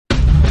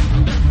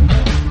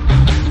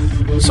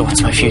So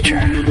what's my future?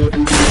 You don't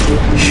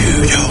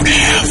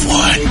have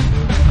one.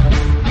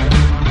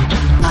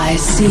 I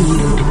see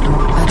you,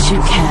 but you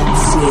can't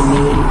see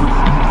me.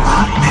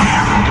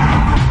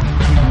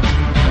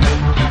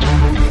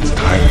 It's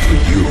time for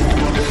you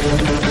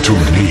to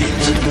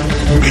meet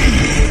me.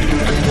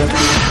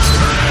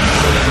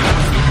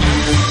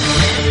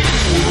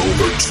 For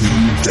over 2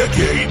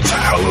 decades,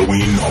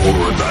 Halloween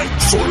Horror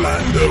Nights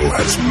Orlando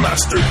has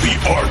mastered the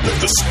art of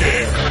the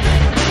scare.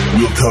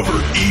 We'll cover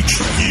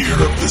each year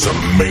of this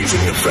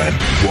amazing event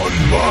one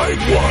by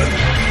one,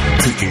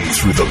 picking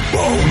through the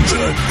bones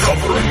and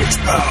uncovering its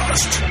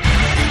past.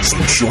 So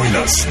join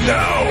us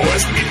now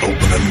as we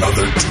open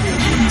another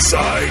tomb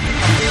inside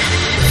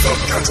the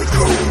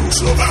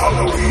catacombs of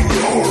Halloween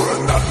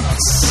Horror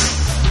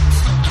Nights.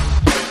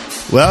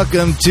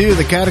 Welcome to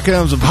the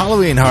Catacombs of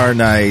Halloween Horror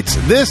Nights.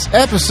 This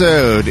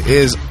episode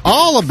is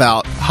all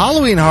about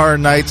Halloween Horror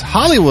Nights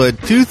Hollywood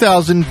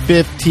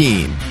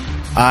 2015.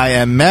 I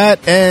am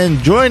Matt,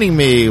 and joining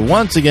me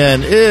once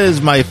again is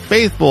my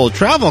faithful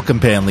travel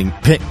companion.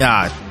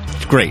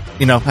 Great.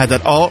 You know, I had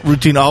that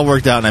routine all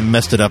worked out, and I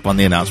messed it up on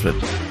the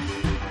announcement.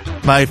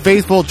 My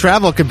faithful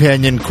travel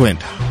companion, Quint.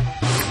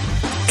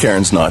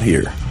 Karen's not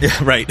here. Yeah,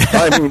 right.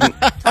 I mean,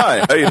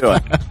 hi, how you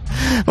doing?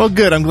 Well,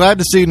 good. I'm glad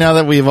to see now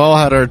that we've all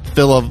had our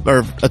fill of,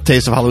 or a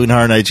taste of Halloween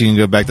Horror Nights, you can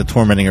go back to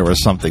tormenting her with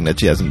something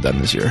that she hasn't done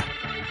this year.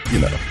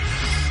 You know,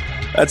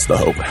 that's the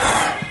hope.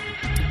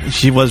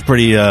 She was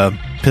pretty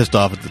pissed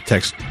off at the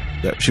text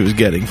that she was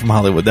getting from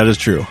Hollywood. That is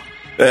true.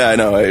 Yeah, I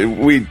know.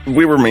 We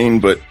were mean,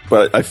 but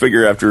I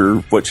figure after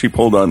what she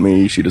pulled on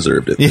me, she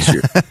deserved it this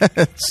year.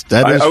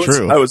 That is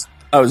true.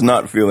 I was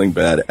not feeling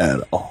bad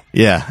at all.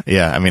 Yeah.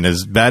 I mean,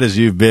 as bad as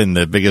you've been,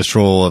 the biggest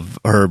troll of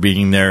her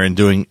being there and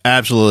doing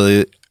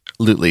absolutely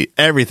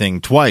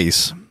everything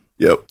twice,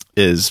 yep,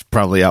 is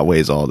probably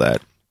outweighs all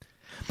that.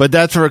 But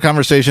that's for a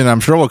conversation I'm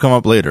sure will come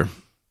up later.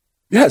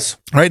 Yes.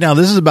 Right now,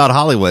 this is about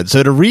Hollywood.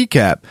 So to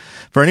recap,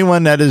 for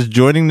anyone that is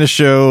joining the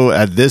show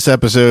at this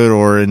episode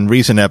or in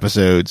recent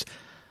episodes,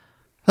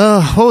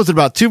 what was it,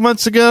 about 2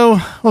 months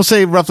ago? We'll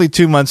say roughly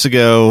 2 months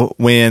ago,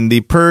 when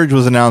The Purge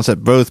was announced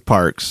at both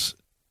parks,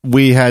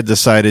 we had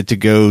decided to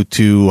go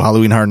to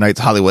Halloween Horror Nights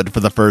Hollywood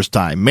for the first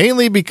time,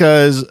 mainly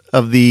because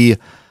of the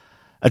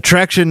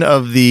attraction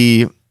of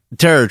the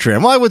Terror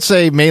Tram. Well, I would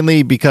say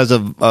mainly because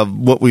of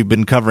what we've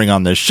been covering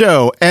on this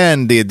show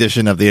and the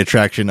addition of the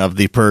attraction of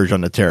the Purge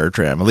on the Terror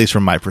Tram, at least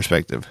from my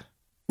perspective.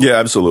 Yeah,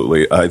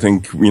 absolutely. I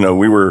think,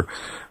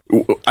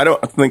 I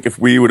don't think if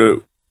we would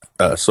have,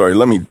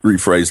 let me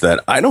rephrase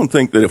that. I don't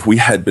think that if we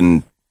hadn't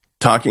been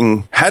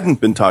talking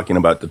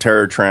about the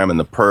Terror Tram and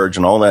the Purge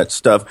and all that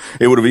stuff,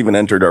 it would have even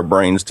entered our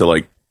brains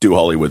to do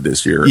Hollywood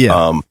this year.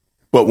 Yeah.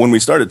 But when we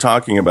started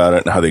talking about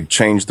it and how they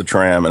changed the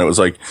tram, and it was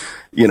like,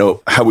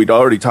 how we'd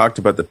already talked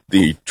about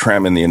the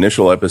tram in the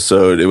initial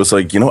episode, it was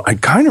like, I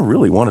kind of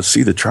really want to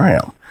see the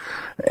tram.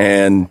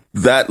 And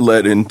that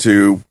led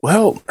into,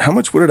 well, how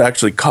much would it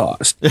actually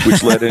cost?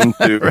 Which led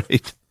into,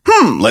 right.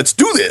 Let's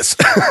do this.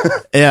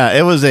 Yeah,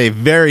 it was a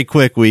very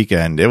quick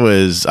weekend. I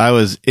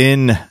was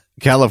in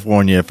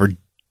California for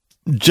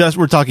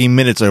we're talking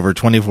minutes over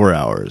 24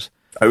 hours.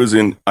 I was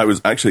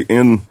actually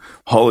in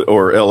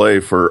LA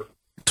for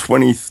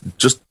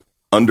just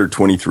under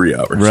 23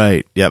 hours.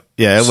 Right. Yep.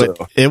 Yeah.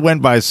 It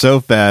went by so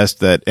fast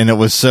there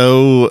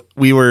wasn't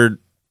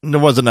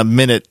a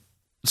minute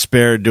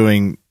spare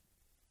doing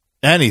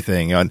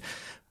anything.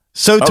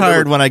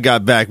 Tired when I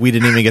got back, we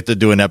didn't even get to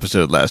do an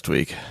episode last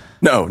week.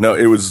 No,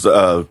 it was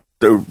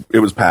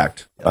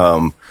packed.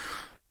 From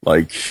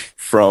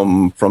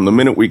the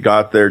minute we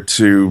got there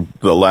to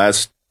the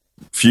last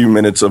few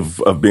minutes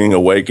of being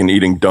awake and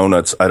eating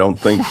donuts, I don't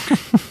think,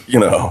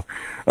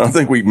 I don't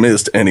think we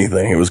missed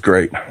anything. It was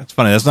great. That's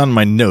funny. That's not in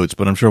my notes,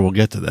 but I'm sure we'll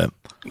get to that.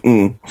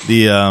 Mm.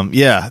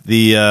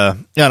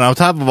 And on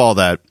top of all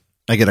that,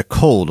 I get a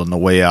cold on the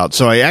way out.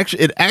 So I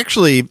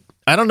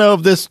don't know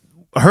if this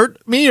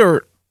hurt me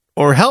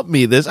or helped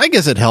me. I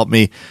guess it helped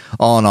me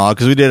all in all,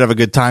 because we did have a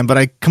good time, but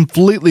I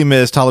completely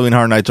missed Halloween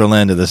Horror Nights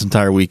Orlando this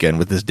entire weekend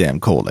with this damn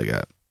cold I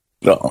got.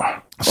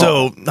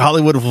 So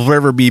Hollywood will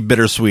forever be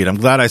bittersweet. I'm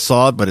glad I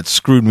saw it, but it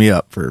screwed me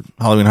up for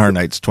Halloween Horror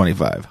Nights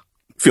 25.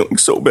 Feeling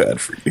so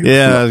bad for you.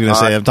 Yeah, I was going to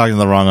say, I'm talking to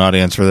the wrong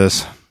audience for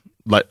this.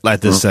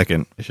 At this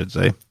second, I should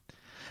say.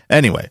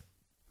 Anyway,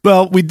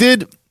 well, we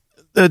did,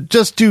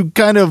 just to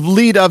kind of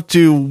lead up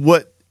to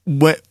what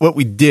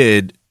we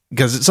did,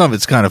 because some of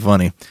it's kind of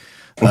funny,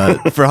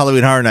 for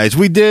Halloween Horror Nights.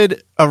 We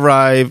did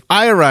arrive.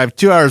 I arrived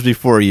 2 hours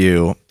before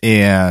you,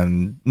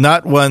 and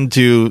not one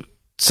to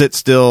sit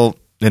still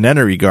in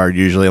any regard,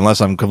 usually,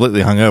 unless I'm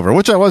completely hungover,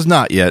 which I was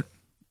not yet.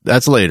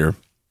 That's later.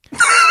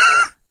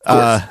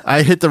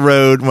 I hit the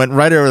road, went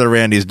right over to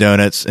Randy's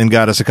Donuts, and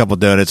got us a couple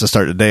donuts to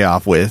start the day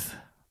off with.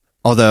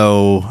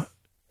 Although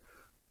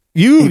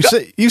you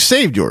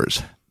saved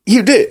yours.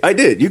 You did. I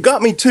did. You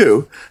got me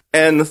too.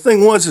 And the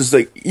thing was, is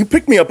you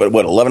picked me up at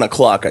 11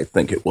 o'clock, I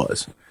think it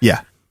was. Yeah.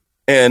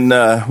 And,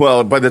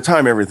 well, by the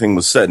time everything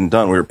was said and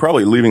done, we were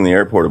probably leaving the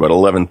airport about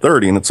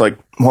 11:30. And it's like,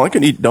 well, I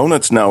could eat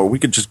donuts now, or we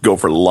could just go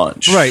for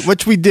lunch. Right,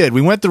 which we did.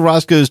 We went to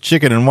Roscoe's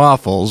Chicken and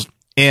Waffles.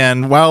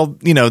 And while,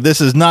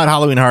 this is not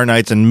Halloween Horror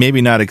Nights and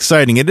maybe not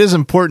exciting, it is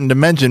important to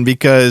mention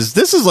because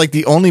this is like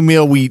the only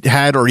meal we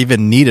had or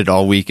even needed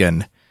all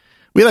weekend.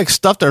 We like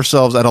stuffed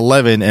ourselves at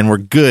 11 and we're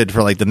good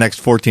for like the next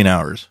 14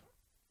 hours.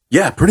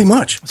 Yeah, pretty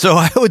much. So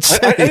I would say...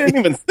 I didn't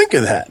even think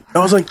of that. I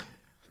was like,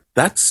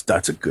 that's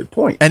a good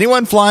point.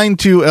 Anyone flying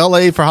to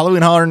LA for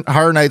Halloween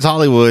Horror Nights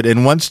Hollywood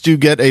and wants to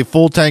get a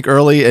full tank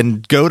early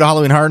and go to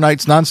Halloween Horror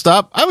Nights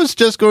nonstop, I was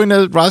just going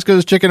to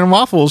Roscoe's Chicken and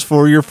Waffles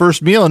for your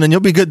first meal, and then you'll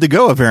be good to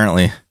go,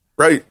 apparently.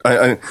 Right.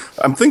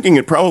 I'm thinking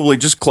it probably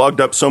just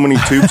clogged up so many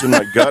tubes in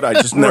my gut, I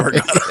just never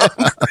got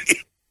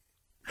hungry.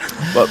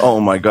 But, oh,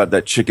 my God,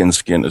 that chicken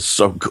skin is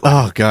so good.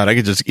 Oh, God, I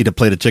could just eat a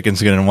plate of chicken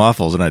skin and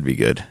waffles, and I'd be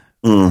good.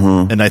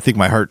 Mm-hmm. And I think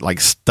my heart,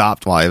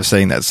 stopped while I was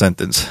saying that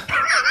sentence.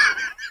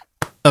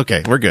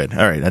 Okay, we're good. All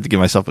right, I had to give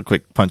myself a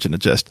quick punch in the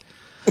chest.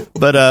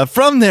 But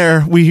from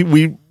there,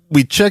 we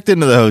checked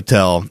into the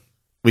hotel,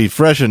 we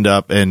freshened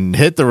up and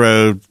hit the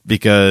road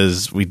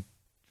because we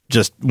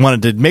just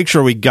wanted to make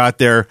sure we got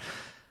there,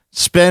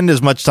 spend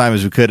as much time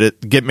as we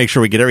could make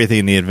sure we get everything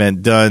in the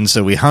event done.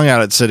 So we hung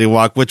out at City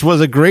Walk, which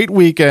was a great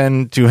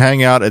weekend to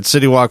hang out at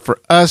City Walk for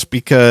us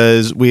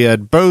because we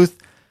had both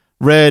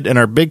read and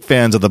are big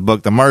fans of the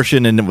book The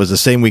Martian, and it was the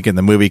same weekend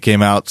the movie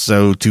came out.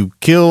 So to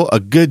kill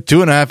a good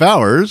 2.5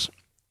 hours,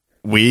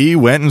 we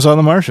went and saw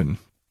The Martian.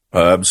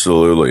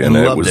 Absolutely. And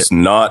it was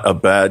not a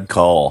bad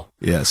call.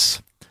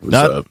 Yes.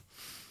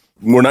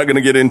 We're not going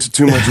to get into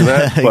too much of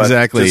that. But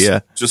exactly.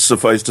 Just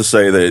suffice to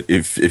say that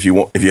if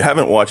you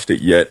haven't watched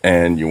it yet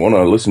and you want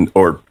to listen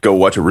or go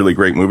watch a really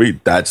great movie,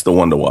 that's the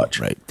one to watch.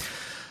 Right.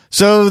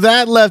 So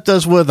that left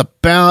us with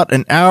about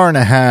an hour and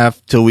a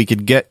half till we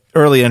could get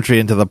early entry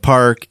into the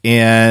park.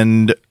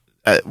 And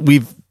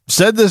we've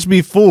said this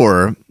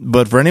before,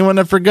 but for anyone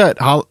that forgets,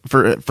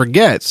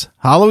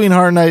 Halloween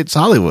Horror Nights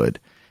Hollywood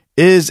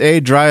is a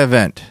dry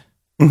event.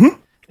 Mm-hmm.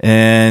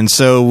 And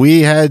so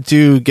we had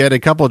to get a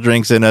couple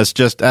drinks in us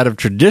just out of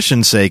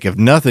tradition's sake, if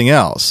nothing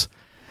else.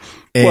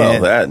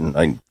 And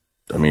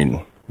I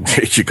mean,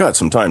 you got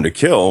some time to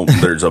kill.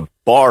 There's a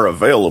bar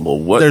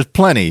available. There's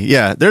plenty.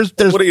 Yeah. There's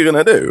what are you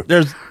going to do?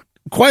 There's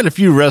quite a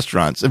few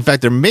restaurants. In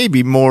fact, there may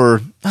be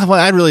more. Well,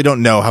 I really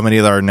don't know how many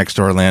there are next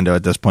to Orlando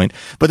at this point,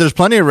 but there's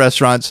plenty of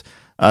restaurants.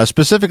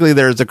 Specifically,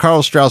 there's the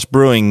Carl Strauss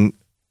Brewing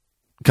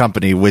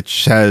Company,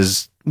 which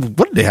has,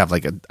 what did they have? I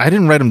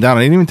didn't write them down.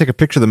 I didn't even take a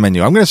picture of the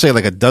menu. I'm going to say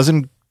a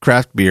dozen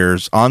craft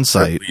beers on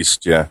site. At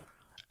least, yeah.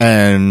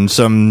 And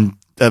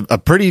a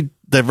pretty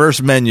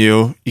diverse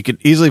menu. You could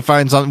easily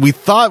find something. We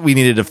thought we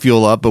needed to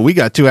fuel up, but we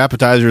got 2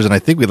 appetizers, and I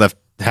think we left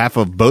half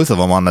of both of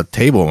them on the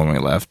table when we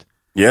left.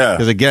 Yeah.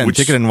 Because again,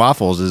 chicken and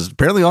waffles is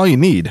apparently all you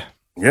need.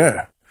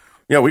 Yeah.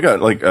 Yeah, we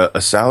got a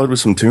salad with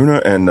some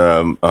tuna and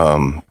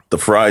the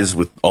fries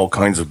with all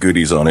kinds of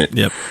goodies on it.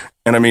 Yep.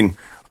 And I mean,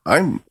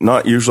 I'm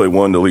not usually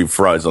one to leave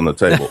fries on the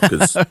table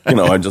because,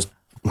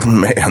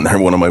 they're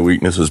one of my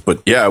weaknesses.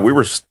 But yeah, we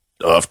were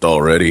stuffed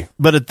already.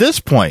 But at this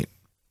point,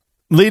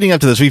 leading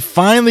up to this, we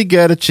finally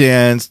get a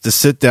chance to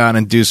sit down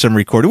and do some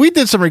recording. We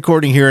did some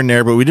recording here and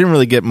there, but we didn't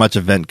really get much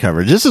event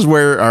coverage. This is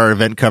where our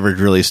event coverage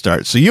really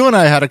starts. So you and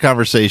I had a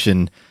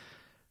conversation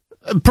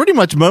pretty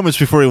much moments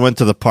before we went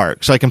to the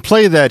park. So I can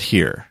play that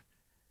here.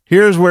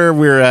 Here's where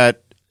we're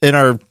at in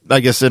our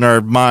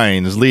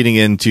minds leading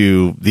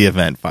into the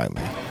event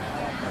finally.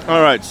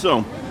 All right,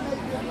 so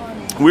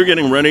we're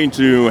getting ready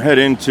to head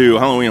into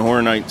Halloween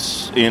Horror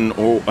Nights in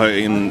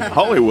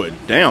Hollywood.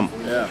 Damn.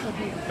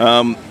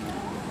 Yeah.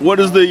 What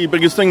is the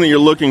biggest thing that you're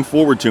looking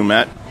forward to,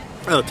 Matt?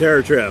 Oh,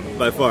 Terror Tram,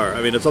 by far.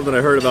 I mean, it's something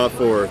I heard about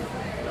for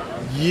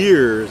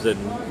years,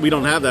 and we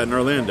don't have that in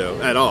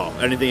Orlando at all.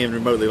 Anything even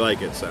remotely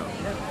like it, so.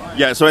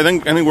 Yeah, so I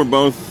think we're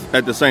both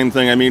at the same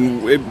thing. I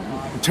mean,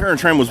 Terror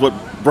Tram was what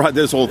brought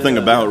this whole thing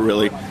about,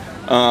 really.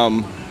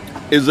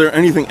 Is there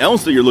anything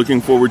else that you're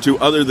looking forward to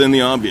other than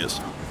the obvious?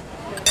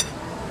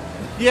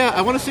 Yeah,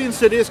 I want to see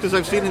Insidious because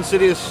I've seen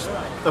Insidious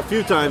a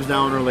few times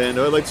now in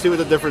Orlando. I'd like to see what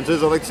the difference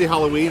is. I'd like to see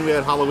Halloween. We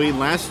had Halloween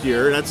last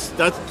year.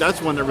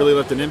 That's one that really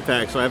left an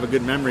impact, so I have a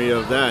good memory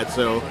of that.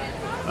 So,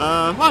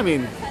 I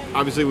mean,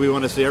 obviously we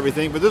want to see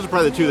everything, but those are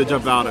probably the two that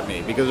jump out at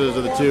me because those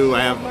are the two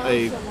I have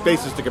a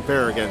basis to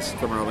compare against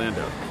from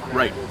Orlando.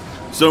 Right.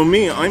 So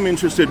I'm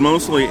interested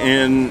mostly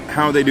in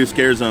how they do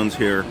scare zones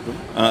here.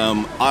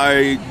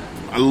 I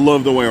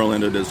love the way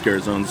Orlando does scare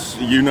zones.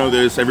 You know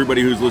this.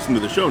 Everybody who's listened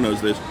to the show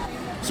knows this.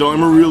 So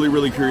I'm really,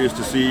 really curious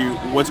to see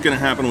what's going to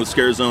happen with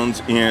scare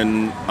zones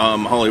in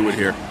Hollywood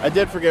here. I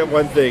did forget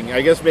one thing.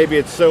 I guess maybe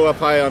it's so up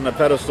high on the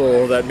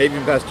pedestal that maybe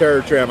past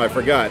Terror Tram I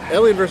forgot.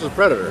 Alien vs.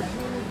 Predator.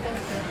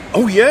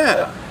 Oh,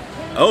 yeah.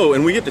 Oh,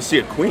 and we get to see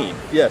a queen.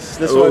 Yes,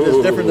 this one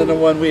is different than the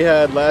one we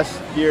had last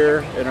year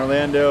in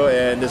Orlando,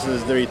 and this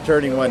is the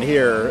returning one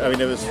here. I mean,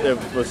 it was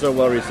so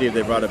well received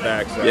they brought it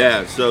back. So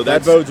yeah, so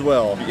that bodes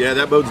well. Yeah,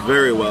 that bodes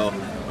very well.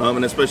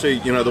 And especially,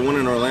 the one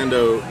in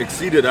Orlando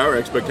exceeded our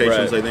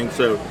expectations, right. I think.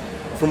 So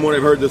from what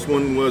I've heard, this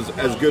one was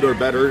as good or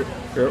better.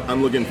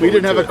 I'm looking forward We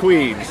didn't have to a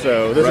queen,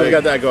 so this has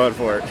got that going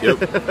for it. Yep.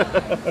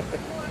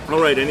 All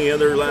right, any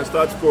other last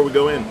thoughts before we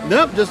go in?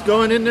 Nope, just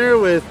going in there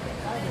with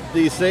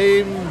the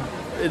same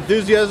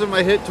enthusiasm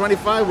I hit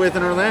 25 with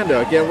in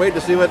Orlando. I can't wait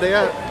to see what they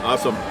got.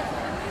 Awesome.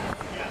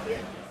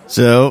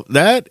 So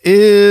that's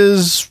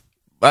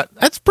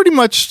pretty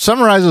much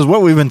summarizes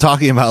what we've been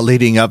talking about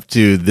leading up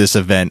to this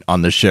event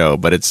on the show,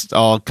 but it's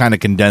all kind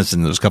of condensed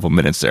in those couple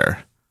minutes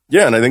there.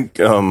 Yeah, and I think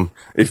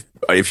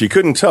if you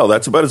couldn't tell,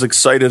 that's about as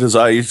excited as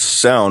I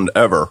sound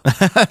ever.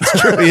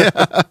 That's true, yeah.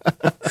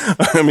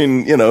 I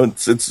mean,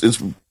 it's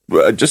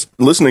just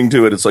listening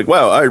to it. It's like,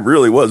 wow, I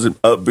really was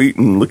upbeat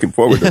and looking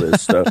forward to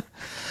this stuff.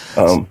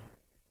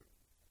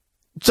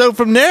 So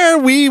from there,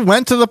 we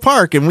went to the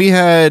park, and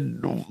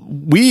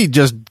we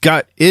just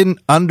got in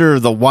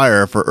under the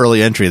wire for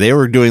early entry. They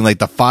were doing like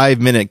the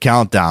 5-minute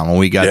countdown when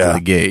we got to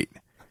the gate.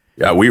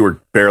 Yeah, we were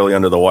barely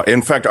under the wire.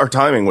 In fact, our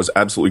timing was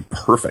absolutely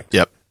perfect.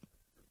 Yep.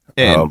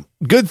 And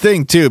good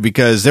thing too,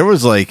 because there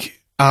was like,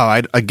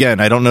 I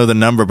don't know the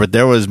number, but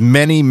there was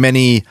many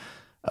metal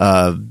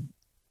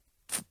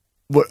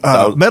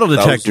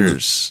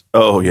detectors.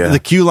 Oh yeah, the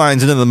queue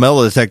lines into the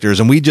metal detectors,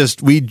 and we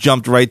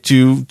jumped right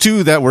to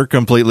two that were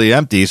completely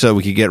empty, so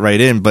we could get right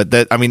in. But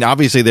that, I mean,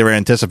 obviously they were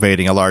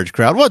anticipating a large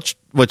crowd,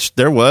 which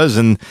there was,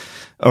 and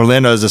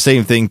Orlando is the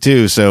same thing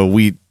too. So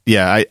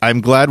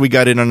I'm glad we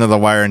got in under the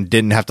wire and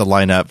didn't have to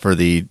line up for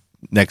the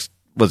next.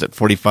 Was it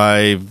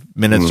 45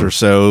 minutes or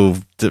so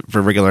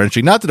for regular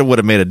entry? Not that it would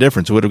have made a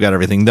difference. We would have got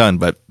everything done,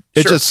 but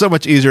it's just so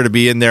much easier to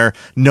be in there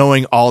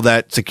knowing all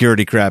that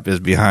security crap is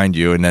behind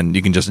you, and then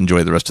you can just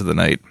enjoy the rest of the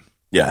night.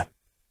 Yeah.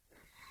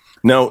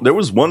 Now, there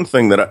was one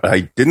thing that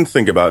I didn't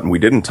think about and we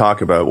didn't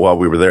talk about while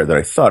we were there that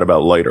I thought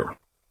about later.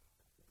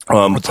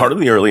 Part of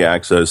the early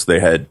access, they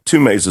had 2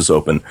 mazes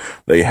open.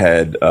 They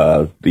had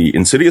the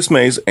Insidious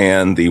maze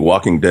and the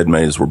Walking Dead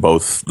maze were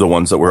both the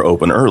ones that were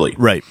open early.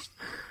 Right.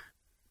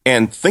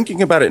 And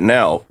thinking about it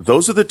now,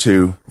 those are the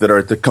 2 that are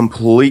at the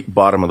complete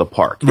bottom of the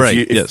park.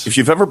 If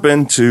you've ever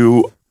been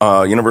to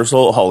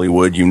Universal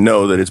Hollywood, you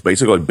know that it's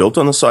basically built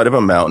on the side of a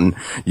mountain.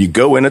 You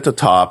go in at the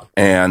top,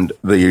 and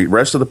the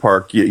rest of the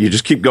park, you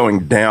just keep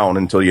going down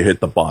until you hit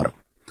the bottom.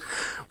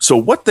 So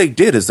what they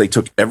did is they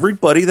took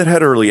everybody that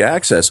had early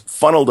access,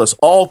 funneled us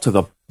all to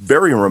the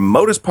very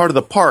remotest part of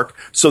the park,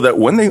 so that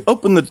when they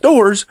opened the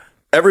doors,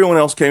 everyone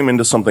else came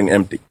into something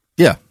empty.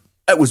 Yeah.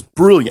 That was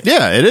brilliant.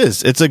 Yeah, it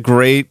is. It's a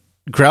great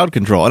crowd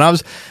control.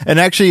 And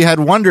actually had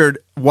wondered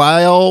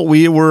while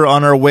we were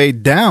on our way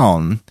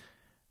down,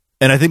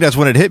 and I think that's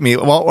when it hit me.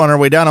 While on our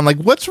way down, I'm like,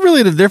 what's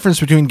really the difference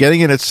between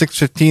getting in at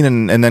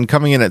 6:15 and then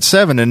coming in at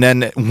 7? And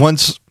then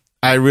once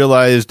I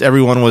realized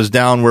everyone was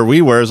down where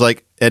we were, it's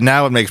like, and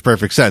now it makes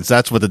perfect sense.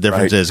 That's what the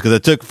difference is, because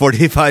it took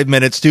 45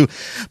 minutes to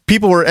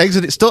people were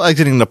still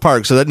exiting the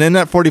park. So that in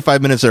that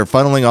 45 minutes, they're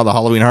funneling all the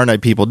Halloween Horror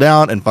Night people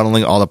down and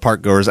funneling all the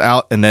park goers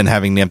out, and then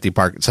having the empty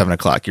park at 7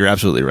 o'clock. You're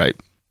absolutely right.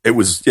 It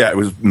was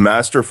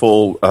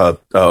masterful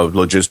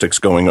logistics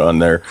going on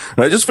there,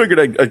 and I just figured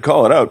I'd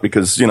call it out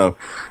because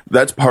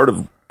that's part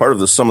of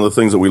some of the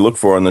things that we look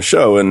for on the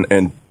show, and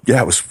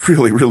it was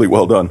really, really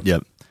well done.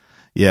 Yep,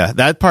 yeah,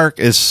 that park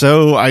is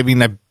so. I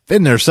mean, I've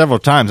been there several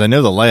times. I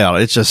know the layout.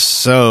 It's just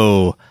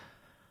so.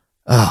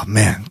 Oh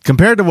man,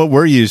 compared to what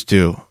we're used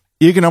to,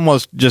 you can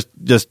almost just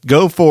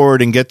go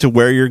forward and get to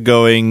where you're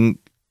going.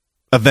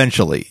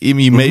 Eventually,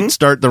 you may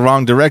start the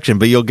wrong direction,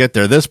 but you'll get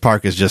there. This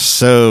park is just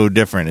so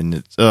different, and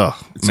it's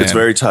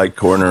very tight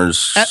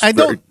corners. I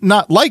don't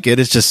not like it.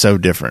 It's just so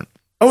different.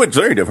 Oh, it's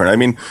very different. I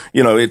mean,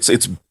 it's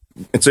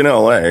in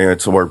LA.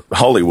 It's where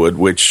Hollywood,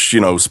 which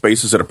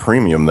space is at a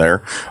premium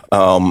there.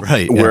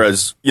 Right. Yeah.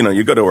 Whereas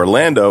you go to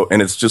Orlando,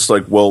 and it's just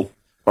like, well,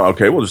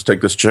 okay, we'll just take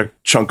this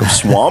chunk of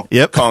swamp,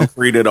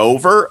 concrete it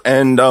over,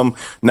 and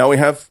now we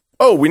have.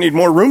 Oh, we need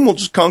more room. We'll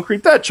just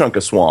concrete that chunk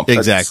of swamp.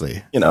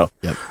 Exactly.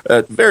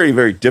 A very,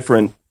 very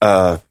different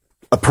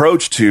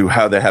approach to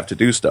how they have to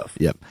do stuff.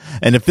 Yep.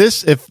 And if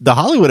the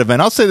Hollywood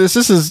event, I'll say this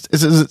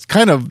is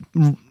kind of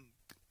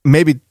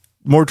maybe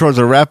more towards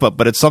a wrap up,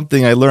 but it's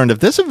something I learned. If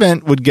this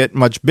event would get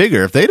much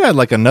bigger, if they'd had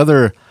like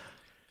another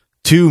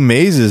 2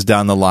 mazes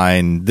down the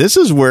line, this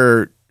is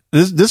where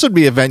this would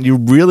be an event you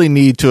really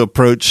need to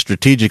approach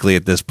strategically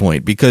at this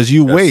point, because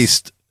you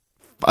waste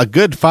a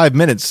good 5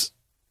 minutes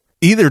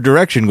either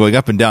direction going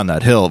up and down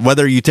that hill,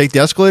 whether you take the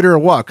escalator or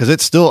walk, because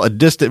it's still a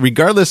distance,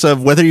 regardless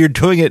of whether you're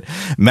doing it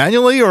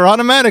manually or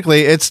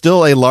automatically, it's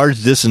still a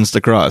large distance to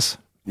cross.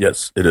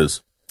 Yes, it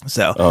is.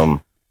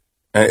 So,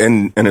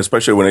 and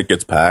especially when it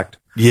gets packed.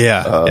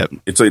 Yeah.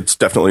 It's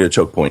definitely a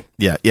choke point.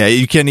 Yeah. Yeah.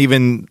 You can't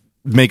even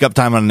make up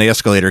time on the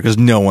escalator because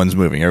no one's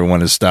moving.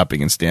 Everyone is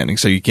stopping and standing.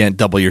 So you can't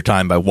double your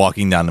time by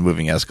walking down the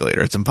moving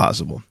escalator. It's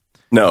impossible.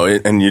 No,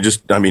 and you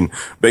just, I mean,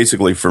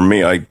 basically for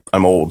me,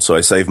 I'm old, so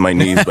I save my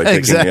knees by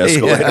taking the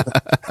escalator.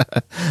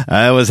 Yeah.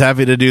 I was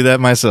happy to do that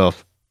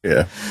myself.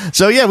 Yeah.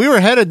 So, yeah, we were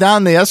headed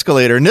down the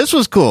escalator, and this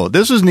was cool.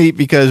 This was neat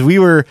because we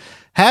were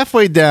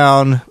halfway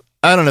down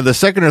I don't know, the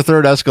second or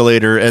third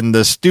escalator, and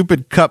the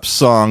stupid Cups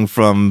song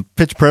from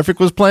Pitch Perfect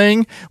was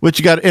playing,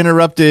 which got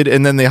interrupted,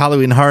 and then the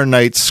Halloween Horror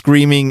Nights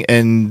screaming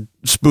and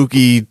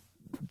spooky,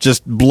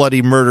 just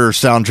bloody murder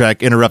soundtrack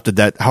interrupted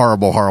that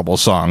horrible, horrible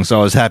song. So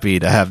I was happy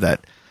to have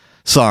that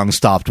song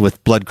stopped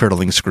with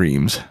blood-curdling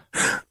screams.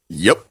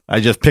 Yep.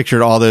 I just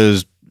pictured all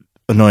those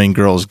annoying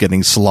girls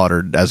getting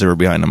slaughtered as they were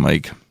behind the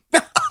mic.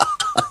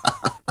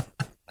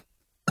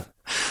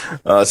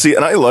 See,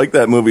 and I like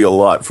that movie a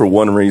lot for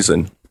one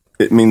reason.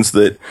 It means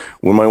that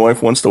when my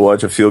wife wants to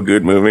watch a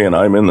feel-good movie and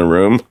I'm in the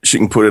room, she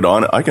can put it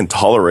on. I can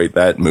tolerate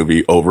that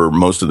movie over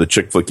most of the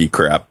chick flicky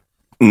crap.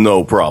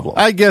 No problem.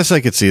 I guess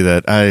I could see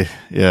that.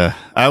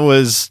 I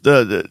was,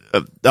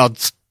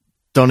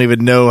 don't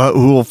even know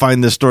who will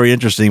find this story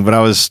interesting, but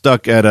I was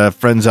stuck at a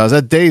friend's house,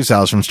 at Dave's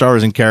house from Star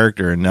Wars in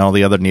Character and all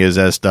the other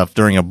Neozaz stuff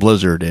during a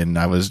blizzard, and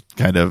I was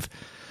kind of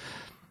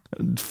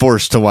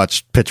forced to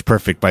watch Pitch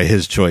Perfect by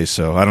his choice.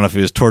 So I don't know if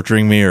he was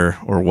torturing me or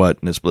what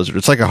in this blizzard.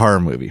 It's like a horror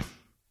movie.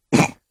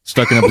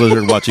 Stuck in a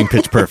blizzard watching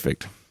Pitch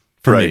Perfect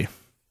for me.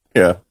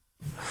 Yeah.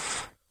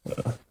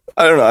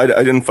 I don't know.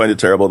 I didn't find it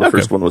terrible. The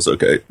first one was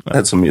okay. It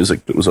had some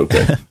music that was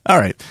okay. All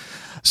right.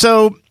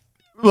 So,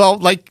 well,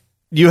 like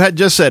you had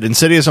just said,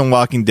 Insidious and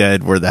Walking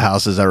Dead were the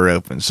houses that were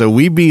open. So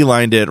we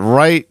beelined it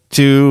right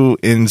to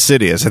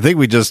Insidious. I think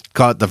we just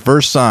caught the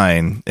first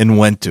sign and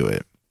went to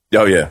it.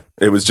 Oh yeah,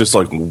 it was just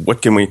like,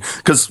 what can we?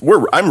 Because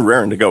I'm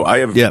raring to go.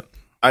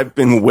 I've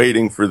been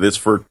waiting for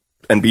this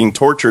and being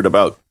tortured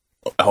about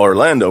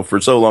Orlando for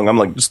so long. I'm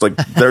like,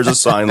 there's a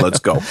sign. Let's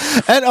go.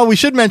 And we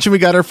should mention we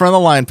got our front of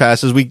the line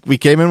passes. We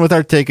came in with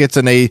our tickets,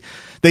 and they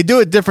do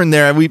it different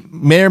there. We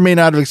may or may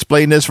not have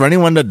explained this for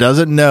anyone that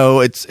doesn't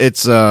know.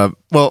 It's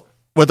well,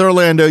 with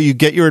Orlando, you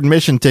get your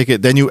admission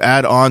ticket, then you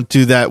add on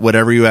to that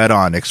whatever you add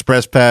on.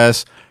 Express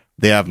Pass.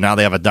 They have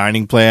a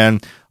dining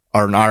plan.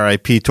 Or an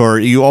RIP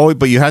tour,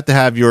 but you have to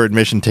have your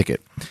admission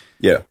ticket.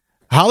 Yeah.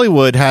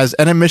 Hollywood has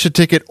an admission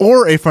ticket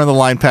or a front of the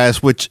line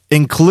pass, which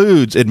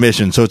includes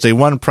admission. So it's a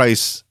one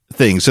price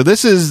thing. So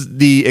this is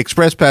the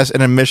Express Pass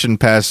and admission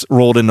pass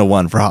rolled into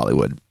one for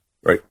Hollywood.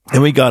 Right.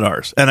 And we got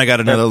ours. And I got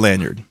another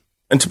lanyard.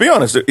 And to be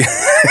honest,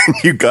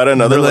 you got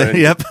another lanyard.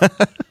 Yep.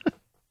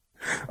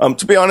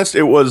 To be honest,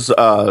 it was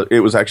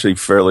actually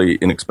fairly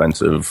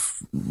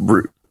inexpensive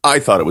route. I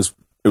thought it was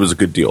a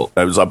good deal.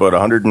 It was about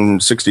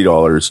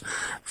 $160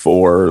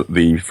 for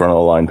the front of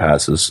the line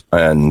passes,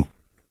 and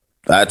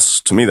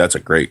to me that's a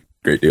great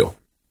deal.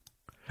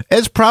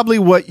 It's probably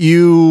what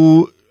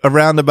you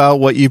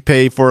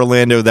pay for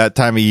Orlando that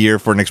time of year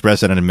for an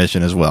express and an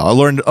admission as well. I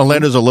learned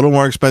Orlando's a little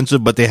more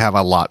expensive, but they have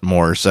a lot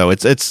more, so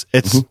it's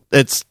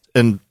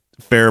in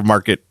fair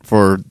market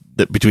for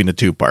between the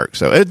two parks.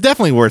 So it's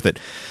definitely worth it.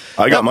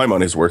 I got my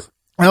money's worth.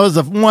 That was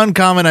the one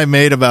comment I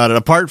made about it.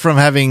 Apart from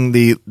having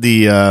the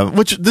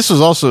which this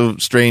was also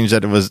strange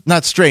that it was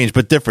not strange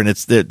but different.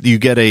 It's that you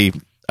get a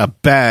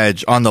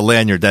badge on the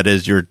lanyard that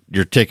is your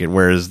ticket,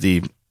 whereas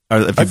if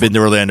you've been to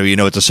Orlando, you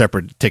know it's a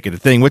separate ticketed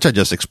thing, which I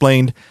just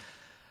explained.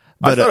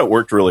 But I thought it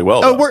worked really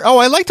well.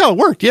 I liked how it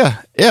worked.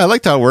 Yeah, I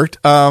liked how it worked.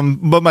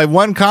 But my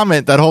one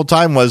comment that whole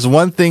time was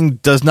one thing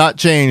does not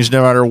change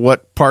no matter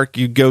what park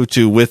you go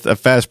to with a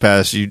fast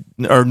pass.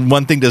 Or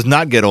one thing does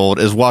not get old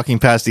is walking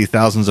past the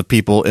thousands of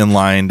people in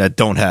line that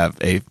don't have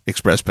a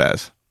express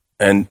pass.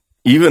 And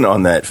even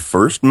on that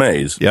first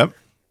maze, yep,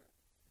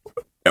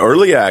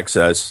 early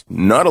access,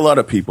 not a lot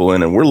of people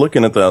in, and we're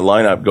looking at the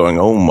lineup going,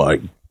 "Oh my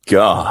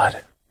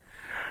God,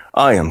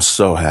 I am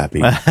so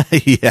happy."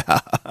 Yeah.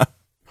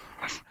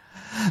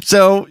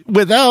 So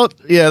without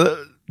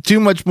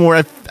too much more,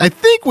 I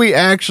think we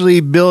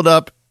actually build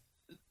up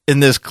in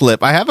this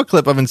clip. I have a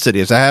clip of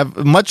Insidious. I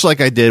have, much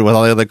like I did with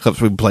all the other clips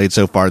we've played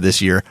so far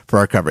this year for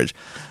our coverage.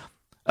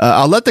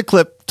 I'll let the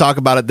clip talk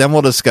about it, then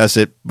we'll discuss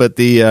it. But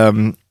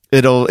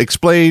it'll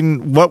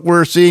explain what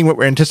we're seeing, what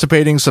we're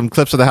anticipating, some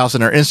clips of the house,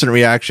 and our instant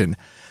reaction.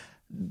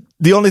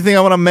 The only thing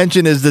I want to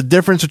mention is the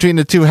difference between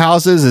the two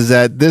houses is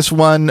that this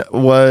one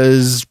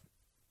was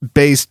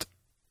based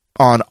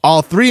on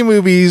all three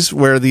movies,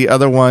 where the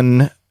other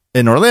one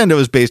in Orlando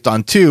is based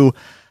on two.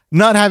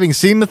 Not having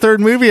seen the third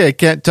movie, I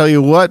can't tell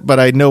you what,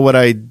 but I know what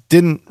I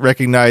didn't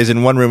recognize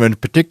in one room in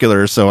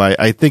particular, so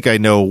I think I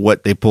know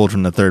what they pulled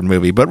from the third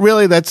movie. But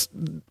really,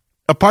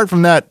 apart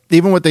from that,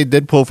 even what they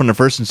did pull from the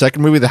first and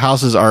second movie, the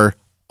houses are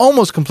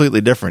almost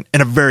completely different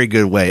in a very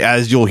good way,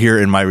 as you'll hear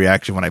in my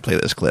reaction when I play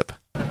this clip.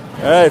 All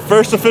right,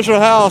 first official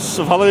house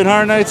of Halloween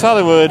Horror Nights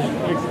Hollywood.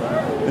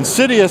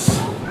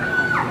 Insidious.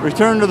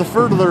 Return to the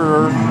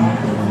furtherer.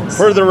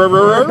 So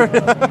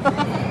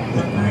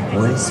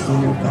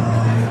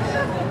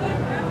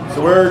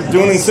we're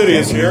doing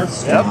Insidious here.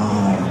 Yep.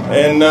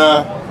 And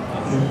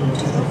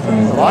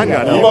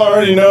you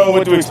already know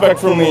what to expect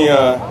from the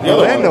other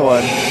Orlando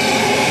one.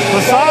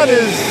 Facade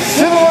is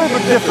similar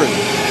but different.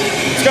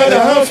 It's got the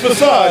house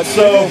facade,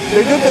 so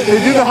they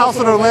do the house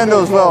in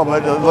Orlando as well,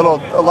 but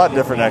a lot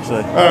different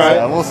actually. All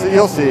right, we'll see.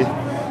 You'll see.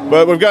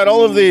 But we've got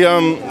all of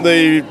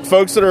the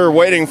folks that are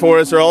waiting for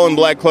us are all in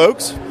black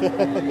cloaks.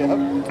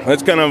 Yep.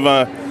 That's kind of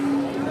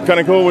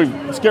cool.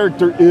 It's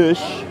character-ish.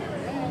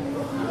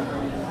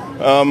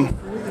 All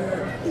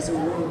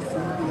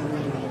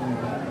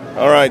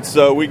right,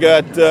 so we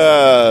got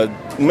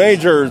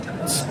major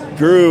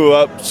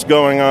screw-ups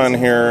going on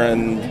here,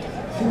 and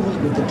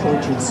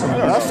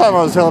last time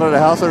I was held at a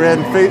house, I ran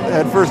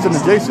head first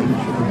into Jason.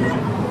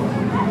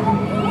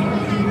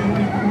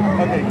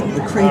 Okay.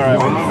 all right,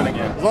 we're moving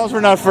again. As long as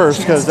we're not first,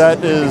 because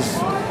that is...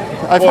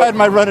 I've had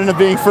my run into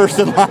being first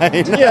in line.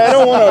 Yeah, I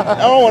don't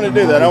want to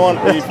do that. I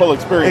want the full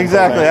experience.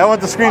 Exactly. I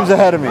want the screams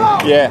ahead of me.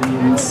 Yeah.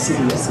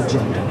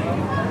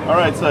 All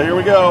right, so here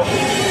we go.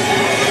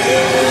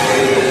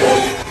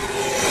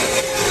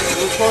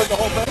 Record the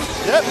whole thing?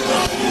 Yep.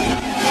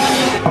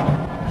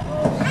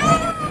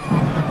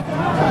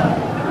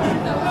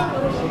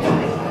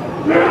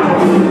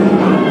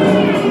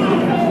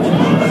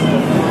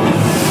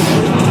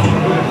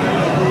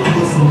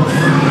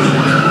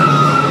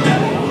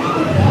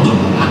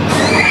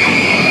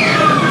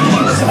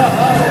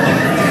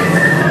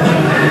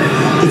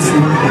 It's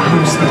not the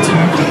house that's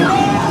haunted.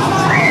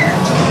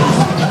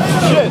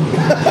 Shit.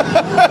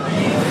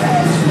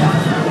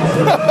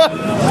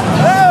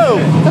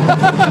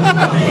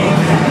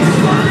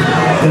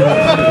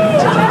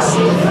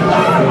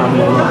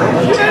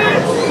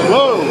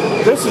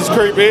 Whoa, this is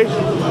creepy.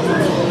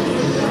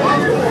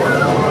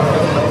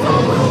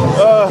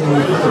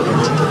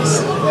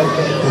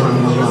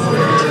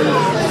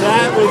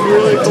 That was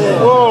really cool.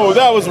 Whoa,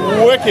 that was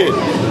wicked.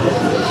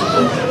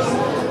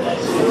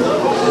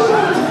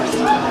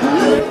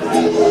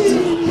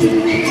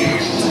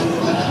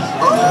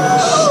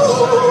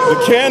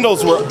 The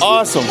candles were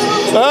awesome.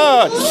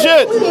 Ah,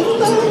 shit.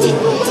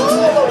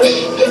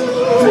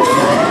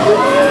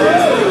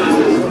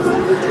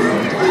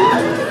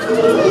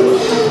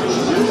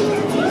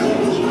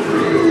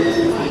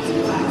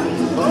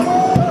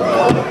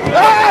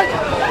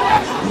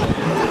 Ah!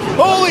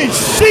 Holy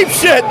sheep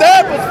shit,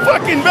 that was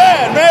fucking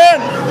bad, man.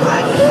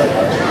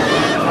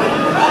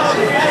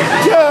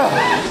 Yeah.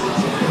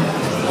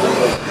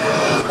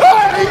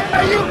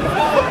 Are you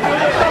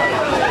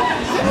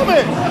damn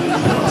it.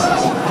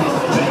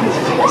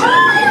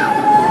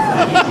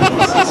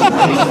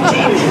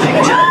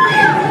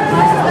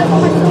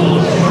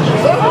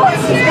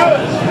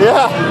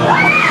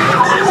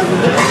 Yeah.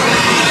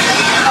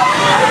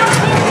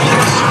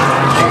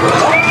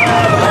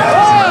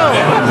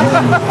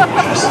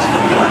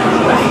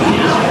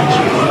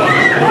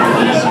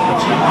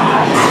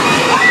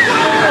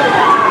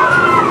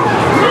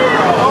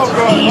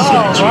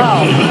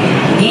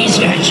 He's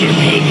got your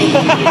baby.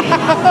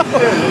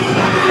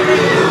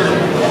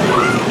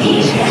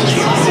 He's got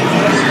your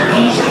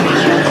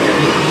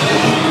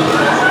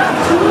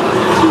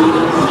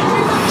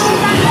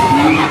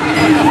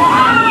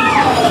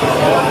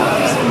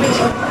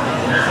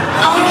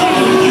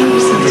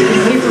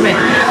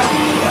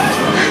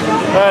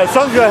Alright,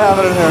 something's gonna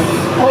happen in here.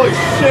 Holy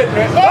shit,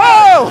 man.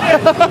 Oh!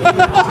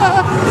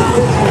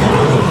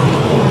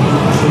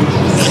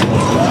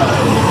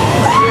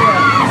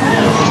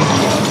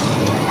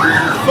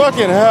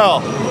 Fucking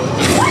hell.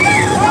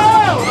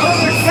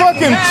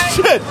 Fucking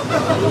shit.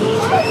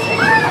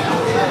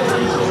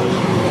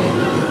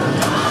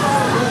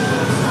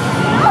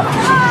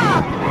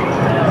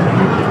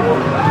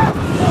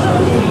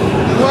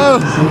 Whoa.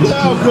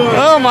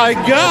 Oh my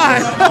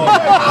god!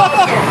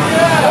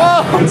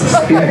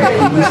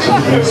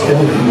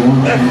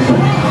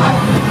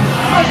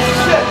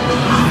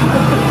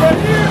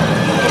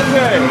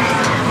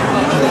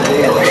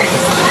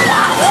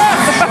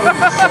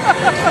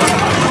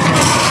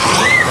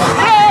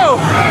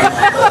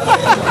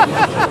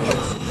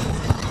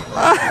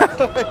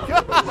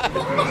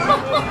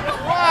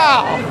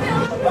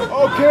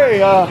 Okay,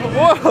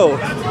 Whoa!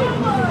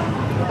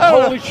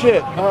 holy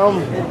shit.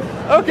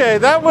 Okay,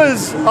 that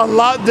was a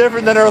lot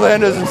different than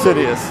Orlando's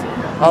Insidious.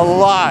 A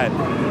lot.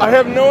 I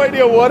have no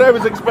idea what I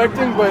was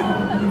expecting, but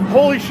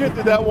holy shit,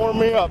 did that warm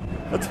me up.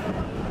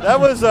 That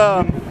was,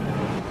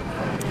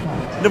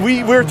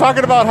 we were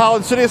talking about how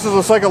Insidious is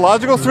a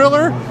psychological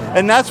thriller,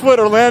 and that's what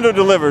Orlando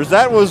delivers.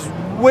 That was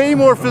way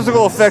more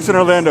physical effects than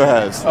Orlando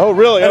has. Oh,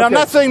 really? And Okay. I'm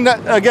not saying that,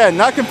 again,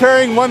 not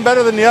comparing one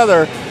better than the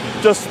other,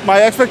 just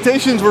my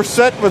expectations were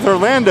set with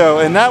Orlando,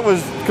 and that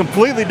was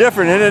completely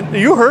different. And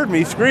you heard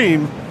me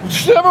scream.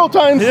 Several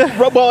times. Yeah.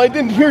 Well, I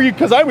didn't hear you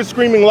because I was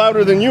screaming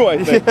louder than you,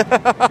 I think.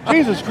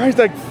 Jesus Christ,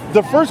 like,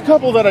 the first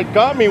couple that had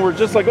got me were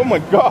just like, oh my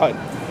God.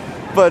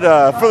 But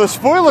for the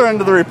spoiler end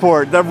of the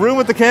report, that room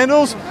with the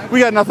candles, we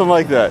got nothing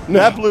like that. No.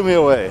 That blew me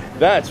away.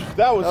 That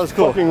was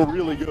cool. fucking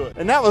really good.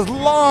 And that was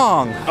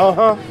long.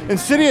 Uh-huh.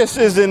 Insidious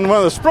is in one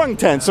of the sprung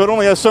tents, so it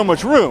only has so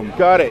much room.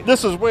 Got it.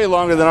 This is way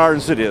longer than our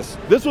Insidious.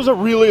 This was a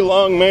really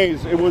long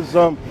maze. It was,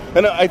 and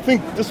I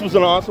think this was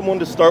an awesome one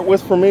to start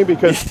with for me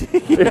because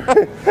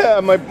yeah,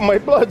 my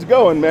blood's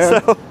going,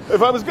 man. So-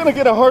 if I was going to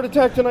get a heart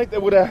attack tonight,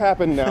 that would have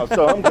happened now.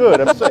 So I'm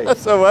good. I'm safe.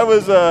 So I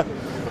was,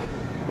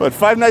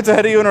 5 nights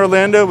ahead of you in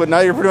Orlando, but now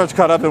you're pretty much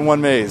caught up in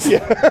one maze.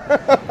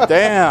 Yeah.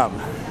 Damn.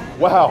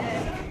 Wow.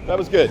 That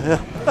was good.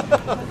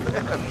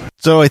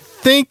 So I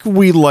think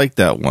we liked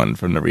that one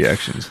from the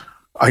reactions.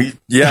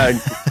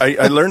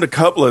 I learned a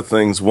couple of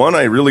things. One,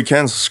 I really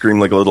can scream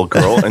like a little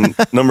girl, and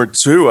number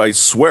two, I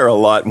swear a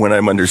lot when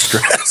I'm under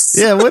stress.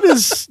 Yeah, what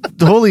does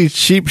holy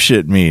sheep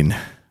shit mean?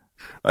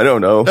 I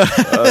don't know.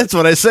 That's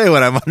what I say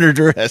when I'm under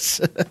duress.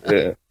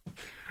 Yeah.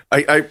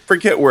 I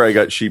forget where I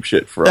got sheep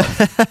shit from. Is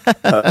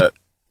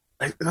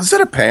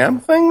it a Pam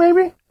thing,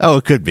 maybe? Oh,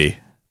 it could be.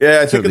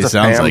 Yeah, I think it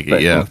sounds Pam like thing.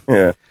 it, yeah.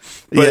 Yeah.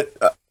 But,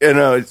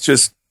 it's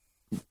just,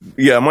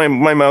 my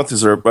mouth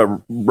is a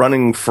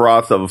running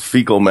froth of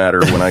fecal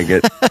matter when I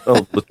get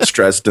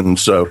stressed, and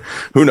so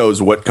who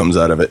knows what comes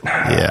out of it.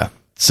 Yeah.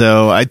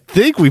 So I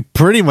think we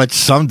pretty much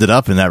summed it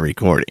up in that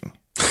recording.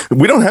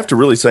 We don't have to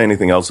really say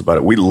anything else about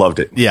it. We loved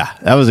it. Yeah,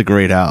 that was a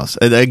great house.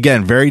 And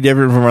again, very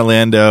different from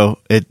Orlando.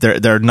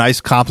 They're a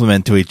nice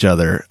compliment to each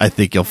other, I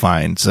think you'll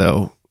find.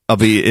 So I'll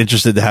be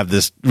interested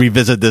to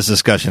revisit this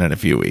discussion in a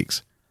few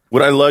weeks.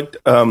 What I liked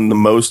the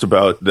most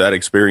about that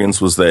experience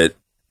was that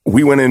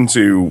we went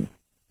into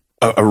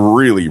a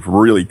really,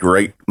 really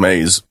great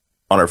maze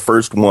on our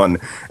first one.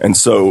 And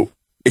so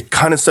it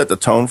kind of set the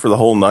tone for the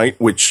whole night,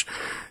 which,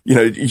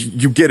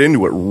 you get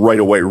into it right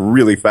away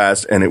really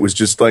fast. And it was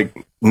just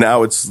like,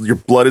 now it's your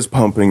blood is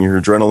pumping, your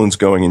adrenaline's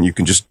going, and you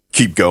can just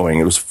keep going.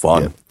 It was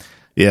fun.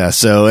 Yeah.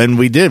 So, and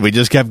we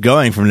just kept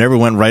going from there. We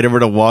went right over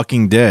to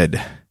Walking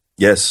Dead.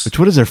 Yes.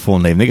 What is their full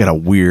name? They got a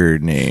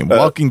weird name.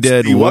 Walking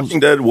Dead.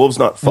 Walking Dead, Wolves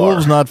Not Far.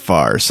 Wolves Not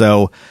Far.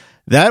 So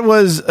that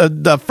was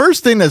the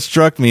first thing that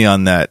struck me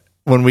on that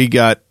when we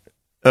got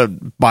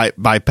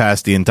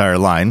bypassed the entire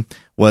line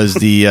was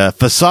the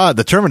facade,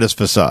 the Terminus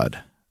facade.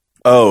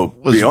 Oh,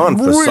 was beyond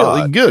really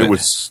facade. good. It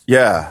was,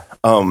 yeah.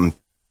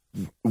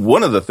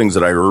 One of the things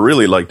that I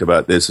really liked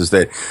about this is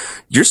that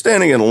you're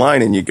standing in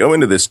line and you go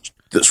into this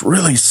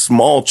really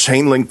small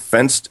chain link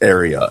fenced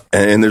area,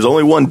 and there's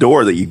only one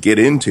door that you get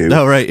into.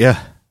 Oh, right,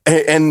 yeah.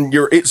 And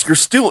you're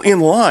still in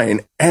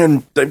line,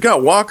 and they've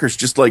got walkers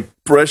just like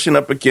brushing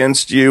up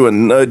against you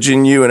and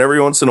nudging you, and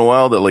every once in a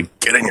while they'll like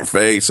get in your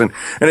face, and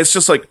it's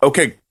just like,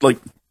 okay, like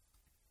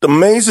the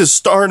maze is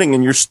starting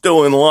and you're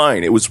still in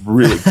line. It was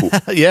really cool.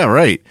 Yeah,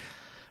 right.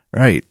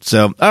 Right.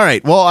 So, all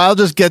right. Well, I'll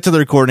just get to the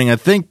recording. I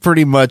think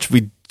pretty much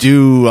we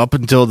do up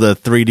until the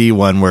 3D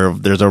one where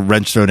there's a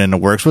wrench thrown into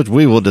works, which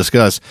we will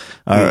discuss.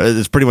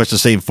 It's pretty much the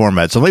same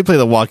format. So let me play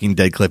the Walking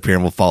Dead clip here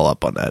and we'll follow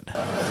up on that.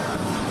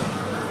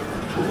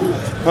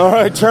 All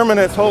right,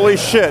 Terminus. Holy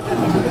shit.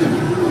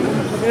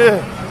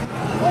 Yeah.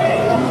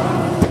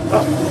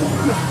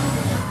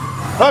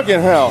 Fucking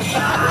hell.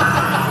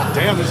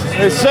 Damn,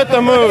 They set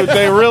the mood.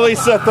 They really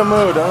set the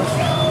mood,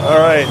 huh? All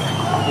right.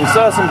 We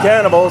saw some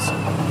cannibals.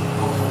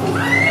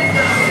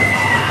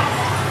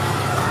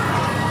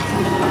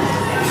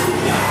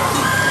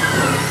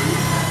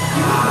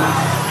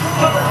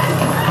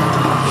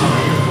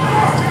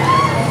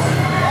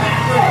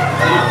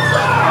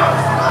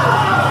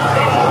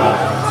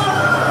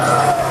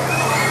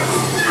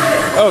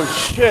 Oh,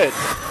 shit.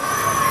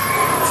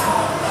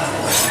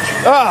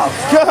 Oh,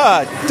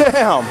 God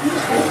damn.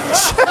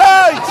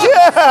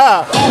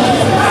 Yeah.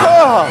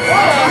 Oh.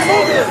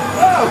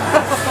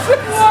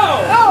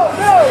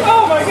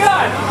 Oh my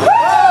God!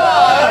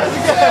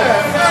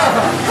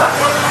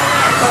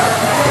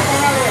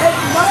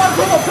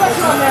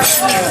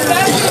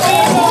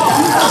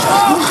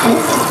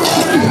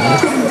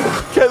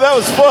 Okay, that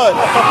was fun.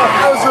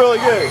 That was really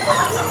good.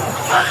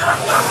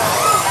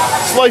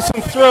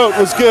 Slicing throat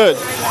was good.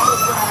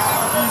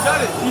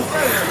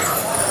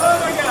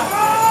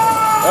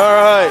 All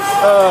right.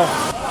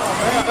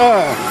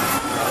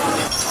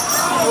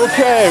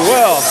 Okay,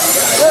 well.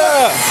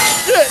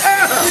 Shit.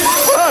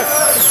 Fuck.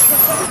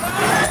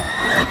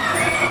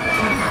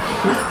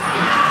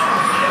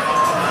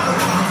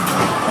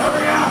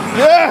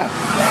 Yeah.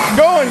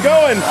 Going.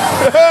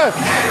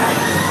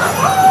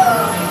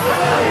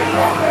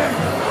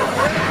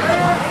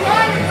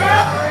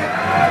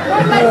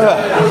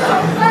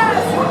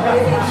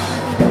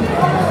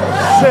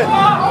 Shit.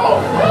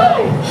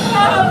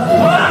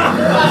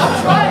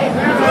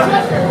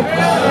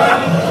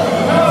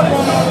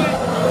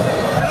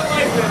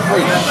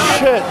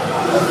 Shit.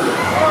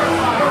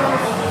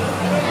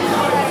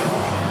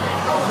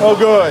 Oh,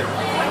 good.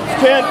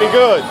 Can't be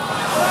good.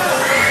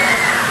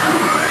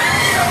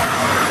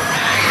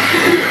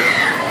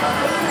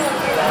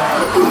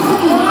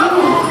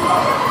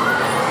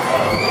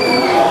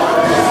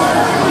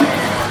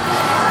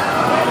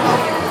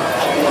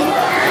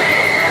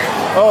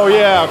 Oh,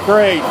 yeah,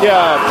 great,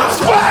 yeah.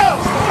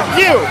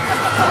 You!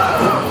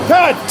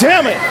 God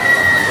damn it!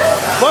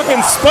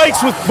 Fucking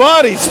spikes with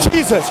bodies,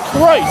 Jesus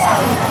Christ!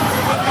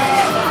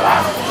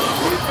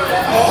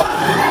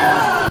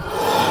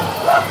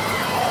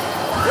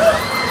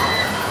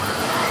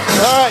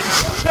 Alright,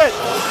 shit!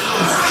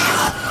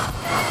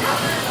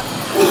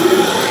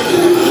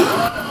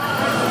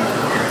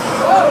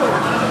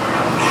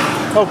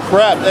 Oh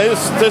crap,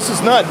 this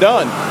is not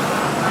done.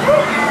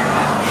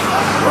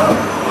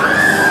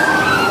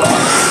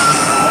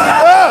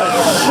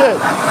 Shit.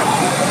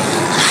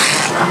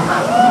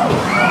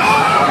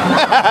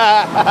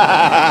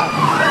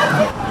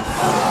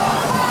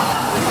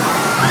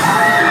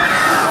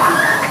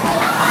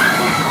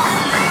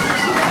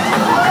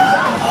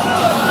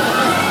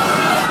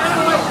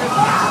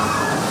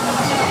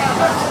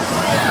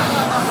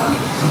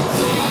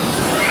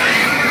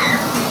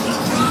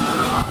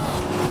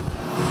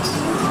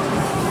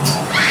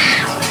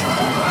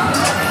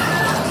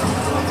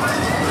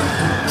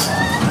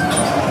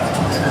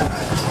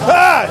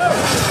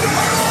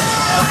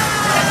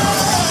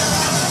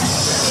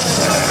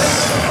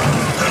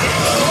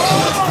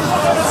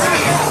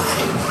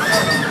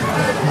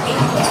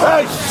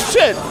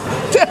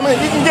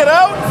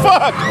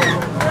 Woohoo!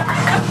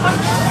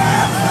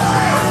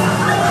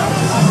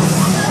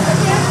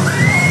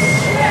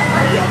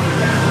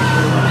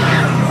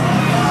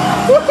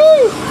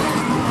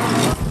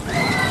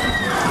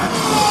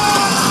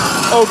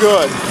 Oh,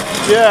 good.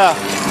 Yeah.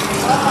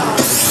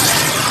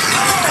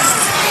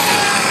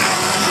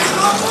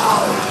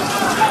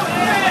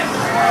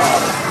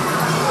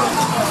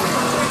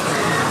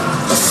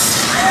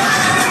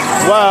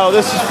 Wow,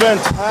 this is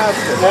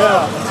fantastic.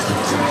 Yeah.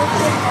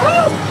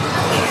 Whoa!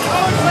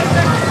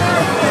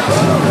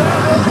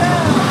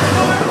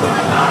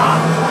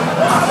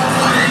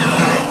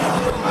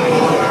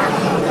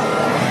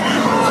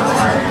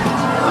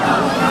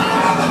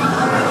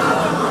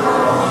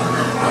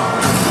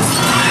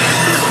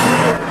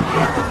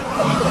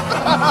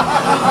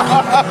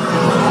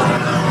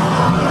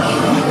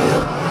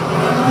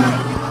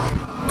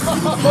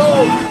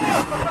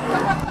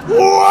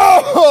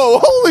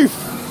 Holy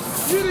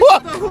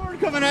fuck! The horn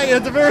coming at you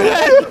at the very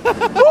end.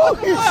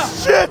 Holy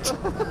shit!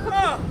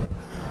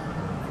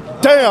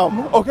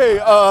 Damn. Okay.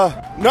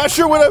 Not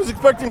sure what I was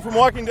expecting from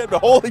Walking Dead, but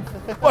holy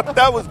fuck,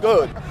 that was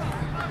good.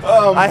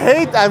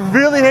 I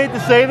really hate to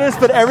say this,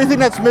 but everything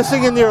that's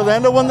missing in the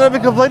Orlando one that I've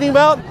been complaining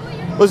about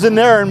was in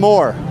there and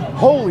more.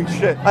 Holy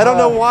shit! I don't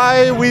know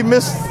why we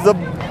missed the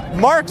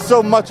mark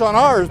so much on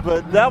ours,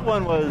 but that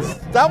one was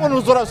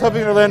what I was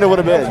hoping Orlando would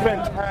have been. That's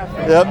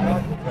fantastic. Yep.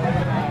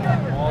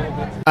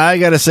 I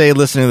gotta say,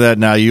 listening to that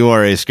now, you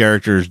are a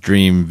character's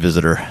dream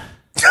visitor.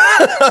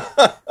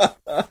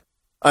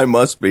 I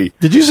must be.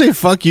 Did you say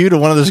 "fuck you" to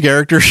one of those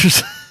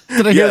characters?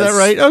 Did I hear that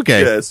right?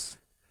 Okay.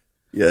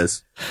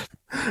 Yes.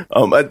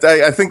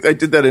 I think I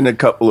did that in a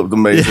couple of the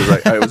mazes.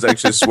 I was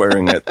actually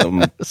swearing at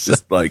them,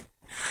 just like.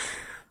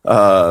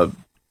 I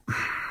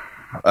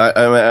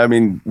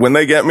mean, when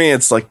they get me,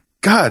 it's like,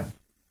 God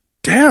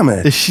damn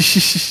it.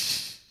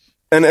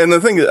 and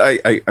the thing is,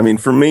 I mean,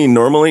 for me,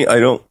 normally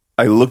I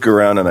look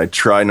around and I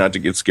try not to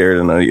get scared.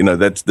 And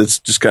that's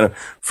just kind of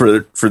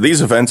for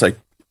these events, I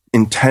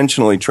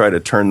intentionally try to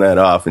turn that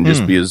off and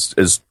just be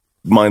as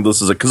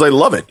mindless as it, because I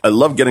love it. I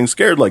love getting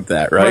scared like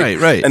that.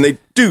 Right. And they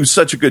do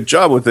such a good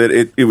job with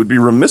it. It would be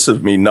remiss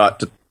of me not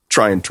to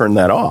try and turn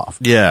that off.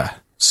 Yeah.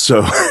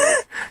 So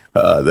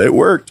that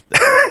worked.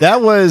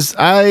 That was,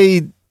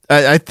 I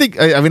think,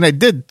 I mean, I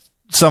did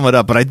sum it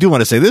up, but I do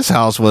want to say this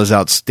house was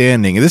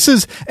outstanding. This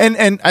is,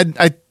 and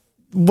I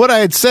what I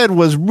had said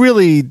was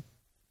really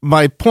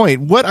my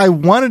point. What I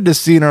wanted to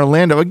see in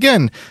Orlando,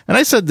 again, and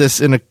I said this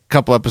in a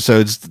couple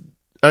episodes,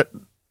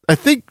 I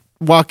think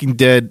Walking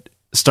Dead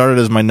started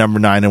as my number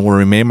 9 and will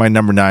remain my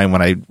number 9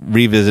 when I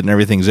revisit and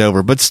everything's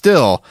over. But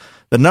still,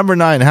 the number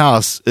 9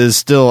 house is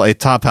still a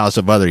top house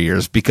of other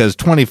years because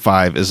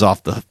 25 is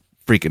off the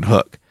freaking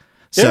hook.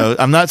 So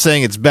I'm not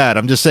saying it's bad.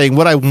 I'm just saying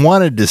what I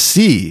wanted to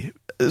see,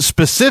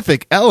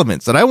 specific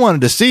elements that I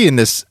wanted to see in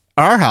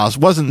our house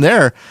wasn't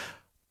there.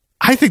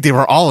 I think they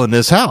were all in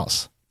this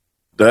house.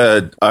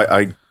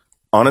 I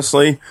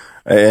honestly,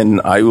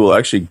 and I will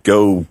actually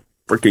go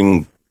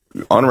freaking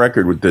on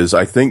record with this.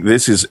 I think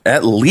this is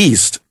at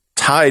least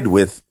tied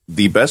with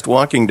the best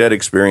Walking Dead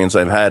experience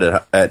I've had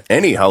at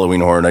any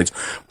Halloween Horror Nights,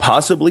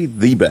 possibly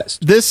the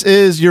best. This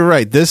is, you're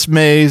right, this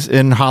maze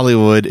in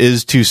Hollywood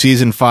is to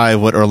season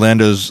 5 what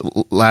Orlando's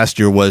last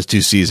year was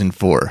to season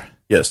 4.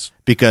 Yes.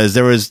 Because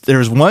there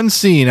was one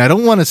scene, I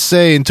don't want to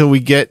say until we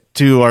get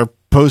to our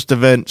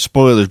post-event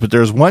spoilers, but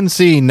there's one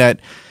scene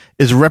that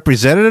is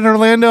represented in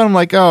Orlando, and I'm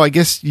like, oh, I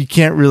guess you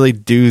can't really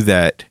do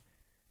that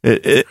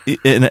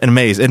in a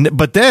maze.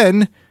 But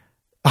then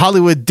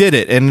Hollywood did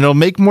it, and it'll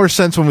make more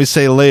sense when we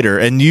say later,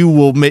 and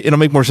it'll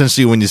make more sense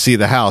to you when you see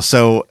the house.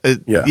 So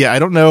I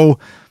don't know.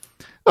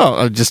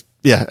 Oh, it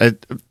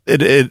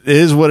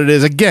is what it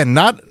is. Again,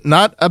 not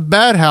a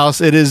bad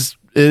house. It is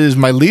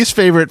my least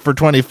favorite for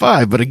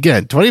 25, but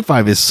again,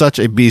 25 is such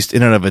a beast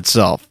in and of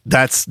itself.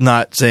 That's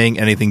not saying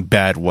anything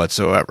bad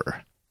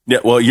whatsoever. Yeah,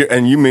 well,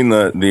 you mean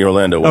the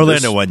Orlando one?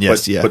 Orlando one,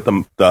 yes, but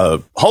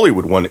the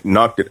Hollywood one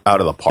knocked it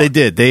out of the park. They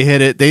did. They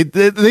hit it. They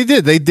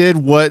did. They did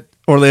what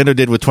Orlando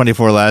did with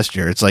 24 last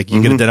year. It's like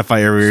you can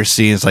identify every your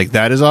scene. It's like,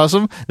 that is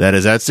awesome. That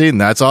is that scene.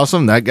 That's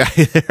awesome. That guy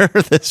there.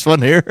 This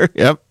one here.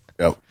 Yep.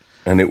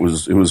 And it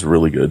was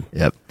really good.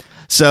 Yep.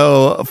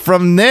 So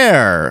from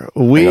there,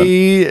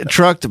 we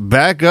trucked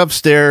back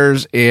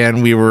upstairs,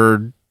 and we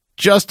were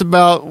just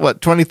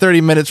about 20,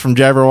 30 minutes from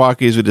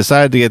Jabberwockies. We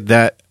decided to get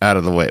that out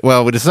of the way.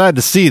 Well, we decided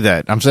to see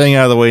that. I'm saying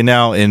out of the way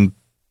now in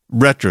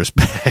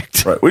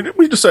retrospect. Right.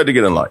 We decided to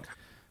get in line.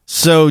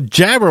 So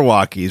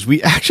Jabberwockies,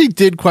 we actually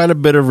did quite a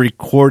bit of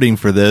recording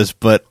for this,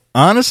 but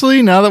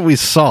honestly, now that we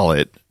saw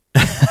it,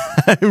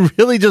 I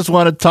really just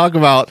want to talk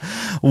about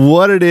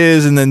what it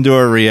is and then do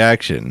a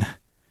reaction.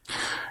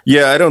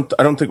 Yeah, I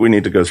don't think we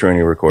need to go through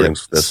any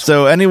recordings for this.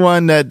 So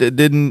anyone that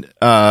didn't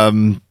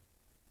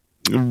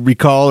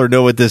recall or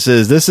know what this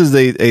is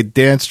a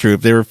dance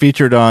troupe. They were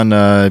featured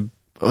on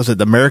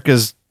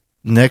America's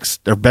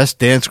Next or Best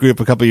Dance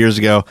Group a couple years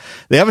ago.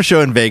 They have a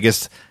show in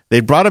Vegas. They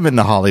brought them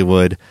into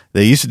Hollywood.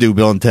 They used to do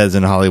Bill and Ted's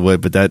in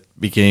Hollywood, but that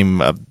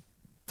became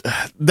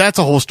that's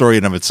a whole story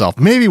in of itself.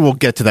 Maybe we'll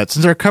get to that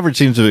since our coverage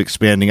seems to be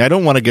expanding. I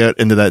don't want to get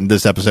into that in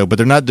this episode, but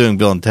they're not doing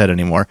Bill and Ted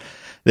anymore.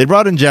 They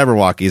brought in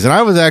Jabberwockies, and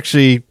I was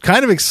actually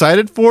kind of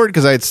excited for it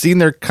because I had seen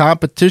their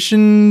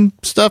competition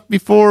stuff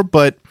before,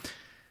 but...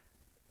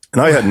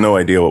 And I had no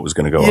idea what was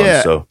going to go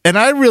on. So. And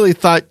I really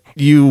thought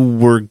you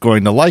were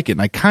going to like it,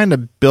 and I kind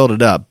of built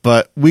it up.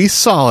 But we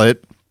saw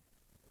it,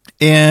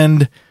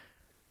 and a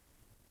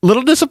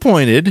little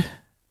disappointed.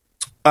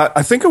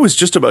 I think it was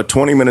just about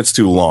 20 minutes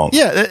too long.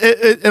 Yeah,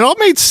 it all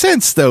made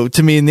sense, though,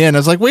 to me in the end. I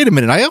was like, wait a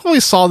minute. I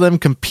always saw them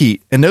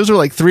compete, and those were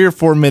like 3 or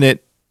 4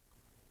 minute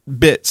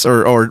bits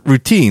or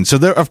routines. So,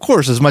 there, of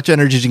course, as much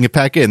energy as you can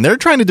pack in. They're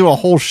trying to do a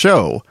whole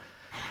show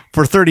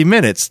for 30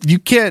 minutes. You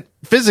can't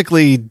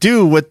physically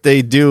do what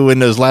they do in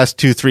those last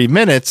 2-3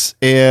 minutes.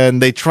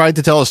 And they tried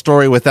to tell a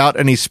story without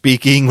any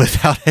speaking,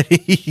 without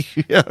any,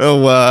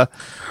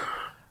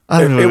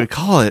 I don't know what to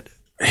call it.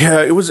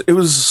 Yeah, it was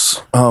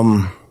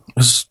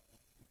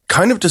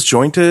kind of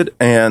disjointed,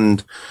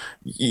 and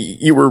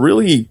you were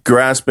really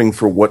grasping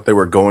for what they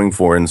were going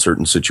for in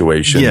certain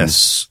situations.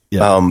 Yes.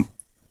 Yeah.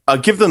 I'll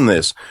give them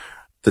this.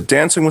 The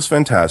dancing was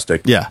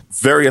fantastic. Yeah.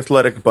 Very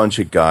athletic bunch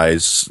of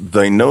guys.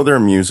 They know their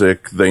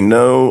music. They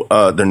know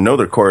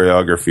their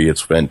choreography.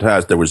 It's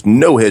fantastic. There was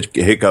no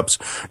hiccups,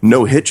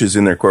 no hitches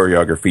in their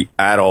choreography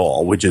at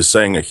all, which is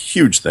saying a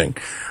huge thing.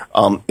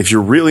 If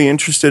you're really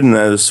interested in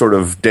those sort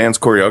of dance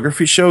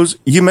choreography shows,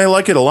 you may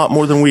like it a lot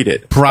more than we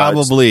did.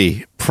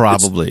 Probably.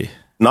 It's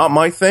not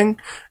my thing.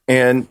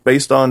 And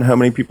based on how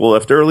many people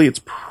left early,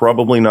 it's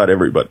probably not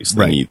everybody's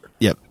thing either.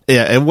 Yep.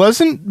 Yeah, it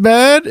wasn't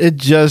bad. It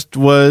just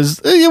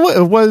was.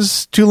 It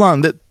was too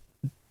long.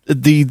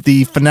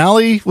 The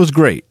finale was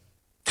great.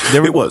 They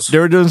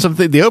were doing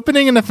something. The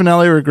opening and the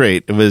finale were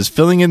great. It was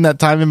filling in that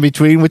time in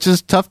between, which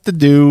is tough to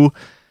do,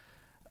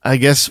 I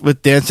guess,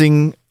 with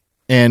dancing.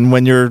 And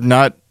when you're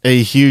not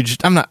a huge,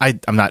 I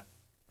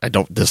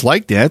don't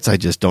dislike dance. I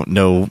just don't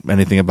know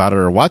anything about it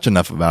or watch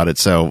enough about it.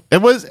 So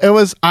it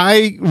was.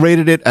 I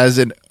rated it as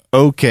an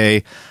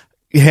okay.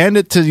 Hand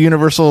it to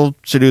Universal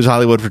Studios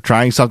Hollywood for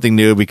trying something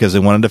new because they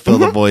wanted to fill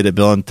the void that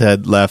Bill and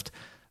Ted left,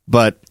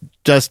 but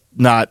just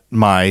not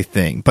my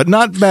thing. But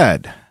not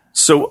bad.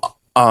 So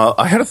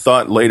I had a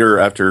thought later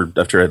after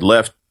I'd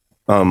left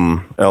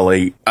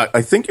LA.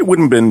 I think it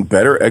wouldn't have been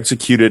better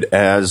executed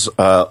as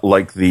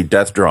like the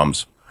Death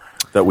Drums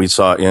that we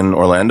saw in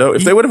Orlando.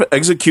 If they would have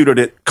executed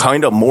it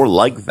kind of more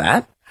like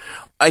that,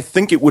 I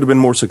think it would have been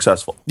more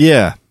successful.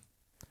 Yeah.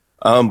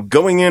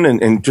 Going in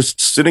and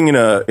just sitting in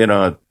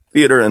a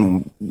theater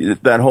and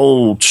that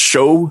whole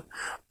show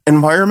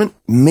environment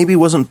maybe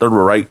wasn't the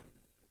right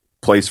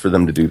place for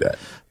them to do that.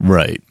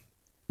 Right.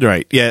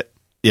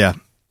 Yeah.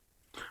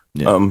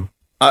 I'm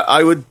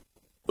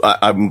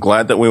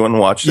glad that we went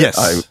and watched it.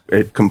 Yes.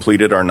 It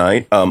completed our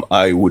night.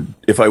 I would,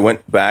 if I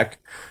went back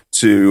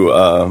to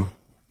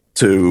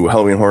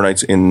Halloween Horror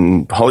Nights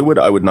in Hollywood,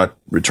 I would not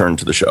return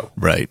to the show.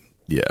 Right.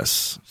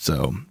 Yes.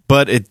 So,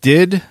 but it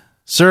did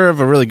serve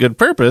a really good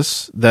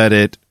purpose that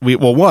it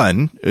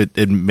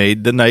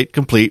made the night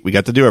complete. We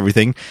got to do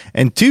everything.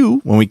 And 2,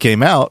 when we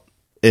came out,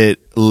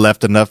 it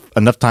left enough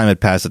time had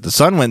passed that the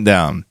sun went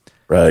down.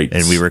 Right.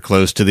 And we were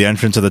close to the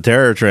entrance of the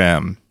Terror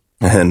Tram.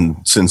 And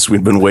since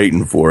we've been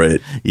waiting for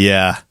it.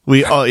 Yeah.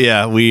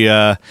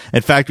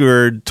 In fact, we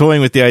were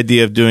toying with the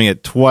idea of doing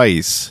it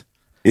twice.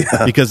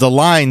 Yeah. Because the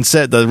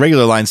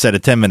regular line said a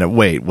 10-minute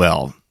wait.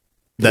 Well,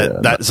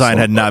 that sign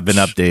had not been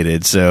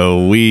updated,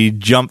 so we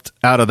jumped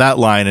out of that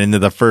line into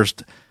the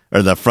front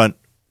of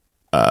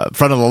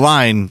the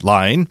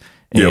line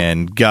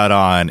and got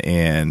on.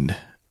 And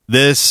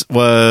this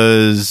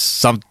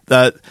was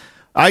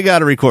I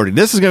got a recording.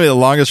 This is going to be the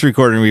longest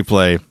recording we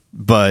play,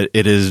 but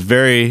it is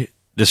very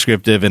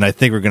descriptive, and I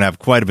think we're going to have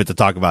quite a bit to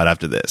talk about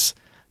after this.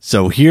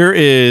 So here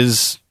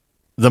is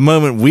the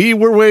moment we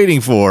were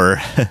waiting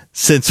for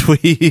since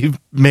we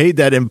made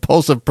that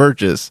impulsive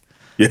purchase.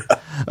 Yeah.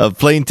 Of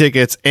plane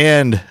tickets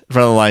and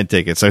front of the line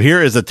tickets. So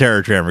here is the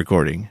Terror Tram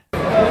recording. So,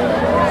 okay,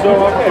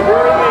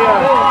 we're in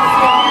the...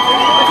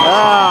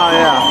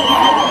 yeah.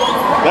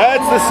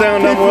 That's the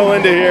sound I'm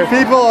willing to hear.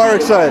 People are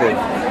excited.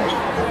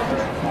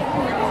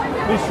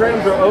 These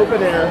trams are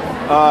open air.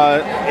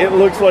 It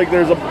looks like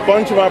there's a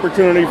bunch of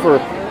opportunity for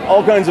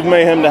all kinds of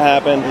mayhem to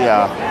happen.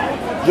 Yeah.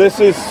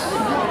 This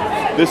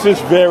is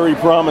very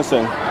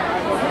promising.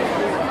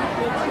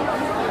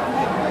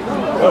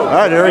 All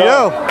right, there we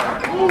go.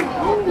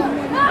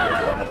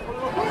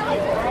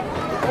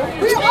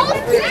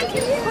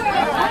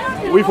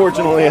 We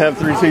fortunately have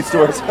 3 seats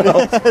to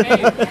ourselves.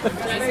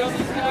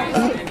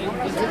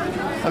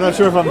 I'm not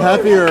sure if I'm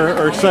happy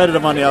or excited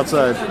I'm on the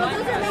outside.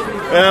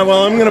 Yeah,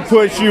 well, I'm going to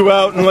push you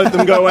out and let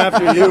them go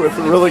after you if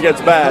it really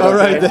gets bad. All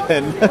right,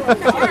 then.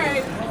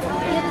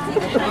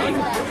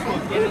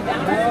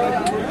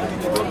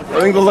 I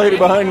think the lady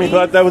behind me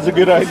thought that was a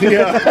good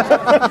idea.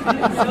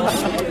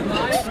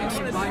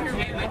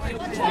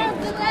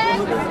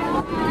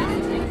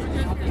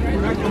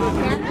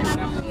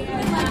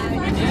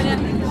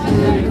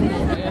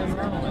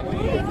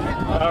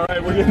 All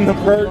right, we're getting the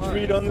purge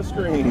feed on the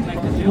screen.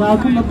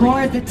 Welcome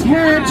aboard the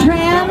Terror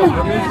Tram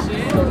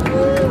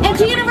and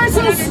to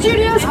Universal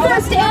Studios'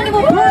 first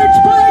annual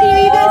Purge Party.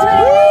 Are you guys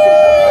ready?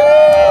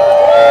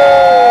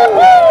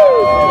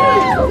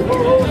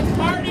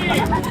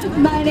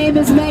 My name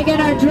is Megan.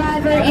 Our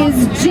driver is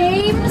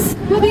James.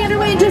 We'll be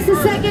underway in just a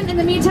second. In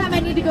the meantime, I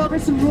need to go over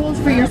some rules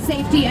for your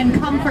safety and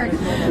comfort.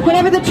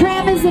 Whenever the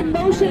tram is in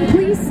motion,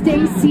 please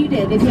stay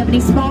seated. If you have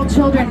any small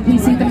children,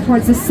 please seat them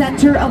towards the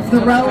center of the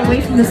row, away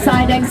from the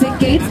side exit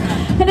gates.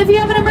 And if you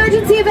have an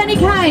emergency of any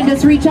kind,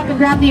 just reach up and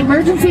grab the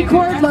emergency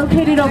cord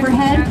located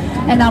overhead,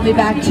 and I'll be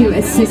back to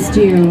assist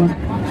you.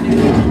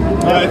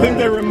 I think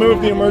they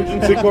removed the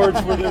emergency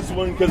cords for this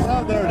one because...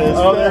 Oh, there it is.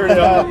 Oh, there it is.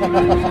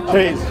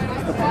 Jeez.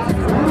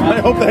 I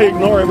hope they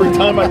ignore every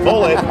time I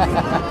pull it.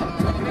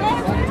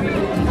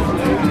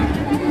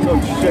 Oh,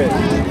 shit.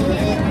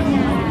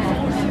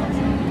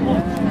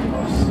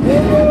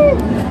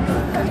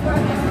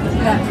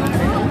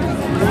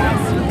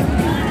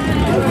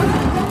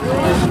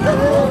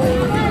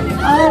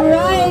 All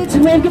right,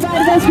 wave goodbye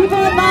to those people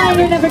in line.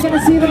 You're never going to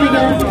see them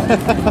again.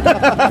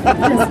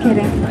 Just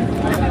kidding.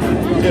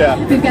 Yeah.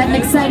 We've got an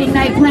exciting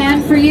night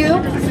planned for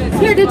you.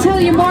 Here to tell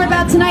you more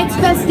about tonight's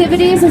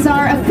festivities is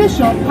our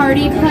official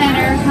party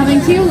planner, coming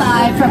to you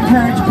live from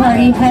Purge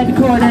Party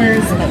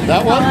headquarters.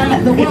 That one?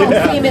 On the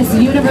world-famous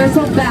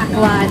Universal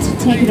Backlot.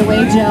 Take it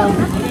away, Jill.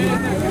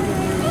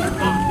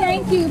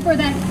 Thank you for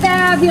that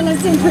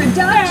fabulous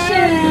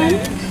introduction.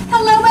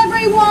 Hello,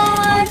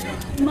 everyone.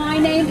 My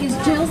name is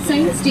Jill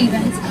St.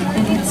 Stevens,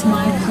 and it's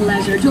my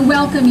pleasure to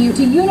welcome you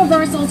to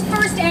Universal's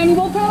first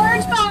annual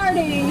Purge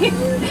Party.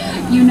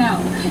 You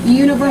know,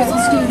 Universal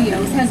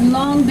Studios has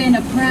long been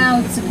a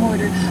proud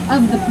supporter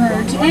of the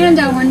Purge and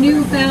our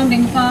new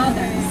founding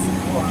fathers.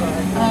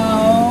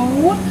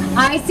 Oh,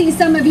 I see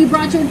some of you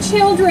brought your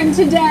children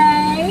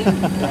today.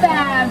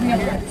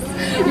 Fabulous.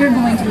 You're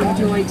going to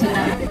enjoy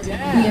tonight.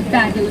 We have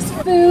fabulous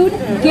food,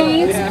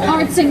 games,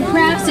 arts and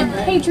crafts, and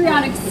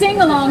patriotic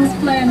sing-alongs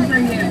planned for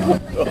you.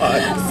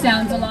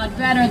 Sounds a lot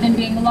better than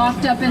being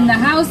locked up in the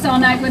house all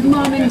night with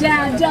Mom and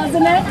Dad,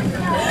 doesn't it?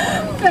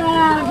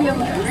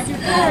 Fabulous.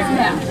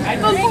 Now,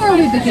 before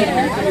we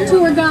begin,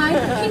 tour guide,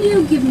 can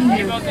you give me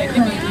your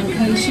current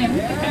location?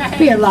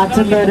 We are locked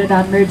and loaded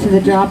en route to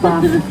the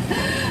drop-off.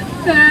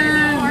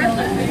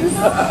 Fabulous.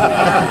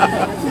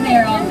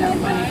 They're all no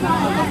money.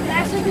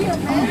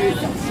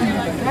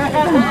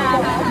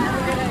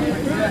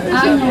 I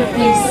hope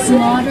they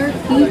slaughter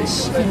each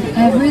and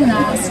every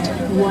last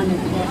one of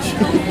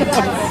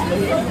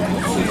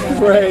you.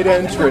 Great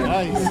entrance.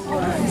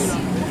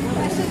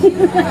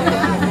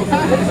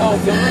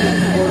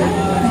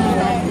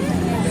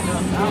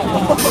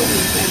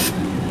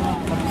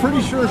 I'm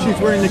pretty sure she's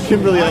wearing the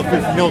Kimberly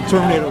outfit from the old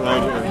Terminator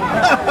right here.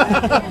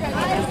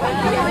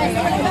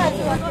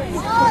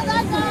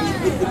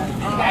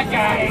 That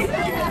guy.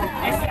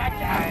 It's that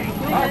guy.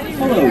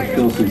 Hello,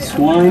 filthy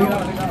swine.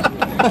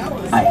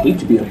 I hate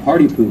to be a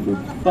party pooper,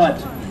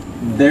 but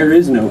there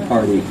is no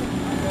party.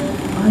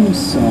 I'm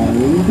sorry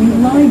we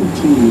lied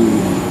to you.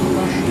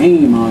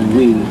 Shame on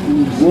we,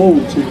 and woe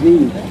to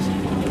thee.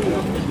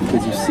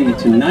 Because you see,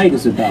 tonight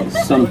is about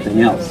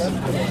something else.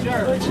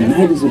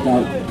 Tonight is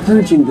about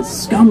purging the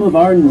scum of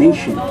our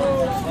nation.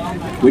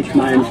 Which,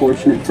 my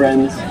unfortunate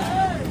friends,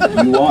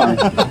 you are.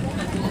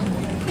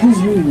 Because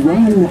you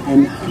run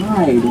and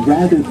hide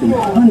rather than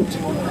hunt.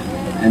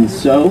 And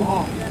so,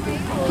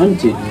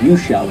 hunted you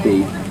shall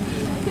be.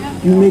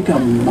 You make a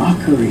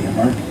mockery of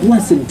our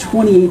blessed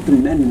 28th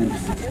Amendment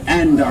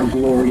and our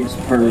glorious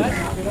purge.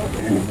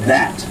 And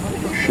that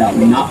shall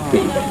not be.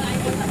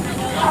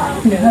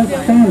 You have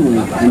family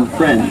and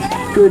friends,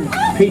 good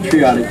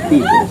patriotic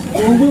people,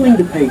 who are willing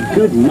to pay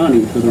good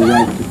money for the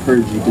right to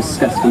purge you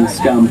disgusting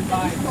scum.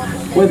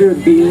 Whether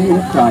it be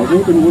in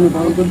private in one of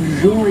our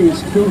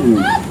luxurious kill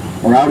rooms,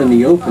 or out in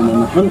the open on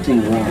the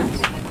hunting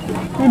grounds.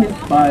 And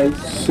if by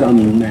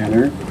some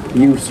manner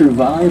you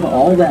survive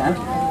all that,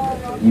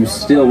 you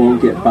still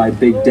won't get by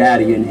Big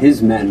Daddy and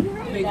his men.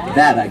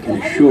 That I can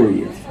assure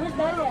you.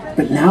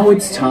 But now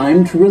it's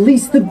time to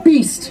release the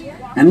beast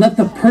and let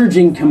the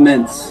purging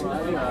commence.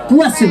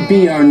 Blessed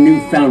be our new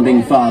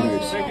founding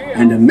fathers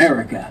and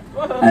America,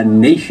 a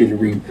nation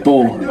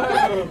reborn.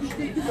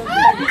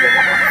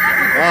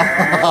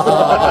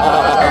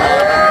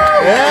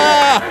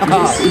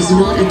 This is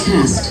not a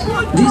test.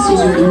 This is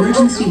your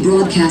emergency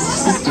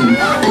broadcast system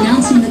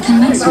announcing the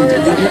commencement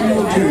of the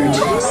annual purge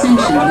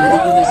sanctioned by the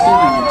U.S.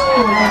 government.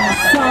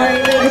 Sorry,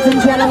 ladies and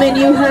gentlemen,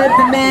 you heard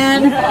the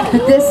man,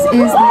 but this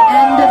is the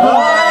end of the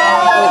line.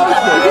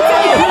 If it's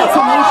any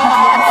consolation,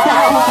 you are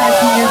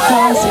sacrificing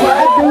yourselves for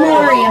a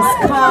glorious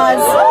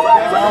cause.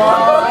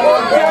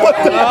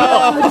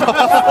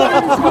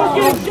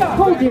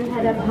 Hold your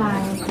head up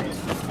high.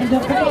 And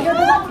don't forget your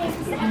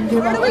belongings and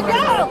your Where do we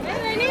go?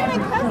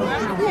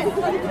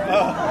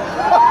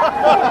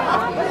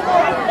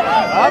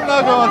 I'm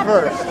not going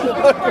first.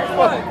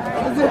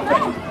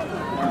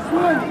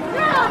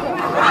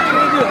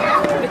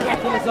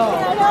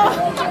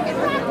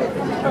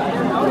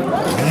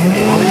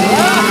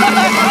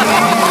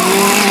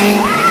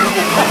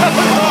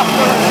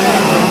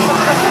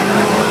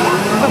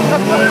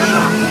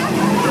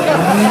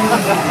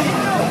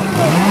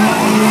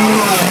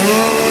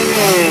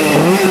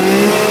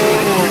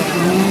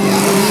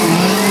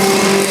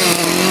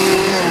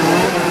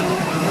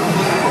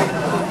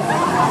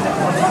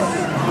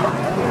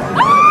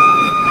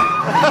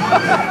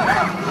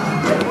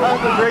 That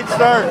was a great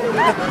start.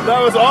 That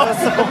was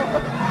awesome.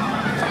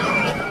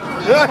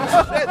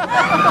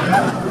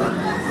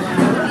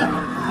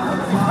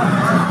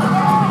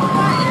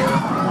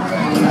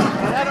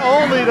 Not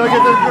only do I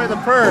get to enjoy the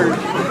purge,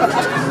 I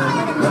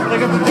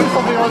get to do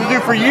something I want to do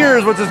for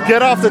years, which is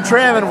get off the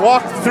tram and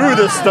walk through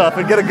this stuff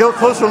and get a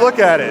closer look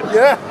at it.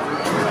 Yeah.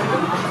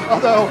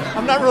 Although,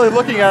 I'm not really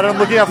looking at it, I'm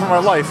looking out for my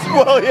life.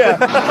 Well, yeah.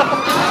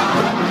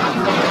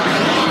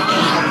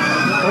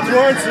 What you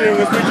aren't seeing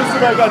is we just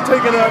about got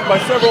taken out by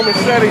several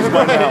machetes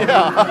by now.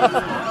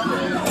 Yeah.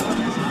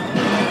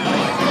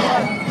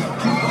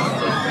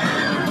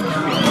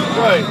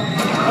 Right.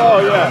 Oh,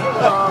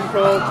 yeah. I'm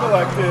cold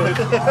collected.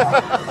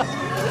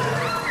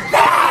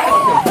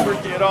 Fucking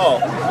freaky at all.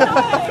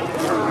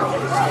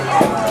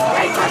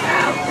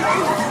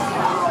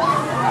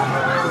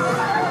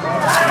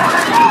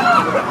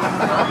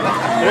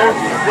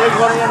 There's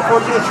one of the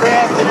unfortunate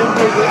traps. They didn't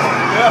move it.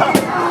 Yeah.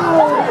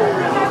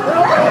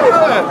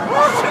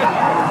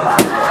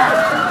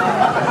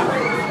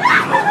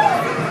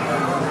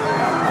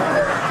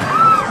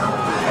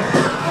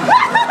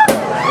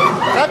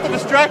 Not to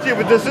distract you,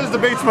 but this is the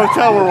Bates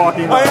Motel we're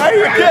walking by. I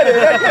get it.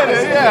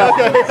 Yeah.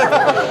 Okay.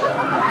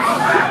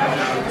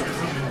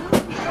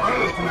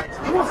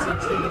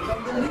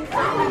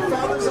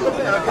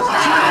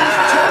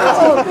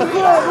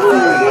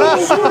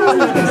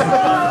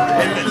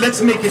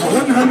 Let's make it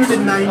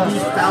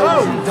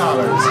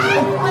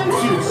 $190,000.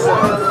 Thank you,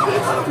 sir.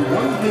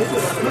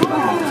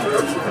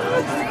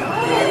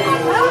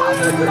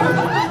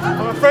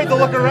 I'm afraid to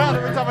look around.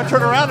 Every time I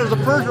turn around, there's a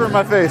purger in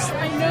my face.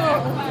 I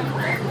know.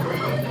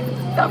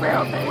 Come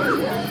here,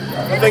 baby.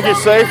 I think you're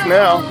safe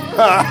now.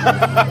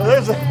 Well,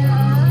 there's a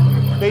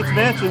Bates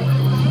Mansion.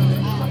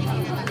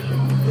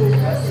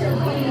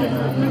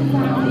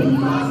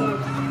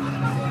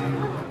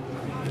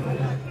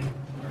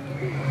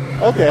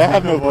 Okay, I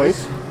have no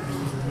voice.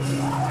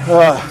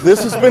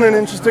 This has been an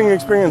interesting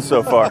experience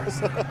so far.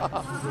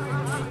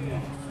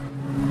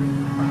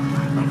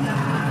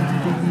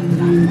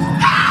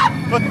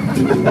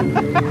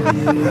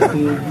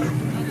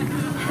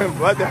 I'm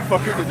glad that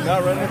fucker did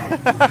not run it.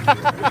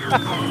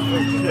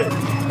 Shit.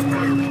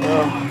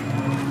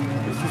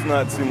 This does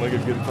not seem like a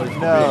good place to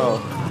be.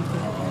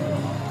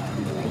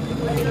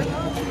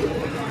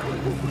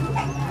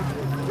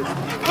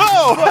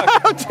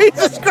 Oh,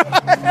 Jesus Christ!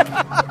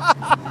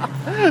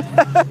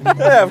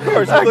 Yeah, of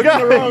course. You're looking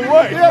the wrong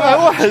way. Yeah, I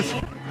was.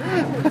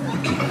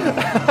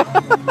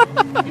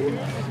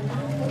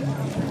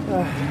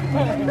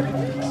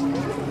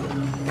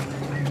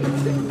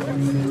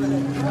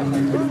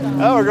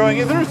 Oh, we're going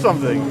in through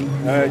something.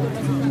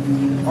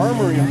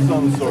 Armory of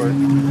some sort.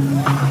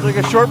 It's like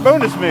a short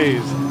bonus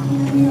maze.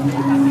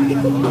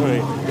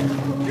 Wait.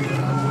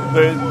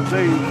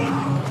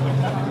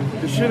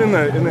 The shit in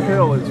the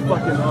hill is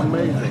fucking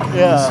amazing.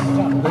 Yeah.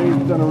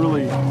 They've done a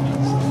really...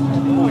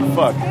 Holy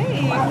fuck.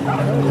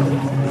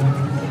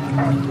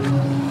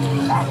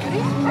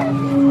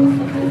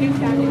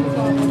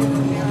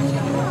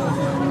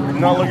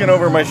 Not looking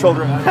over my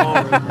shoulder at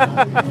all.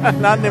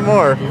 Not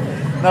anymore.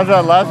 Not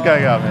that last guy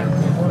got me.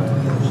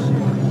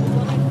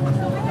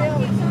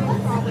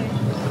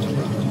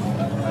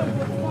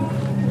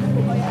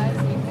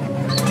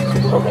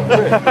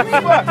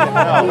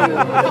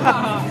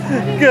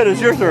 Good,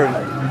 it's your turn.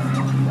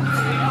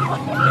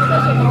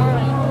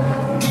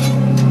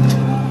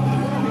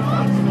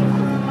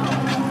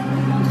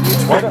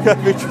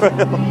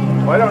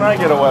 Why don't I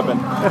get a weapon?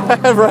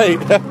 Right.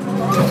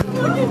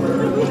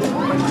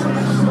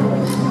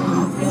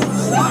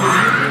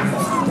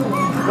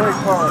 Great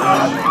car.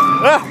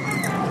 Ah,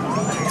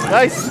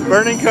 nice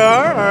burning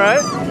car. All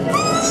right.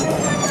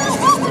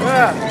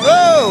 Yeah.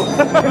 Oh.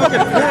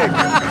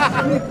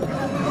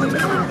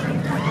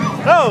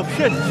 Oh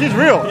shit, she's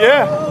real.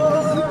 Yeah.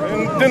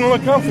 And didn't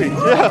look comfy.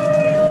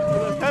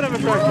 Yeah. Kind of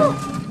attractive.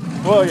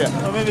 Well, yeah.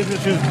 Well, maybe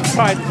she was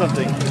tied to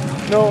something.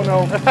 No.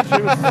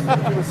 She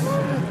was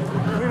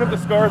clean up the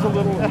scars a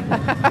little.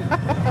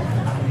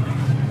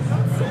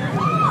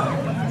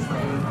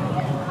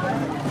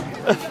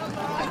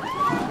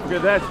 Okay,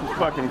 that's just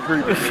fucking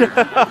creepy.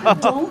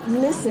 Don't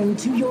listen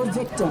to your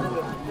victim.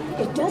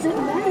 It doesn't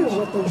matter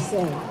what they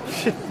say.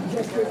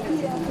 Just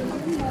repeat after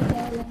me, my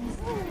darlings.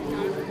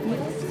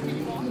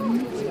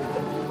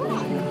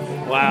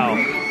 Wow.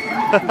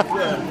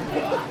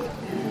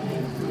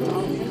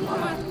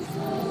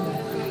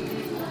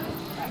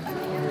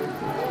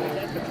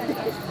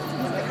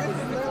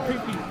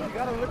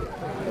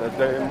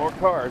 There are more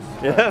cars.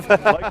 Yeah.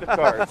 I like the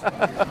cars.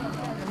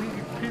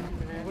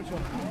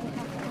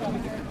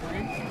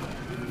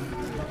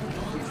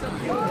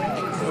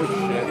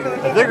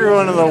 I think we're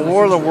going to the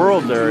War of the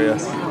Worlds area.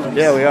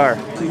 Yeah, we are.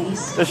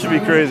 This should be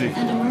crazy.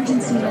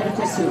 emergency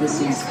medical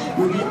services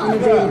will be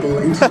unavailable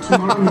until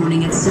tomorrow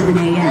morning at 7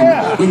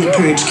 a.m. when the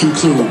purge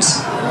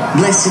concludes.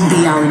 Blessed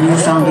be our new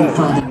founding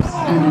fathers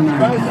and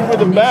America.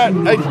 With a bat.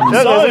 Hey,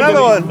 there's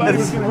another one.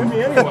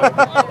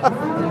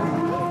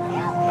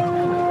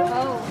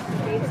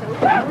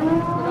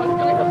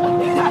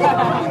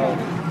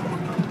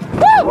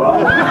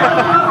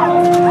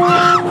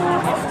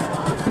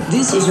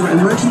 This is your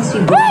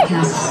emergency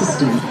broadcast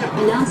system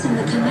announcing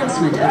the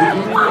commencement of the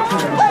annual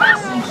purge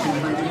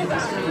sanctioned by the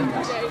U.S.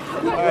 government.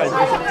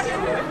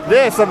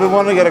 This I've been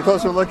wanting to get a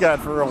closer look at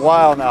for a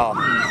while now.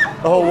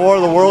 The whole War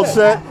of the Worlds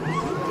set.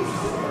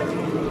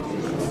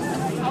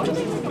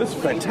 This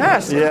is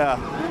fantastic. Yeah.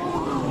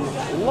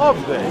 Love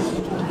this.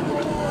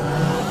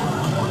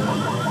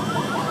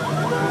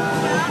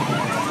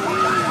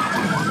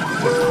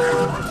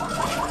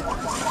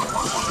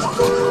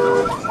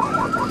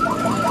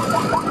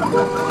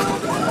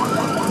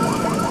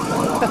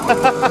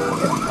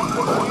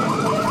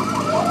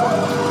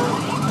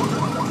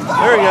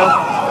 There we go.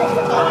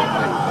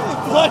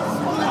 What?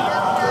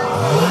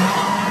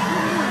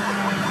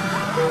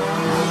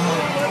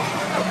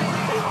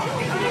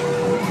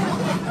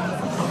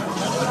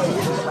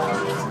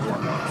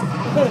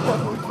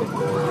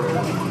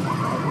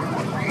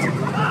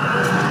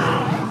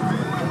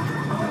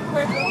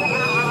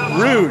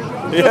 Rude.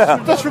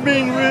 Yeah. Just for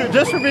being rude.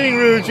 Just for being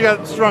rude, she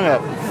got strung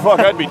up. Fuck,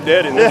 I'd be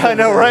dead in this. Yeah, I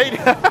know, right?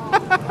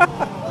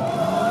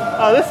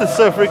 Oh, this is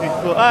so freaking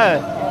cool.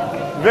 I'm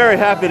very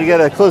happy to get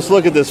a close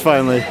look at this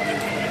finally.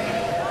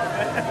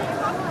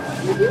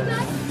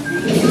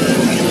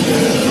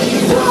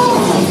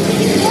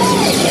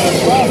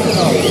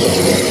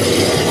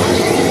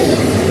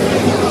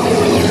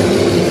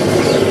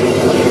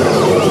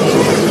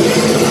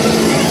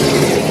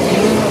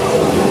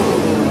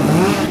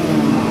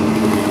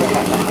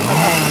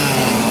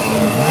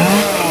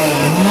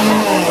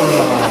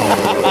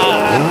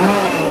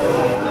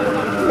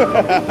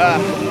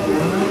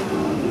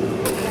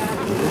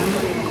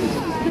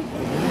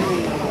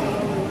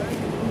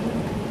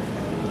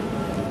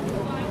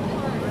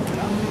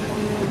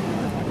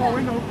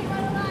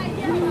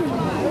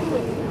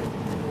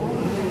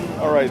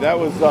 All right, that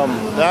was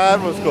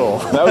cool.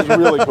 That was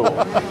really cool.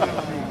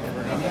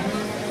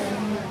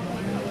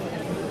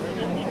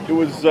 It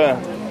was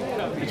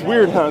it's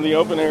weird how the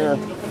open air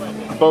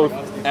both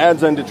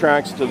adds and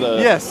detracts to the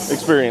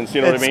experience.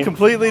 You know what I mean? It's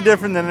completely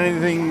different than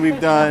anything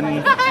we've done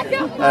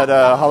at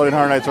Halloween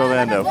Horror Nights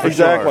Orlando. For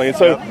Exactly.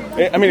 Sure. And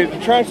so, I mean, it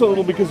detracts a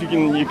little because you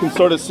can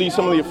sort of see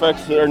some of the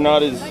effects that are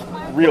not as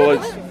real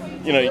as,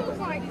 you know,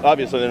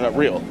 obviously they're not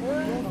real.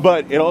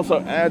 But it also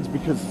adds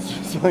because it's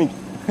just like,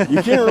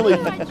 you can't really,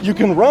 you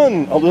can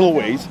run a little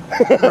ways.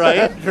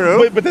 Right,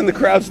 true. But then the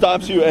crowd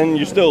stops you and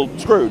you're still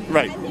screwed.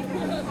 Right.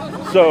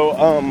 So,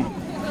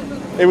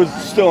 it was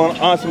still an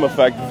awesome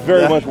effect,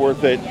 very much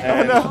worth it.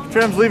 And oh no,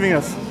 tram's leaving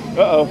us.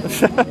 Uh-oh.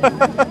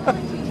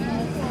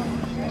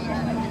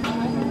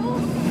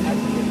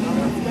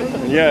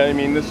 Yeah, I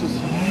mean, this is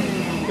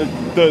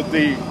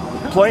the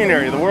plane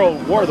area, the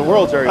War of the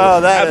Worlds area. Oh,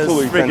 that is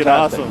absolutely freaking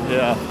fantastic. awesome.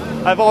 Yeah,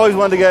 I've always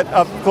wanted to get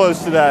up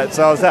close to that,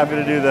 so I was happy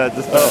to do that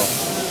this time.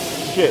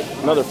 Oh, shit!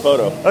 Another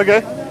photo.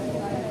 Okay.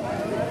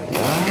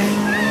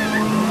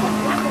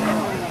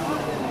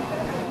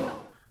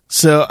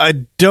 So I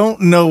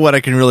don't know what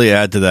I can really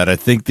add to that. I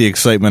think the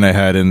excitement I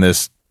had in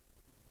this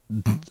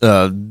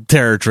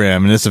Terror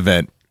Tram, in this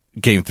event,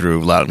 came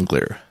through loud and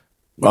clear.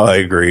 I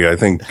agree. I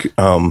think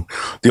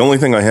the only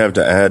thing I have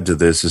to add to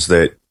this is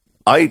that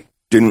I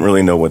didn't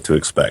really know what to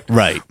expect.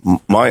 Right.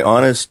 My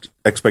honest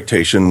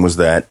expectation was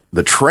that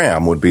the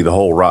tram would be the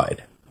whole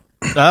ride.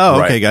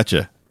 Oh, okay,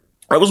 gotcha.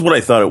 That was what I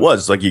thought it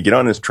was. It's like you get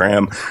on this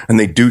tram and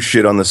they do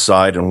shit on the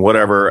side and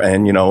whatever,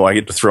 and you know I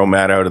get to throw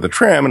Matt out of the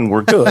tram and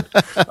we're good.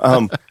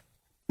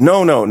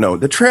 No.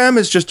 The tram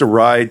is just a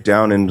ride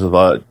down into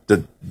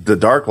the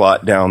dark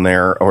lot down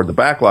there or the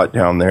back lot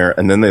down there,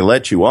 and then they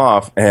let you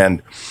off.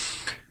 And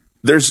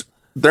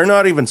they're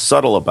not even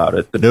subtle about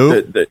it.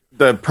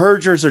 The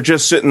purgers are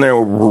just sitting there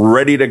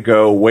ready to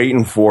go,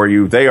 waiting for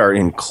you. They are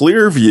in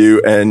clear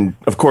view, and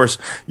of course,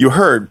 you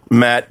heard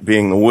Matt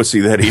being the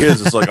wussy that he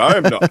is. It's like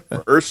I'm not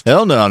first.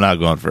 Hell no, I'm not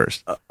going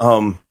first.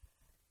 The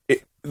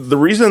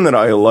reason that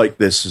I like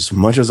this as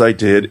much as I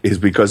did is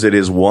because it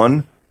is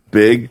one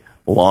big,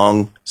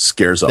 long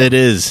scare zone. It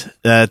is.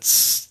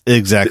 That's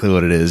exactly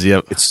what it is.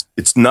 Yep.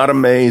 It's not a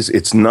maze.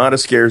 It's not a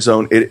scare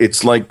zone.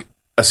 It's like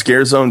a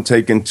scare zone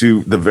taken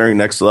to the very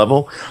next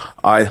level.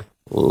 I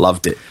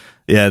loved it.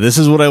 Yeah, this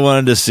is what I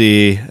wanted to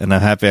see, and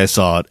I'm happy I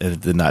saw it, and it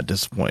did not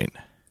disappoint.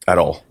 At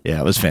all. Yeah,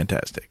 it was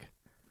fantastic.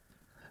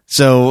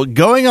 So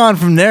going on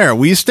from there,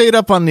 we stayed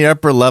up on the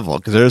upper level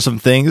because there's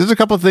a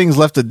couple of things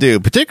left to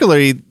do,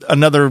 particularly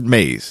another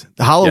maze.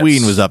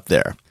 Halloween was up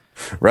there.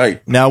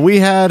 Right. Now, we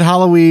had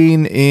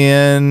Halloween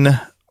in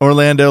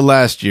Orlando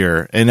last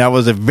year, and that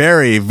was a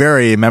very,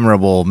 very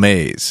memorable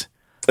maze.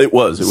 It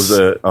was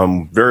a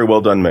very well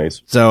done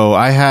maze. So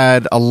I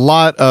had a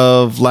lot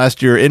of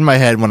last year in my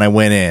head when I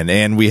went in,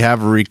 and we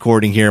have a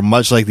recording here,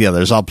 much like the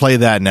others. I'll play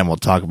that, and then we'll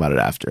talk about it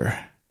after.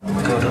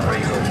 Go to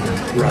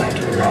right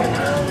or wrong.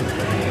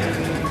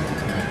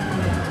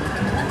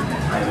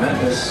 I met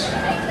this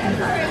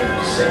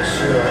 56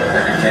 year old.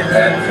 I can get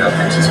that Phil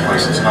thinks this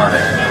place is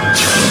haunted.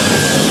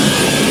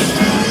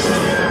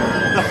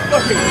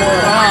 Fucking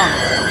moron.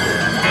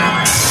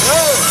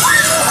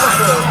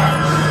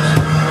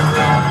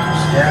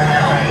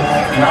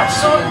 Not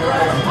so.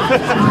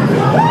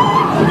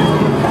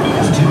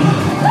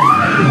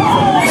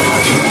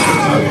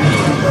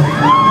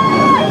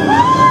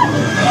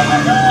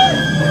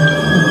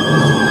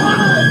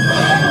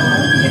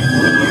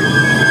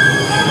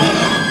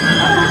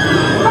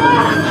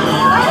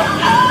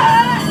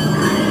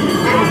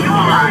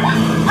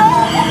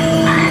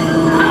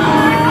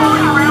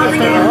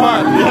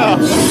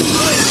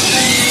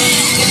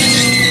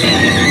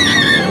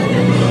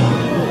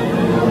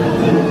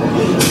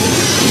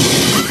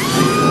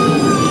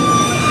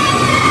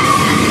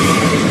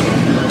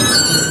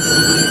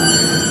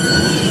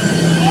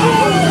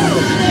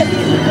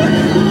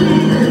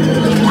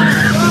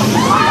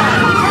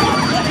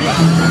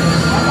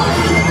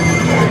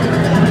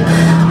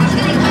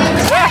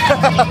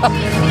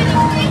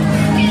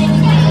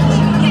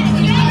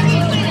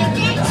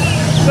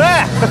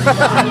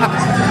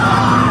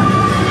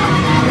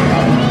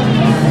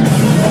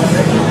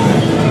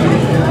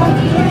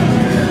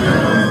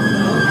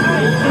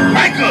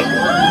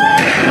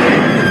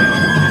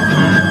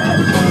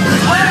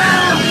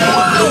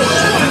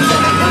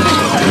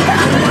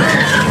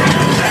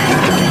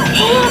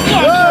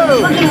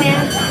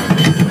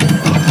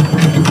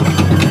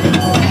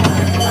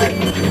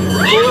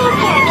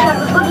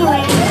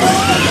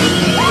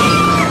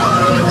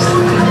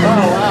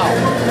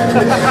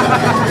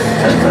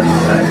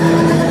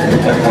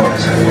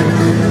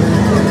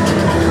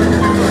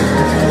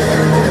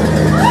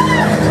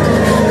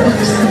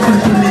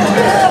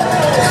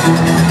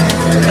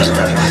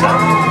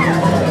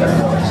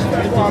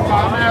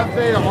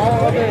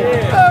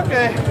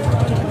 Okay.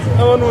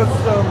 That one was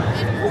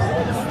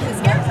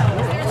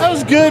that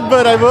was good,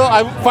 but I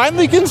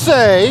finally can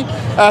say,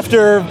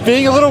 after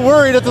being a little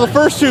worried after the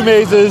first two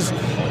mazes,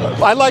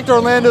 I liked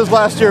Orlando's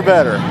last year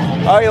better.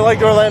 I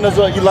liked Orlando's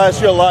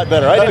last year a lot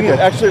better. I didn't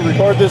actually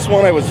record this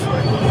one. I was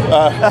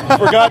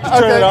forgot to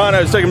turn it on.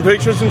 I was taking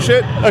pictures and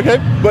shit. Okay.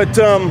 But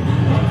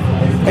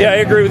yeah, I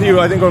agree with you.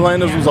 I think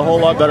Orlando's was a whole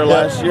lot better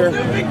last year.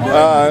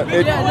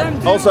 It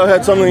also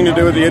had something to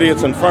do with the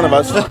idiots in front of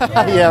us.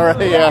 Yeah,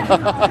 right.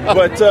 Yeah.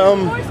 But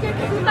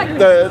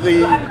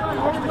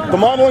the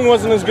modeling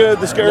wasn't as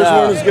good. The scares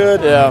weren't as good.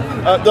 Yeah.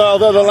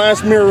 Although the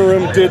last mirror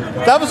room did.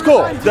 That was cool.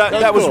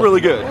 That was cool. really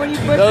good.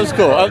 That was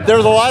cool. There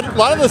was a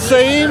lot of the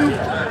same.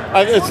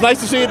 It's nice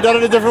to see it done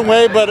in a different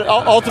way, but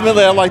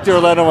ultimately I liked the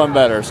Orlando one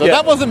better. So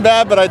that wasn't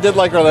bad, but I did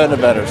like Orlando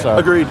better. So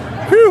agreed.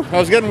 Whew, I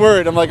was getting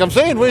worried. I'm like, I'm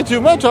saying way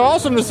too much how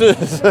awesome this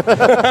is.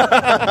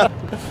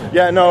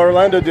 Yeah, no,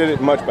 Orlando did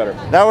it much better.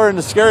 Now we're in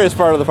the scariest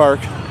part of the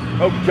park.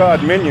 Oh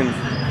God, minions!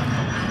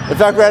 In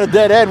fact, we're at a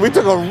dead end. We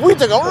took a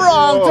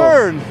wrong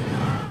turn.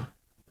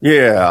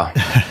 Yeah.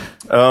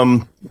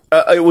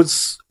 It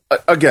was.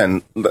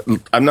 Again,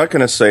 I'm not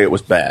going to say it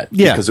was bad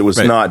because it was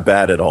not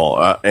bad at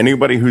all.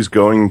 Anybody who's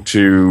going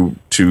to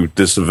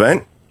this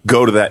event,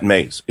 go to that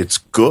maze. It's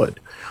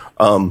good.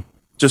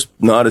 Just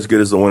not as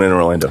good as the one in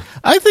Orlando.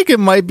 I think it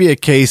might be a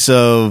case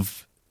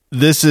of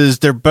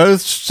they're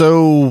both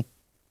so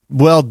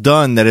well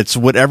done that it's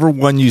whatever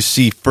one you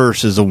see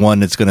first is the one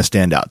that's going to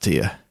stand out to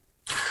you.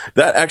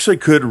 That actually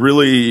could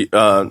very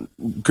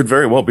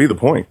well be the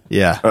point.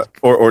 Yeah.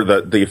 Or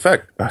the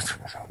effect.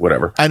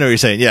 Whatever. I know what you're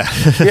saying. Yeah.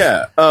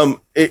 Yeah.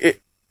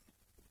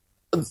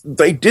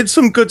 They did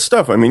some good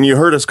stuff. I mean, you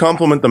heard us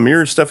compliment the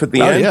mirror stuff at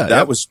the end.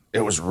 Yeah,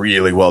 it was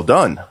really well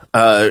done.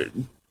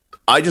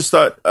 I just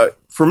thought,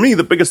 for me,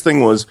 the biggest thing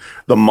was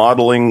the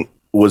modeling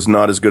was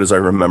not as good as I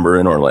remember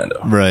in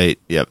Orlando. Right.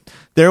 Yep.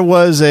 There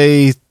was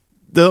the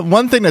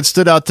one thing that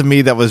stood out to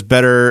me that was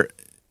better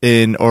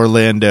in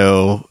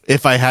Orlando,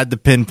 if I had to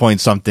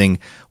pinpoint something,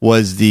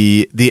 was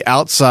the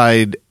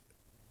outside.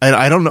 And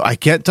I don't know. I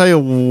can't tell you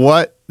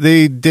what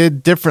they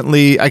did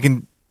differently. I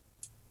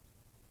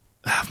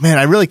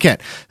really can't.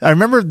 I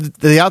remember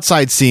the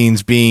outside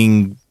scenes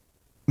being,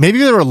 maybe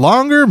they were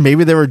longer.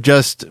 Maybe they were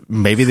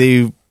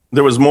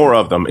there was more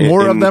of them.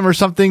 Of them or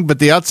something. But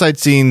the outside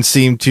scenes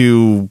seemed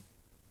to.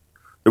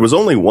 There was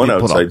only one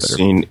outside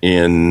scene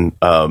in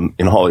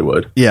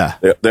Hollywood. Yeah.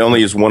 They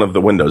only used one of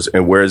the windows.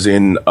 And whereas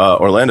in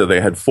Orlando,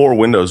 they had 4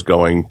 windows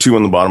going, 2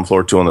 on the bottom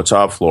floor, 2 on the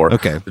top floor.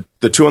 Okay.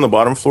 The 2 on the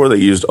bottom floor, they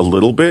used a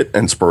little bit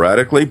and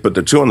sporadically, but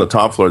the 2 on the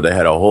top floor, they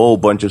had a whole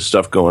bunch of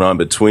stuff going on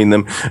between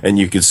them. And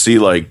you could see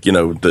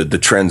the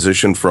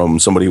transition from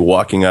somebody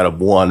walking out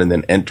of one and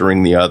then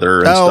entering the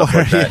other and stuff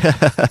like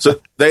that. Yeah. So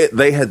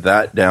they had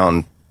that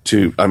down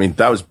too. I mean,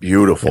 that was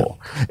beautiful.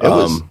 It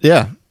was,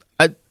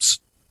 I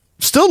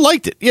still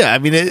liked it. Yeah, I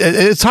mean,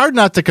 it's hard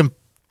not to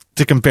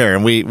compare,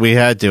 and we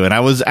had to. And I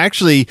was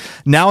actually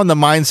now in the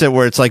mindset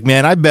where it's like,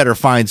 man, I better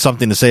find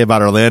something to say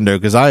about Orlando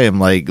because I am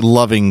like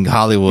loving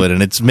Hollywood,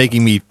 and it's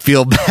making me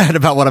feel bad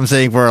about what I'm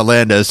saying for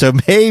Orlando. So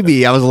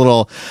maybe I was a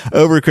little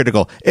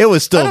overcritical. It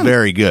was still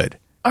very good.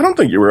 I don't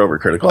think you were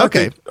overcritical.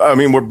 Okay. I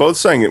mean, we're both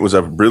saying it was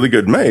a really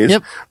good maze.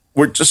 Yep.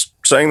 We're just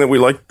saying that we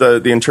liked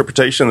the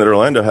interpretation that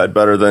Orlando had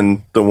better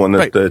than the one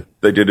that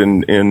they did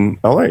in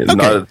LA.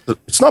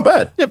 It's not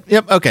bad.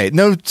 Yep. Okay.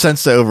 No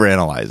sense to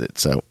overanalyze it.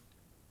 So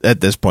at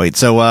this point.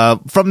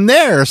 So from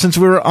there, since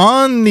we were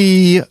on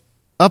the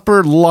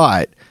upper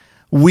lot,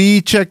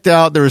 we checked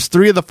out, there was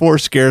 3 of the 4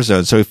 scare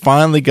zones. So we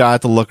finally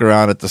got to look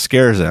around at the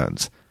scare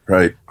zones.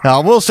 Right.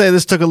 Now, I will say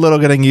this took a little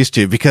getting used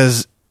to,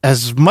 because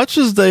as much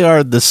as they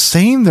are the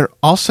same, they're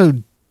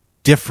also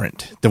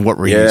different than what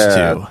we're used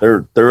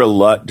to. They're a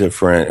lot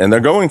different, and they're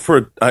going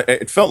for.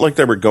 It felt like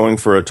they were going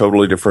for a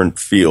totally different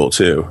feel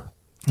too.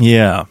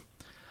 Yeah.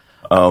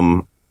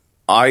 I'll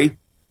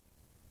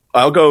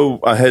go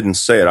ahead and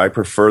say it. I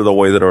prefer the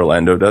way that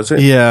Orlando does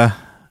it. Yeah.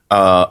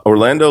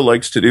 Orlando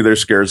likes to do their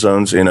scare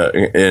zones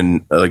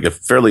in like a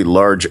fairly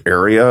large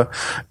area,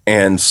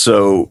 and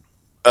so.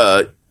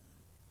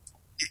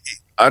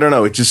 I don't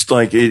know. It just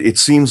like it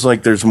seems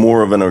like there's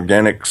more of an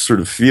organic sort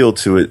of feel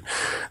to it.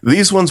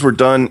 These ones were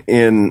done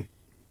in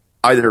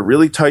either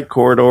really tight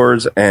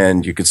corridors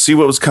and you could see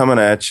what was coming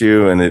at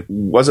you and it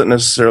wasn't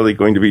necessarily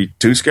going to be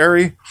too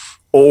scary,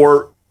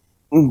 or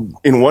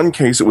in one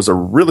case it was a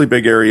really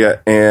big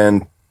area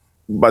and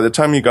by the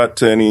time you got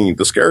to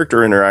the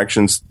character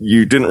interactions,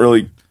 you didn't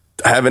really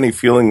have any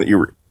feeling that you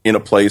were in a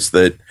place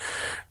that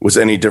was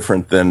any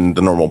different than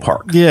the normal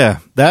park. Yeah,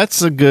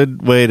 that's a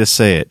good way to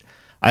say it.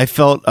 I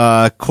felt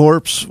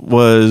Corpse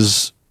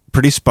was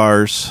pretty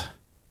sparse.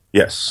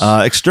 Yes.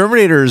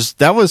 Exterminators,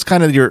 that was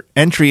kind of your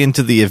entry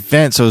into the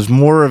event, so it was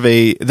more of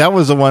that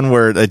was the one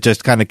where it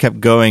just kind of kept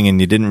going and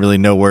you didn't really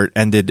know where it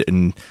ended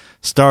and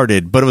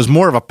started, but it was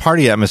more of a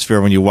party atmosphere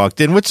when you walked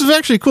in, which is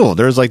actually cool.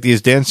 There was like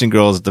these dancing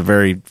girls at the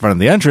very front of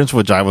the entrance,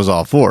 which I was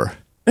all for.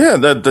 Yeah,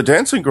 the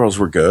dancing girls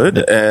were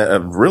good,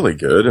 really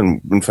good,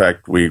 and in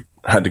fact, we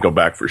had to go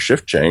back for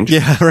shift change.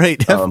 Yeah,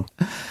 right.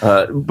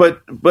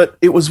 But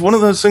it was one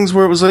of those things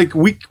where it was like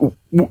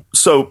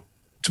so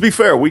to be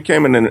fair, we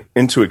came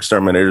into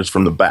Exterminators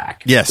from the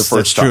back. Yes,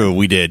 that's true.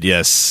 We did,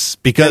 yes,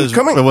 because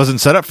it wasn't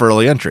set up for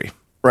early entry.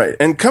 Right,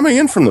 and coming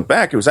in from the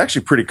back, it was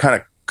actually pretty kind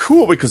of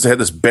cool because they had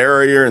this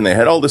barrier and they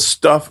had all this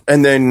stuff,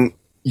 and then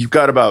you've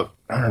got about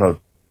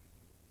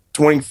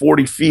 20,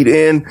 40 feet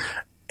in.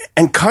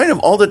 And kind of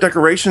all the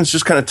decorations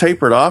just kind of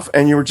tapered off,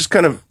 and you were just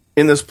kind of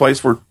in this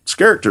place where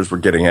characters were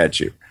getting at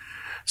you.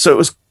 So it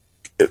was,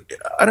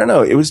 I don't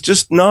know, it was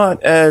just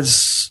not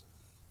as,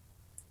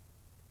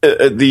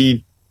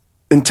 the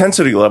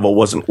intensity level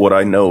wasn't what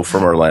I know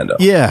from Orlando.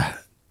 Yeah.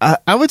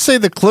 I would say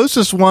the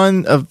closest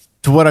one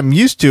to what I'm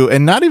used to,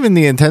 and not even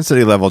the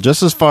intensity level,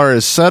 just as far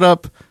as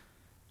setup,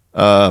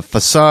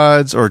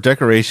 facades, or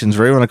decorations,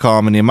 whatever you want to call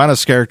them, and the amount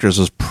of characters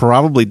was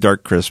probably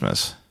Dark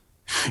Christmas.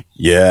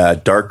 Yeah,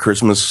 Dark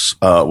Christmas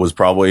was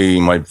probably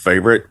my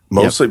favorite,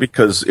 mostly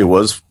because it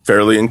was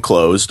fairly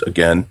enclosed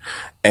again,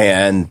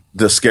 and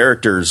the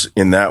characters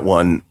in that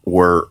one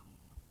were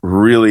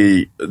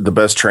really the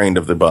best trained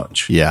of the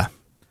bunch. Yeah.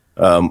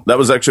 That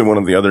was actually one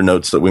of the other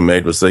notes that we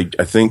made was I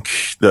think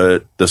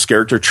the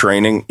character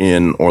training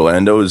in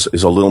Orlando is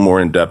a little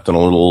more in depth and a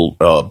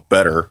little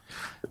better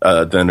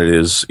than it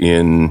is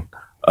in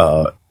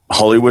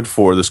Hollywood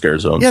for the scare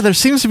zone. Yeah, there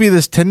seems to be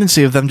this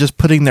tendency of them just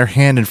putting their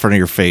hand in front of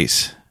your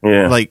face.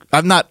 Yeah. Like,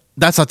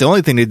 that's not the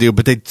only thing they do,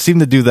 but they seem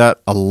to do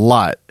that a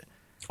lot.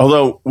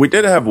 Although we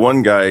did have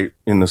one guy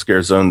in the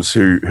scare zones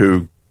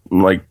who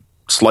like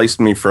sliced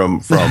me from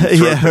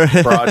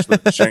the garage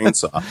with the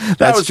chainsaw.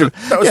 That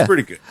was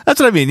pretty good. That's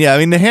what I mean. Yeah, I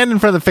mean, the hand in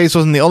front of the face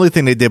wasn't the only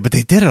thing they did, but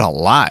they did it a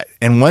lot.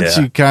 And once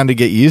you kind of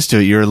get used to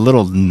it, you're a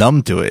little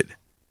numb to it.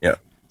 Yeah.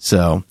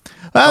 So,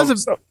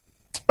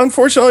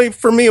 unfortunately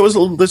for me, it was a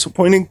little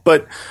disappointing,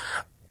 but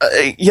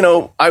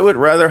I would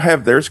rather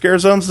have their scare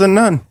zones than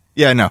none.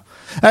 Yeah, no,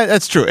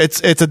 that's true.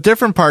 It's a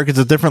different park. It's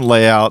a different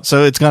layout,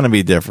 so it's going to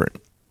be different.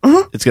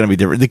 Mm-hmm. It's going to be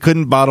different. They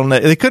couldn't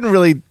bottleneck. They couldn't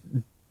really.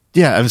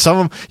 Yeah, and some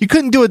of them, you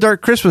couldn't do a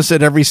Dark Christmas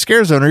at every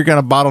scare zone, or you're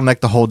going to bottleneck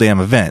the whole damn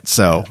event.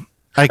 So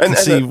I can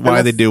see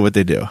why they do what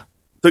they do.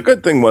 The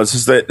good thing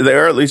is that they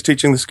are at least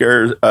teaching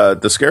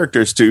the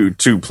characters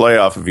to play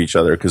off of each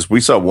other, because we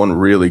saw one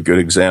really good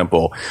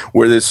example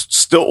where this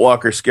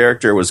Stiltwalker's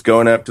character was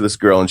going after this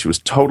girl and she was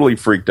totally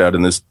freaked out,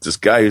 and this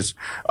guy's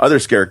other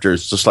character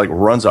is just like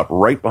runs up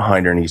right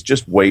behind her and he's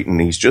just waiting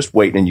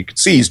and you can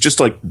see he's just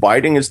like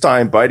biding his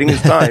time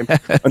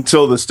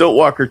until the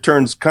Stiltwalker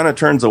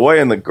turns away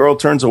and the girl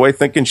turns away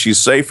thinking she's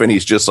safe and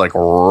he's just like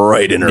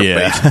right in her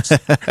face.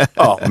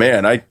 Oh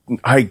man,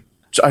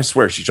 I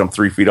swear she jumped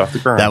 3 feet off the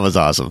ground. That was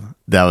awesome.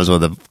 That was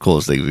one of the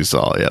coolest things we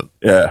saw. Yep.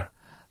 Yeah.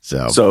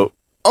 So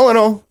all in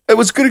all, it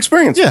was a good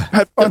experience. Yeah.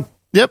 Had fun.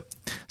 Yep.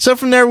 So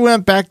from there, we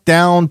went back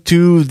down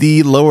to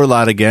the lower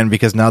lot again,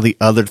 because now the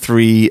other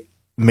 3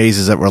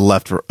 mazes that were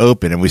left were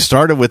open. And we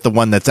started with the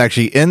one that's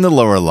actually in the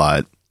lower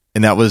lot.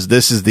 And that was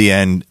This Is the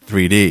End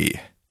 3D.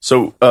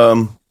 So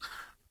I'm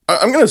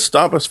going to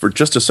stop us for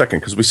just a second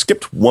because we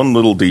skipped one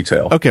little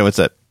detail. Okay. What's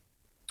that?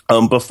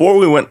 Before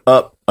we went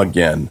up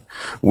again.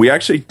 We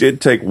actually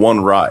did take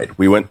one ride.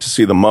 We went to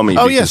see The Mummy.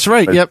 Oh, yes,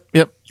 right. Yep.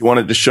 You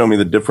wanted to show me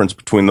the difference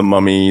between The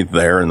Mummy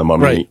there and The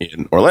Mummy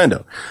in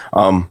Orlando.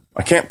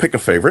 I can't pick a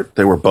favorite.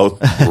 They were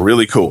both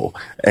really cool.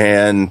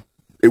 And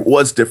it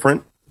was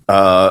different.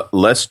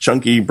 Less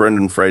chunky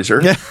Brendan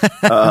Fraser.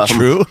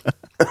 True.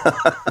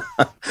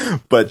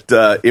 But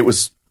it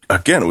was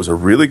a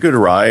really good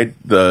ride.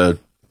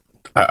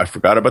 I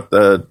forgot about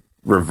the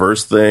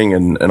reverse thing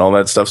and all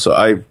that stuff.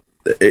 So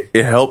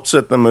it helped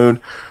set the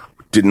mood.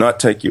 Did not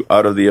take you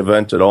out of the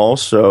event at all.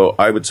 So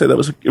I would say it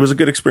was a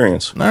good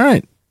experience. All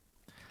right.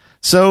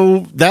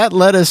 So that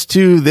led us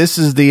to This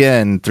Is the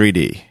End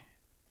 3D.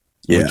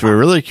 Yeah. Which we're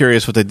really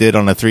curious what they did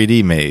on a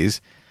 3D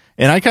maze.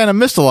 And I kind of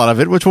missed a lot of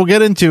it, which we'll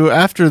get into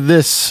after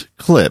this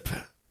clip,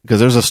 because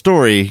there's a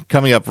story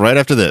coming up right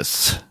after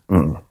this.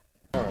 Mm.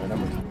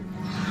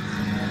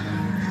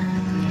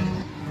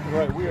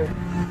 Right, we're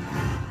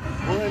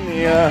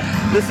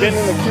in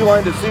the queue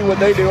line to see what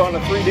they do on a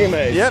 3D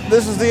maze. Yep,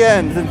 This Is the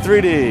End in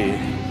 3D.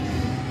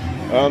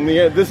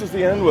 This Is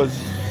the End was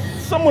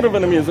somewhat of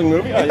an amusing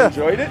movie. I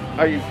enjoyed it.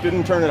 I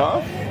didn't turn it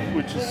off,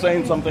 which is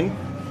saying something,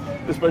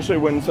 especially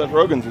when Seth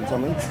Rogen's in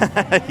something.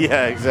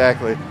 Yeah,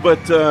 exactly. But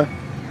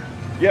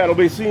it'll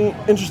be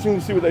interesting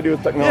to see what they do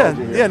with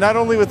technology. Yeah, not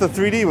only with the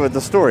 3D, but with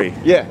the story.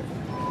 Yeah.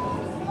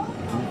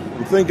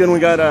 I'm thinking we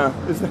gotta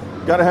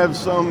have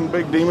some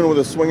big demon with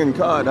a swinging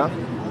cod, huh?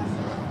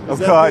 Oh,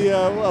 God.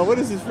 What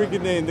is his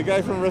freaking name? The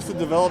guy from Arrested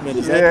Development.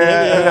 Is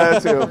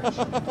that too.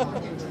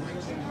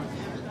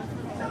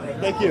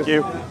 Thank you. Thank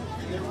you.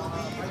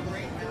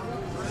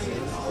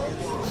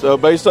 So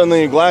based on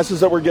the glasses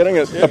that we're getting,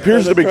 it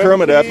appears to be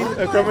Chromadeath.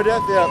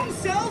 Chromadeath, yeah.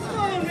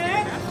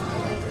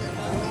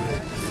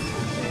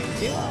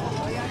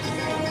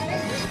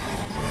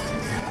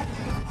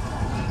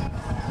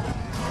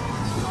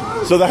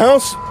 So the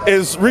house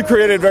is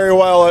recreated very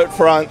well out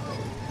front.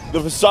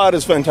 The facade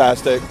is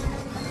fantastic.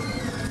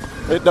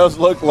 It does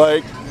look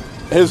like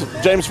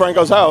James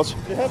Franco's house.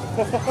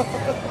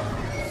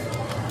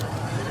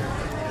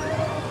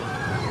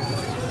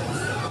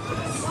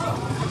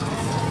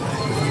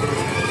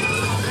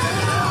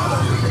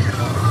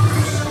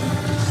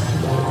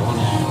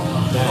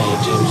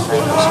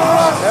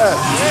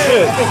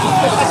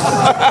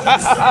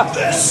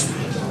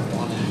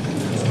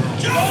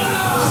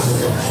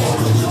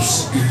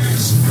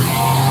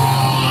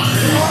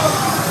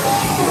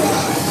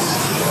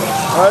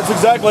 That's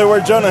exactly where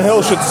Jonah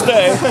Hill should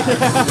stay.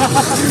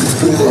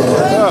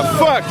 Oh,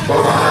 fuck!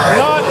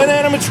 Not an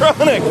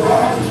animatronic!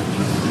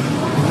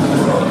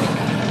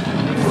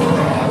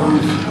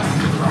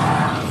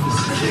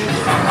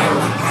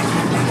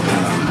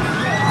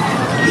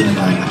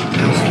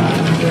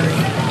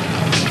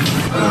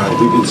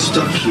 We've been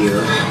stuck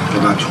here for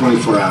about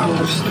 24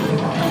 hours.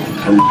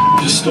 And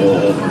just stole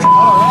over.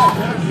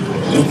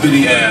 Little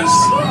bitty ass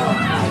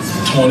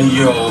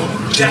 20-year-old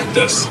jacked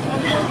us.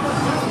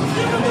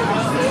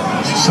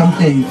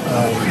 Something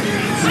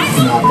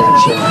not that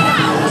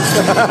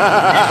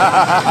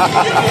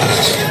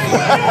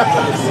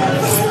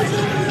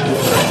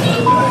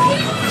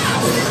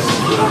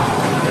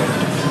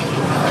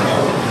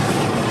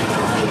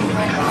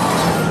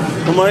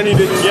Hermione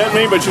didn't get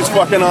me, but she's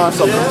fucking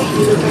awesome.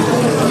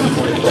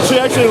 She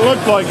actually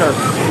looked like her.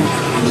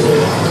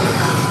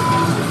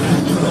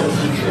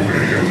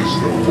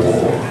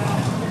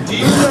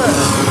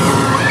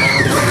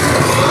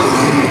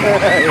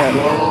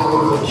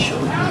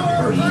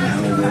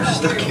 We're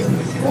stuck here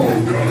with him.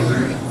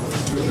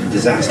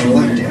 Disaster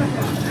lockdown.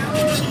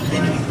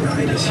 Anyway,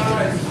 Ride is here. I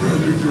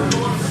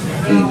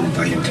didn't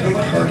invite him to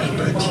my party,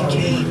 but he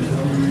came,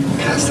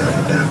 passed out in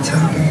the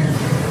bathtub.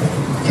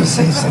 To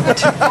say something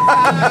to him.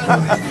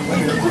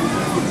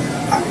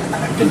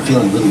 I've been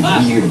feeling really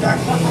weird about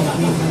him all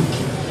week.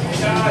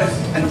 I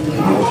don't really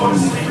know if I'm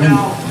friend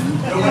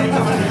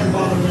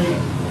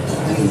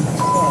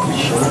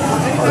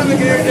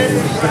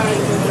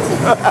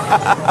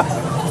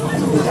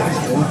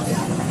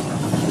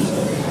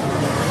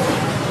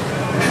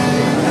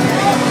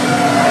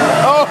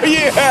Oh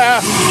yeah!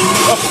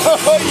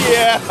 Oh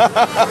yeah!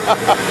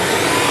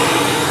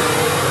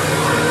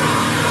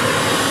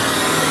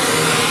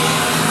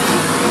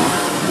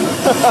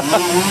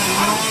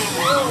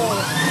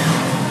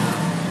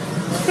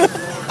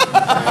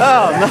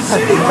 Oh, nice.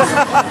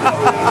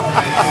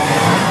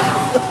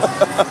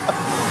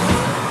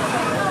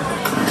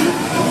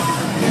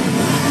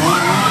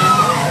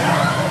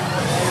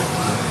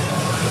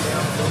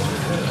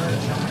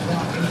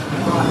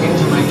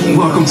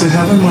 Welcome to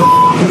heaven,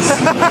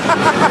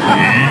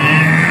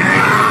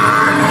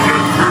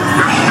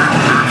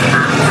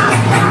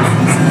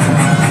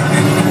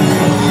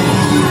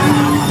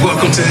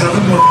 Welcome to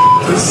heaven,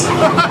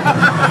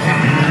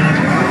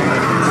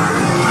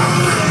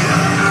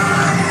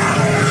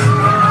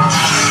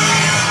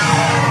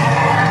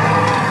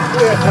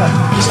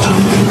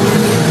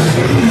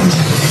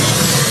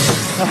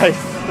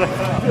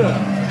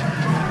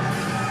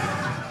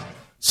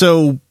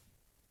 So,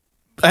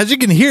 as you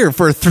can hear,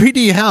 for a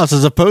 3D house,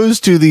 as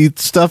opposed to the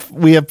stuff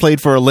we have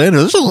played for Orlando,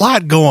 there's a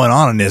lot going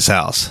on in this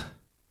house.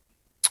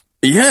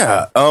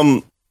 Yeah.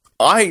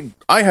 I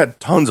had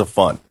tons of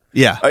fun.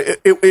 Yeah.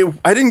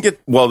 I didn't get,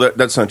 well,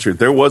 that's not true.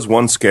 There was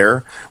one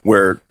scare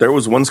where there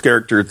was one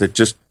character that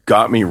just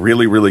got me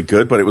really, really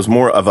good, but it was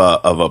more of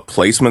a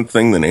placement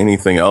thing than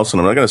anything else. And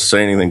I'm not going to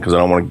say anything because I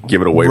don't want to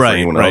give it away for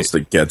anyone else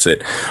that gets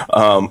it.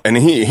 And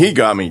he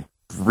got me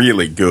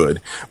really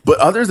good. But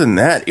other than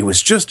that, it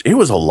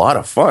was a lot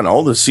of fun.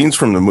 All the scenes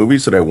from the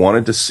movies that I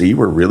wanted to see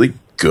were really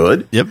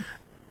good. Yep.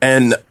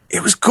 And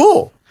it was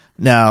cool.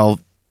 Now,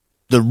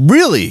 the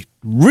really,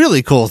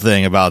 really cool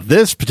thing about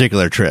this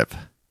particular trip,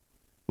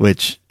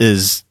 which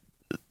is,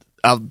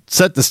 I'll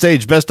set the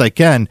stage best I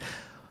can.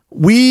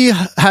 We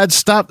had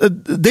stopped.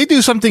 They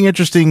do something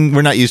interesting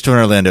we're not used to in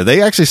Orlando.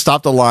 They actually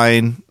stop the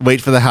line,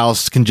 wait for the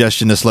house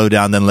congestion to slow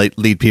down, then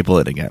lead people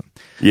in again.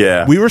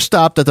 Yeah. We were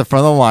stopped at the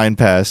front of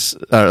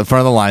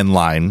the line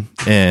line,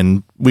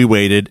 and we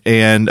waited.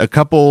 And a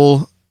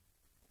couple,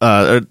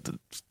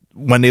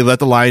 when they let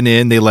the line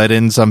in, they let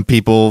in some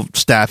people,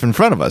 staff in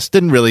front of us.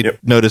 Didn't really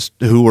notice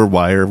who or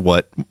why or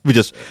what. We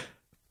just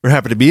were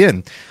happy to be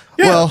in.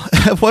 Yeah. Well,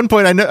 at one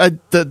point, I know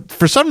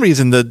for some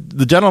reason the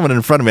gentleman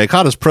in front of me, I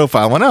caught his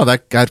profile. I went, "Oh,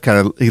 that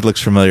guy he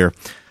looks familiar."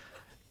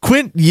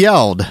 Quint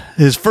yelled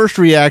his first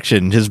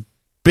reaction, his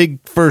big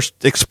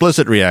first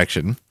explicit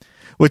reaction,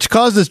 which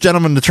caused this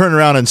gentleman to turn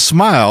around and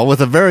smile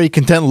with a very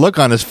content look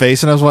on his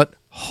face. And I was like,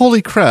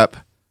 "Holy crap!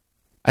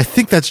 I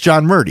think that's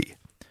John Murdy."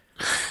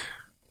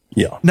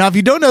 Yeah. Now, if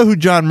you don't know who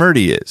John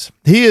Murdy is,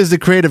 he is the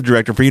creative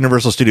director for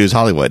Universal Studios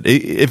Hollywood.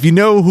 If you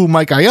know who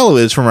Mike Aiello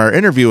is from our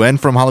interview and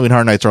from Halloween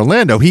Horror Nights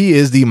Orlando, he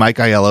is the Mike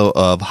Aiello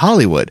of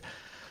Hollywood.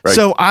 Right.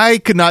 So I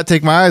could not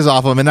take my eyes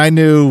off him, and I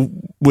knew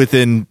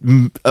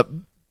within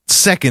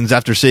seconds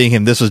after seeing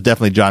him, this was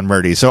definitely John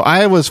Murdy. So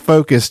I was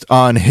focused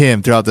on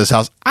him throughout this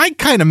house. I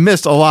kind of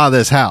missed a lot of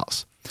this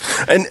house.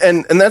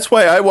 And that's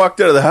why I walked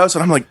out of the house,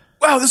 and I'm like,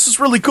 wow, this is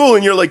really cool,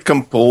 and you're like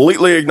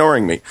completely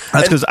ignoring me.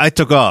 That's because I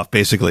took off,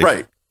 basically.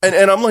 Right.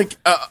 And I'm like,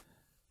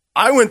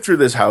 I went through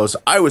this house.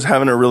 I was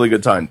having a really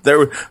good time.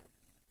 Let's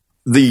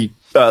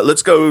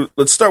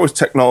start with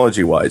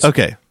technology wise.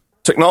 Okay.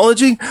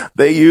 Technology,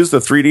 they use the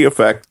 3D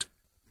effect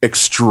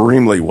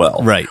extremely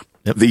well. Right.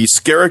 Yep. These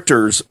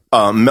characters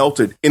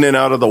melted in and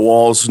out of the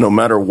walls no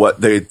matter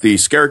what.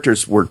 These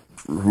characters were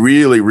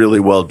really, really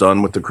well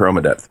done with the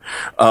chroma depth.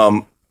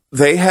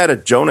 They had a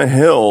Jonah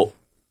Hill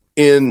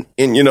in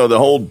the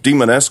whole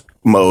demon-esque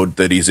mode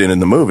that he's in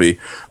the movie.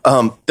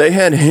 They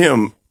had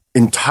him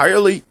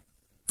entirely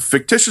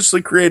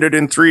fictitiously created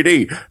in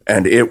 3D,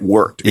 and it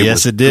worked.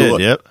 Yes, it did.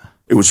 Good. Yep.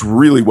 It was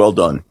really well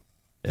done.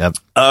 Yep.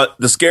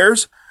 The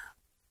scares,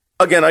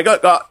 again, I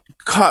got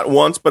caught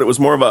once, but it was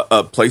more of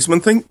a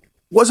placement thing.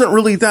 Wasn't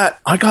really that.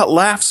 I got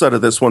laughs out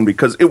of this one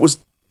because it was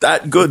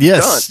that good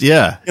yes, done.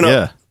 Yeah.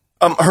 Yeah.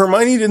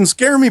 Hermione didn't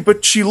scare me,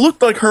 but she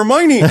looked like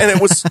Hermione, and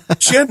it was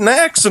she had an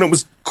axe, and it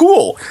was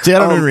cool. See, I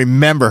don't even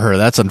remember her.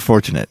 That's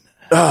unfortunate.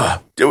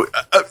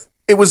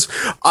 It was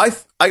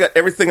I got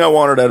everything I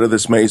wanted out of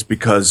this maze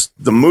because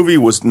the movie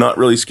was not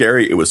really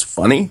scary. It was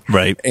funny,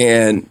 right?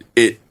 And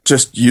it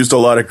just used a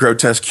lot of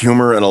grotesque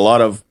humor and a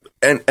lot of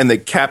and they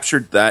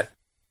captured that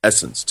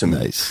essence to me.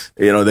 Nice.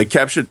 They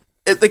captured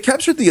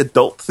the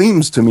adult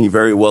themes to me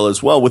very well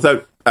as well,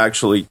 without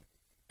actually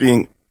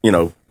being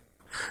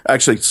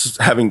actually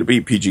having to be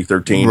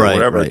PG-13 or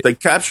whatever. Right. They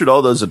captured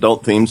all those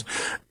adult themes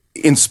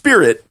in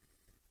spirit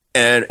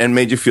and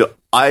made you feel.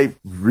 I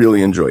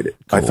really enjoyed it.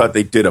 Cool. I thought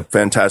they did a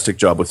fantastic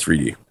job with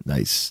 3D.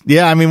 Nice.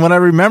 Yeah, I mean, what I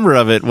remember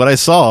of it, what I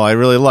saw, I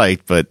really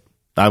liked, but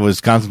I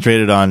was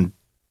concentrated on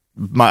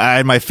I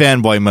had my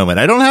fanboy moment.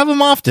 I don't have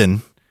them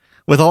often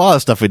with a lot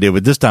of stuff we did,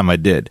 but this time I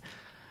did.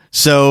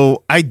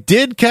 So I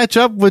did catch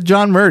up with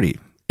John Murdy.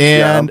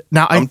 And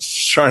now I'm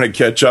trying to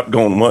catch up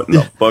going, what in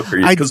the fuck are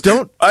you?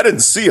 I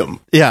didn't see him.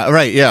 Yeah,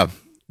 right. Yeah.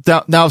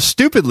 Now,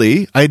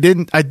 stupidly, I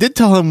did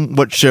tell him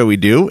what show we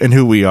do and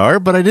who we are,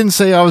 but I didn't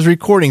say I was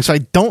recording. So I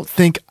don't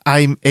think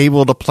I'm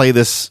able to play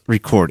this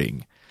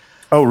recording.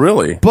 Oh,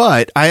 really?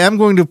 But I am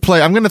going to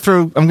play. I'm going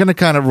to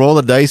kind of roll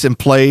the dice and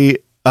play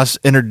us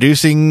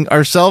introducing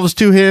ourselves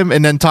to him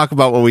and then talk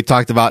about what we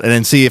talked about and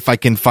then see if I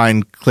can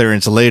find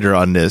clearance later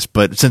on this.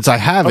 But since I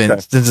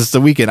haven't, since it's the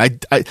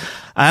weekend,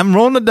 I'm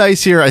rolling the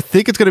dice here. I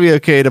think it's going to be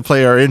okay to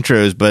play our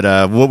intros,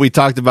 but what we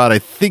talked about, I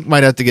think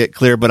might have to get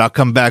clear, but I'll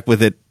come back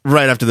with it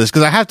right after this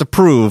because I have to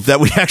prove that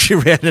we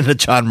actually ran into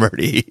John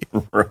Murdy.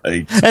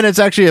 Right. And it's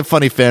actually a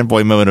funny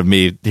fanboy moment of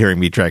me hearing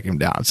me track him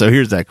down. So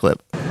here's that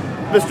clip.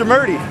 Mr.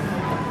 Murdy,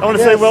 I want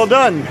to say well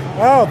done.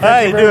 Oh,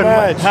 thank you very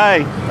much.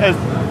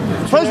 Hi.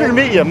 Pleasure to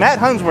meet you. Matt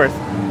Hunsworth.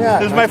 Yeah,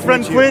 this is my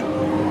friend Quint.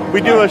 We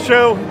do a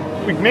show.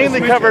 We mainly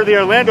cover the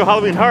Orlando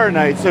Halloween Horror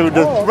Nights, so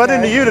to run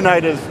into you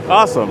tonight is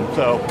awesome.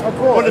 So,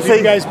 cool. Have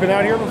you guys been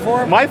out here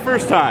before? My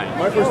first time.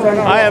 My first time.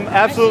 I am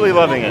absolutely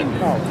loving it.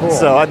 Oh, cool.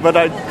 So, but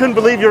I couldn't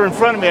believe you were in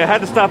front of me. I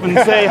had to stop and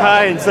say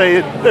hi and say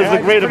it was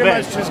a great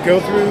event. Much just go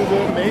through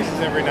the mazes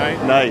every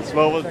night. Nice.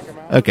 Well,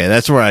 okay,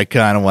 that's where I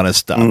kind of want to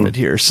stop it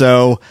here.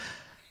 So.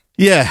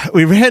 Yeah,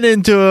 we ran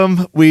into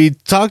him. We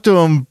talked to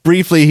him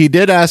briefly. He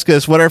did ask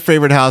us what our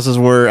favorite houses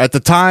were at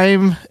the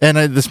time, and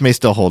this may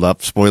still hold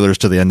up. Spoilers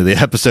to the end of the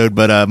episode,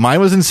 but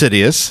mine was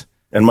Insidious.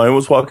 And mine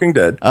was Walking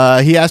Dead.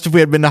 He asked if we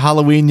had been to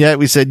Halloween yet.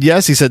 We said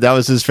yes. He said that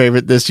was his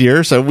favorite this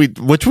year. So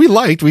which we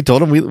liked. We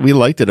told him we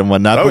liked it and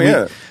whatnot. Oh,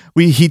 yeah.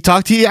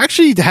 He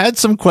actually had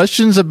some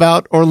questions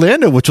about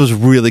Orlando, which was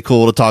really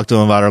cool to talk to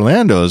him about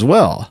Orlando as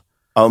well.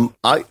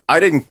 I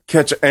didn't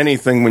catch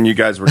anything when you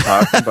guys were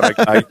talking,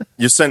 but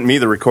you sent me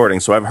the recording,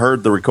 so I've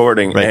heard the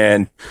recording,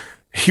 and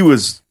he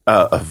was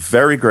a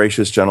very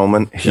gracious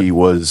gentleman. He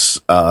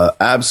was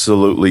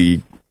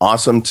absolutely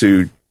awesome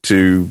to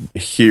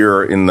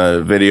hear in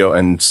the video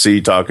and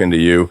see talking to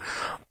you.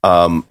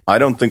 I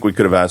don't think we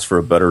could have asked for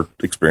a better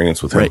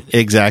experience with him. Right,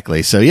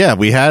 exactly. So yeah,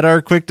 we had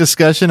our quick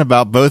discussion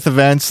about both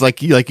events.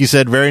 Like you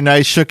said, very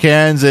nice, shook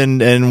hands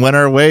and went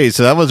our ways.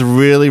 So that was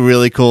really,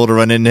 really cool to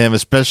run into him,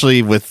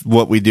 especially with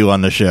what we do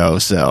on the show.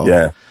 So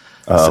yeah.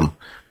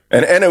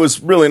 And it was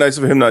really nice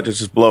of him not to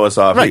just blow us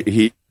off. Right.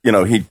 He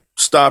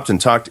stopped and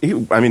talked. We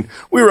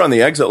were on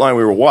the exit line,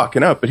 we were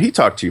walking up, but he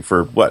talked to you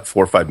for 4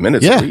 or 5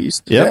 minutes at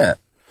least. Yep. Yeah.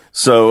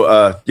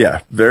 So,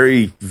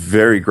 very,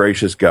 very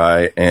gracious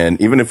guy.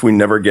 And even if we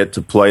never get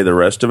to play the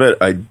rest of it,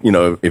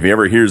 if he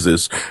ever hears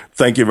this,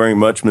 thank you very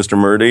much, Mr.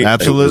 Murdy.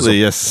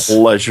 Absolutely. It was yes. a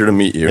pleasure to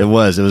meet you. It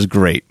was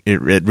great. It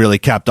really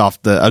capped off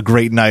a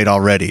great night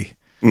already.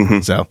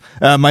 Mm-hmm. So,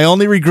 my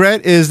only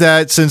regret is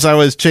that since I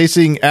was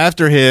chasing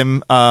after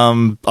him,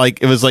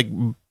 it was like,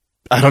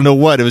 I don't know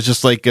what, it was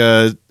just like,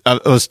 I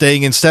was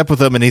staying in step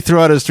with him, and he threw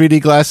out his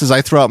 3D glasses.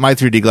 I threw out my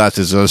 3D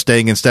glasses. So I was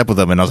staying in step with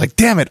him, and I was like,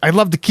 damn it, I'd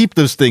love to keep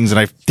those things, and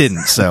I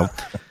didn't. So,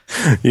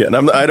 yeah,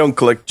 and I don't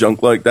collect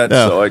junk like that,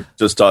 so I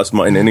just tossed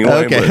mine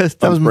anyway. Okay, but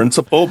that was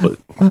principle, but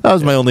that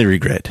was my only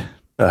regret.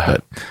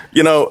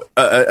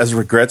 As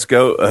regrets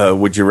go,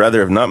 would you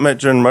rather have not met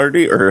John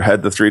Marty or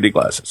had the 3D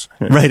glasses?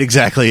 Right,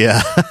 exactly,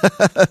 yeah.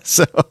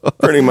 So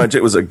pretty much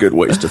it was a good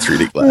waste of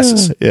 3D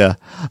glasses. Yeah.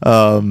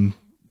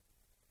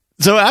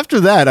 So after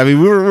that, I mean,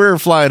 we were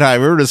flying high.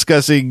 We were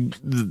discussing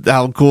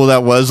how cool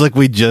that was, like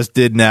we just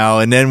did now,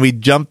 and then we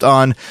jumped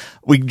on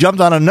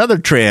another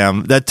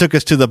tram that took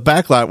us to the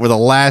back lot where the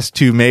last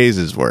 2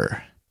 mazes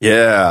were.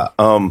 Yeah.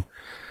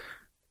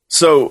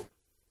 So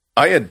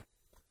I had,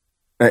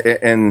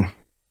 and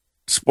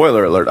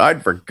spoiler alert,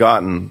 I'd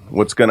forgotten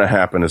what's going to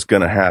happen is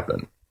going to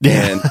happen,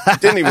 and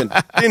it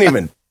didn't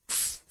even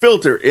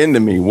filter into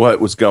me what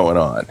was going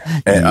on.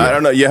 And I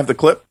don't know. You have the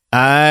clip?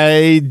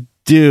 I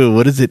do.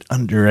 What is it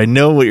under? I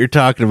know what you're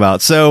talking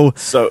about. So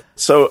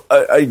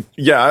I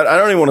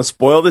don't even want to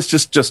spoil this.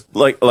 Just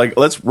like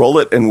let's roll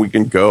it and we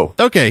can go.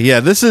 Okay. Yeah.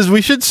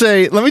 We should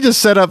say, let me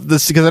just set up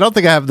this because I don't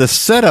think I have the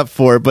setup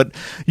for it, but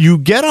you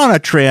get on a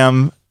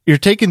tram, you're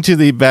taken to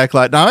the back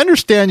lot. Now I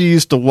understand you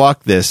used to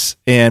walk this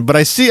but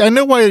I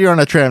know why you're on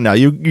a tram now.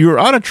 You're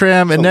on a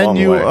tram and then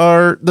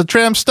the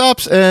tram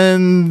stops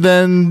and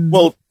then.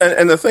 Well,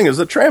 and the thing is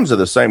the trams are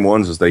the same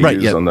ones as they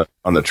use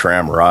on the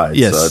tram ride.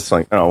 Yes. So it's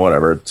like, oh,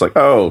 whatever. It's like,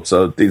 oh,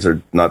 so these are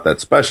not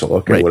that special.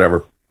 Okay,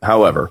 whatever.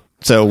 However.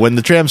 So when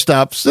the tram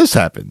stops, this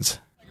happens.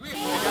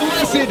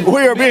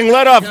 We are being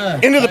let off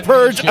into the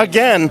purge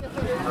again.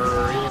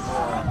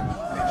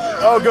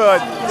 Oh,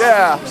 good.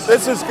 Yeah,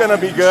 this is going to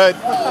be good.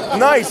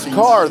 Nice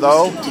car,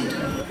 though.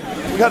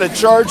 We got a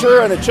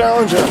Charger and a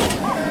Challenger.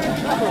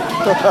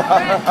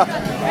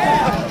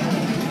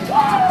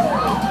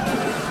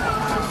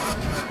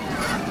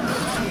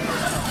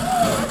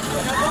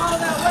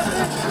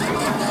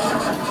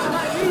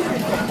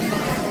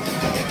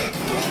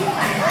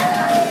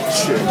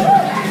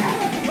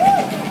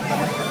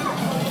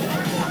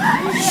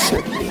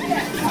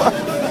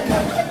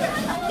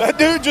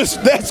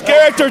 That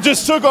character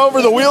just took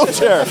over the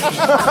wheelchair.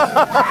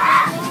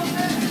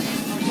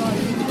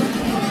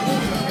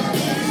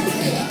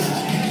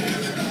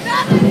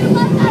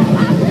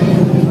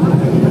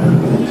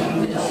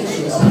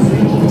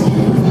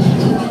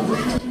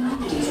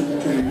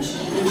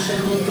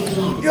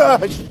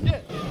 Gosh.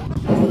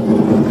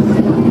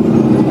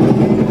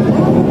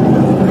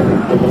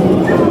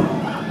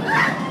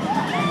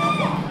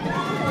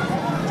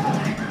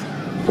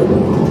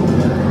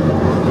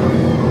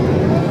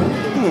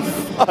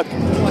 Fuck.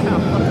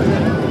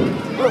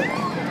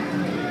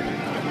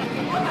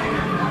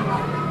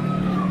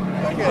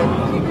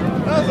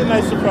 That was a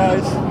nice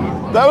surprise.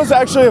 That was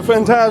actually a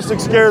fantastic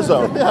scare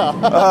zone.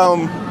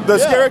 The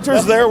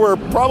characters there were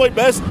probably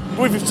best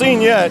we've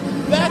seen yet.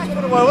 That's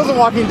what it was. It wasn't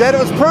Walking Dead.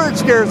 It was Purge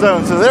scare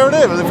zone. So there it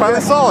is. We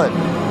finally saw it.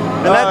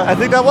 And I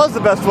think that was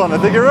the best one. I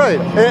think you're right.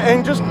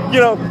 And just,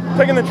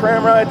 taking the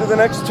tram ride to the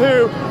next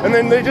 2, and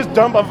then they just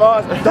dump us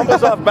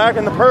off back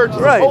in the Purge.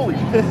 Right. Holy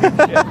shit.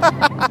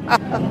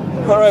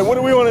 All right, what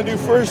do we want to do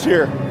first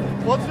here?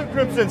 Let's do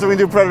Crimson so we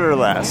can do Predator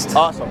last.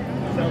 Awesome.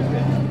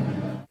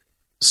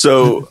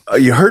 So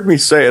you heard me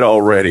say it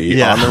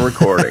already on the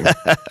recording.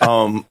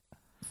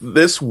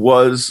 This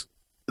was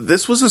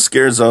a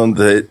scare zone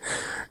that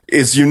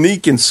is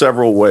unique in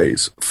several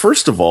ways.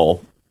 First of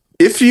all,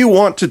 if you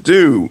want to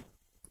do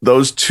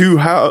those two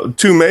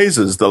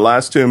mazes, the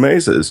last 2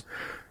 mazes,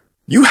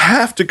 you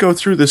have to go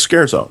through this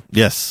scare zone.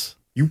 Yes.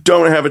 You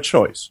don't have a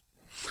choice.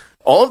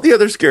 All of the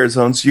other scare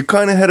zones, you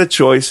kind of had a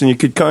choice and you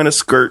could kind of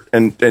skirt.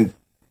 And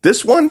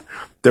this one,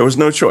 there was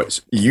no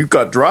choice. You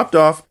got dropped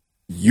off,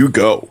 you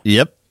go.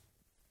 Yep.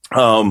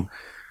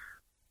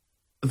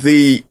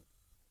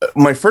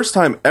 My first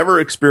time ever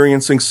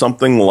experiencing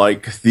something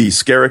like the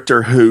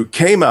character who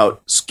came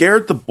out,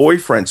 scared the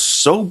boyfriend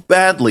so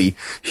badly,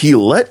 he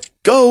let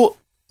go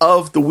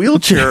of the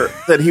wheelchair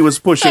that he was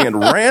pushing and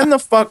ran the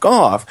fuck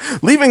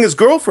off, leaving his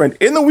girlfriend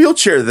in the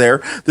wheelchair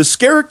there. This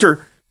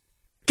character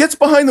gets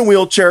behind the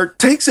wheelchair,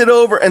 takes it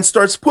over, and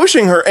starts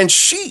pushing her, and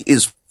she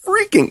is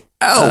freaking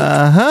out.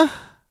 Uh-huh.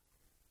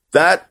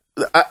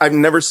 I've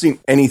never seen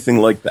anything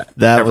like that.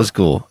 That was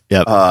cool.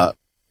 Yep.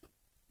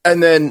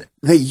 And then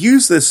they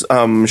use this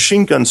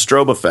machine gun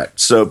strobe effect.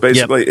 So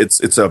basically,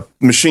 it's a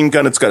machine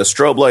gun. It's got a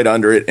strobe light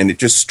under it, and it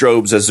just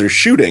strobes as they're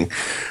shooting.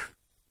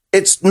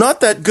 It's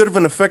not that good of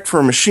an effect for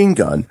a machine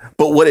gun,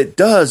 but what it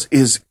does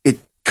is it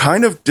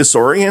kind of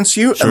disorients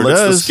you and lets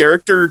this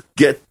character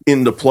get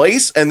into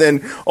place. And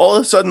then all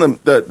of a sudden,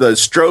 the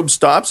strobe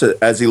stops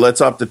as he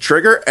lets off the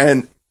trigger,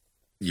 and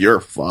you're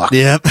fucked.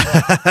 Yep.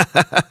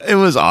 It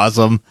was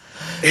awesome.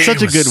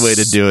 Such a good way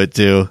to do it,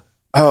 too.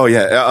 Oh,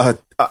 yeah.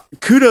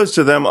 Kudos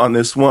to them on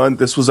this one.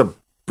 This was a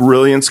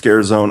brilliant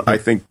scare zone. I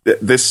think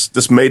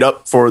this made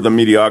up for the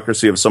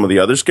mediocrity of some of the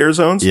other scare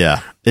zones.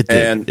 Yeah, it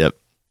did. And yep.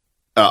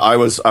 I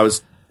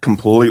was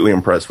completely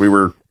impressed. We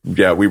were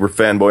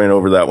fanboying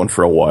over that one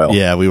for a while.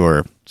 Yeah, we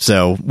were.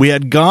 So we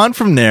had gone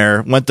from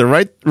there, went to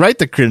right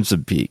to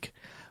Crimson Peak,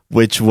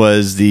 which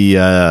was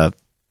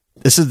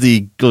this is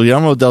the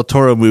Guillermo del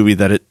Toro movie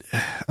that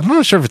I'm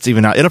not sure if it's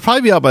even out. It'll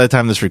probably be out by the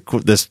time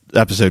this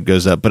episode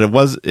goes up, but it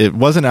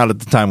wasn't out at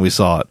the time we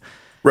saw it.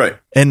 Right.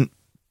 And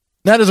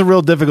that is a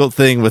real difficult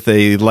thing with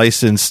a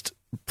licensed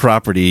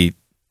property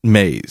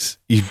maze.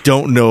 You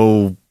don't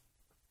know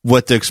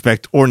what to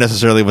expect or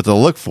necessarily what to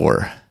look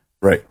for.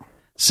 Right.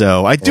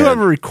 So I do have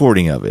a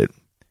recording of it.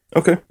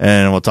 Okay.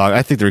 And we'll talk.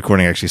 I think the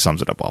recording actually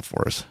sums it up all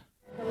for us.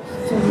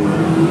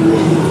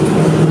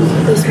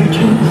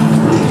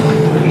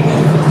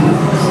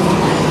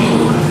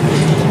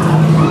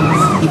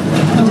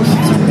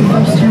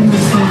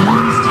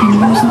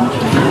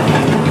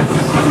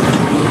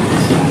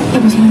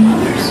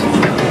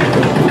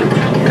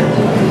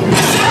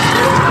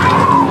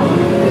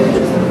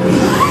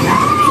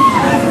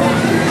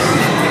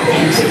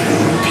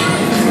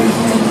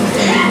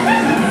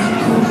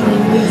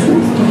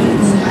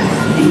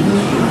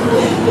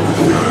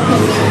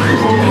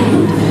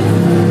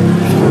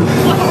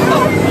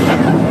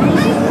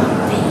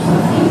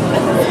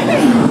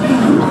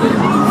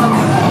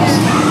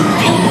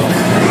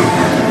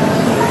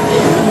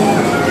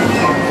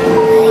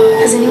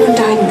 Has anyone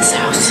died in this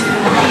house?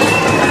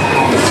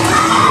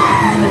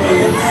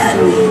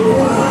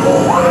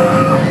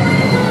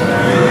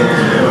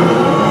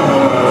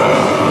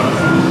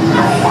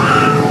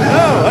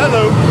 Oh,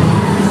 hello.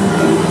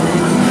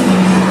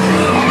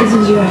 This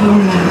is your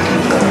home now.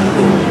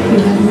 You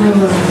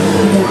have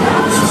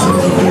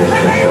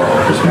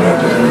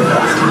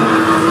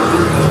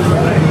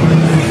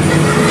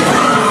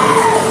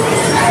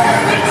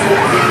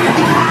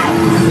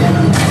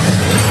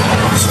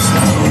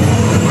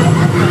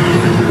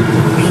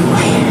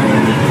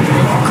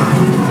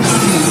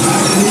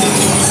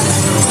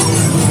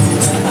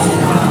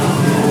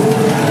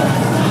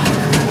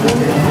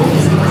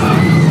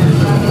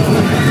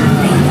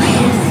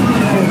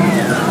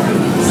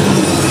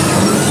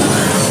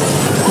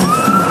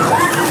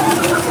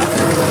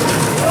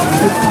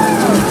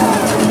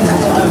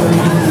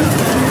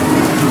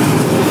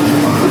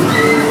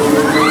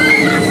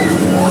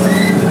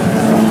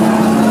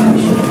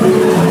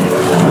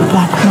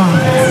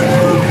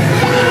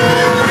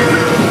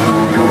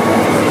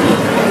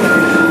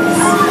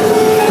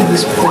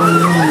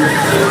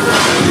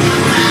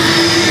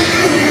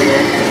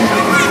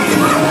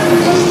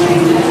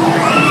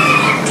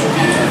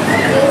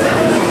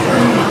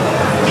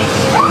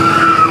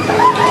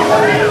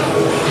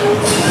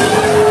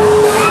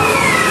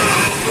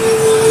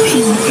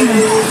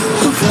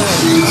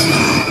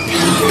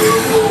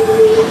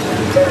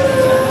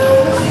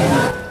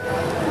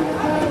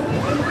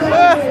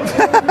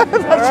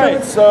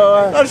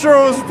Not sure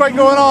what was quite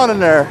going on in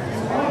there.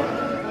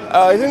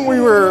 I think we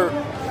were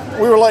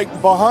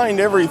like behind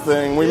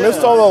everything. We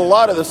missed a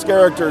lot of the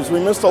characters. We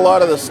missed a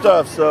lot of the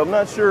stuff. So I'm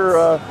not sure.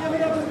 All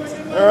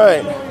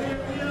right.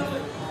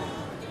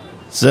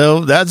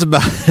 So that's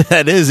about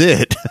that is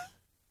it.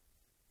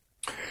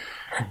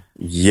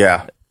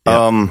 Yeah.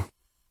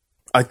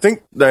 I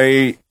think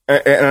and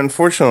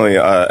unfortunately,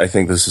 I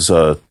think this is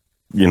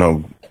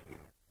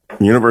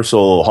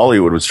Universal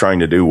Hollywood was trying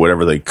to do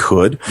whatever they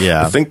could.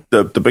 Yeah. I think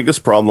the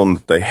biggest problem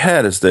that they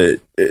had is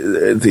that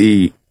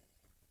the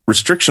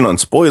restriction on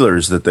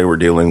spoilers that they were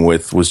dealing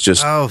with was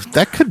just... Oh,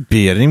 that could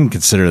be. I didn't even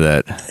consider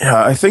that.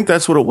 Yeah, I think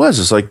that's what it was.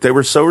 It's like they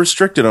were so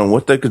restricted on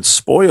what they could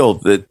spoil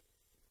that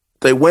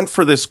they went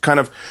for this kind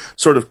of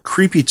sort of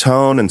creepy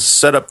tone and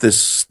set up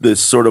this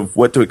sort of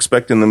what to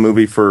expect in the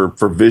movie for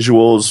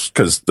visuals,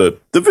 because the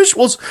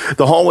visuals,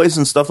 the hallways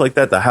and stuff like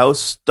that, the house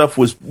stuff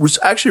was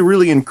actually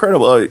really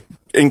incredible,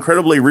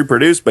 incredibly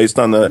reproduced based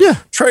on the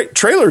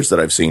trailers that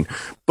I've seen.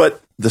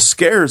 But the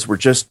scares were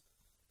just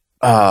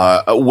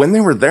when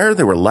they were there,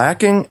 they were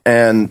lacking,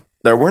 and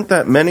there weren't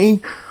that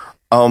many.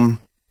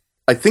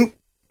 I think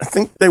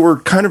they were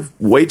kind of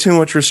way too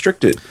much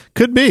restricted.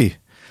 Could be.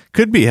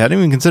 I didn't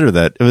even consider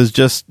that. It was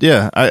just,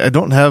 I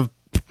don't have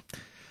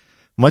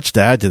much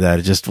to add to that.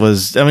 It just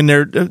was, I mean,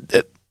 it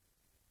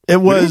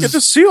was. We didn't get to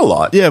see a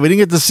lot. Yeah, we didn't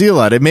get to see a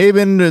lot. It may have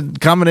been a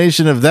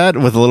combination of that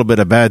with a little bit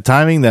of bad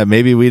timing, that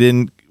maybe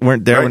we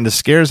weren't there when the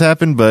scares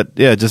happened, but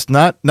yeah, just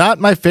not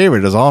my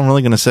favorite is all I'm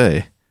really going to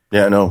say.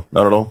 Yeah, no,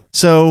 not at all.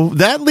 So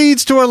that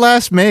leads to our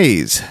last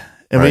maze.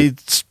 And we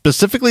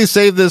specifically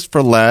saved this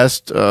for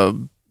last.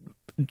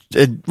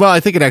 I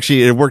think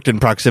it worked in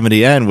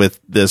proximity and with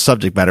the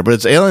subject matter, but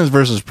it's Aliens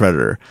versus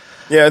Predator.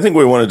 Yeah, I think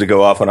we wanted to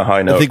go off on a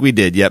high note. I think we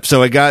did. Yep.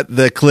 So I got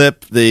the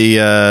clip,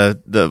 the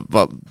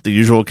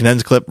usual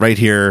condensed clip right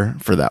here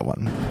for that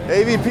one.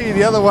 AVP,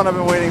 the other one I've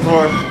been waiting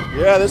for.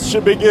 Yeah, this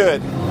should be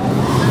good.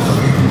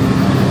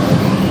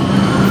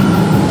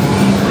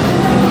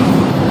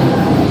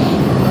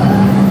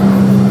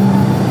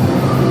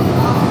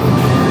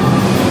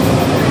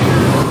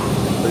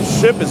 The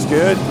ship is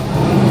good.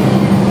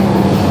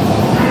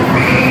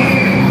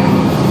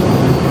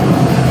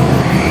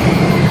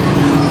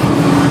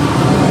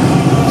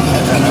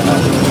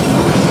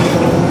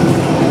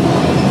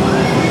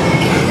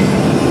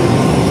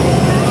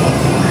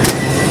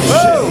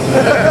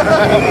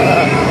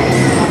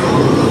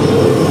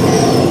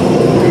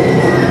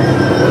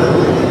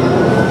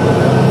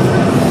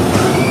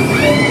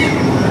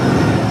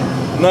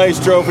 Nice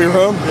trophy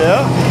room. I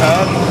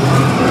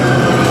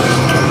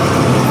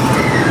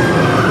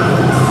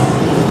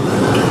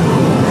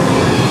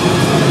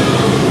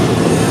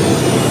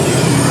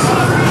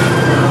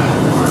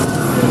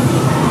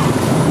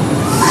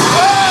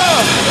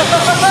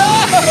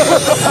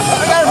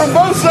got it from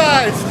both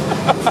sides.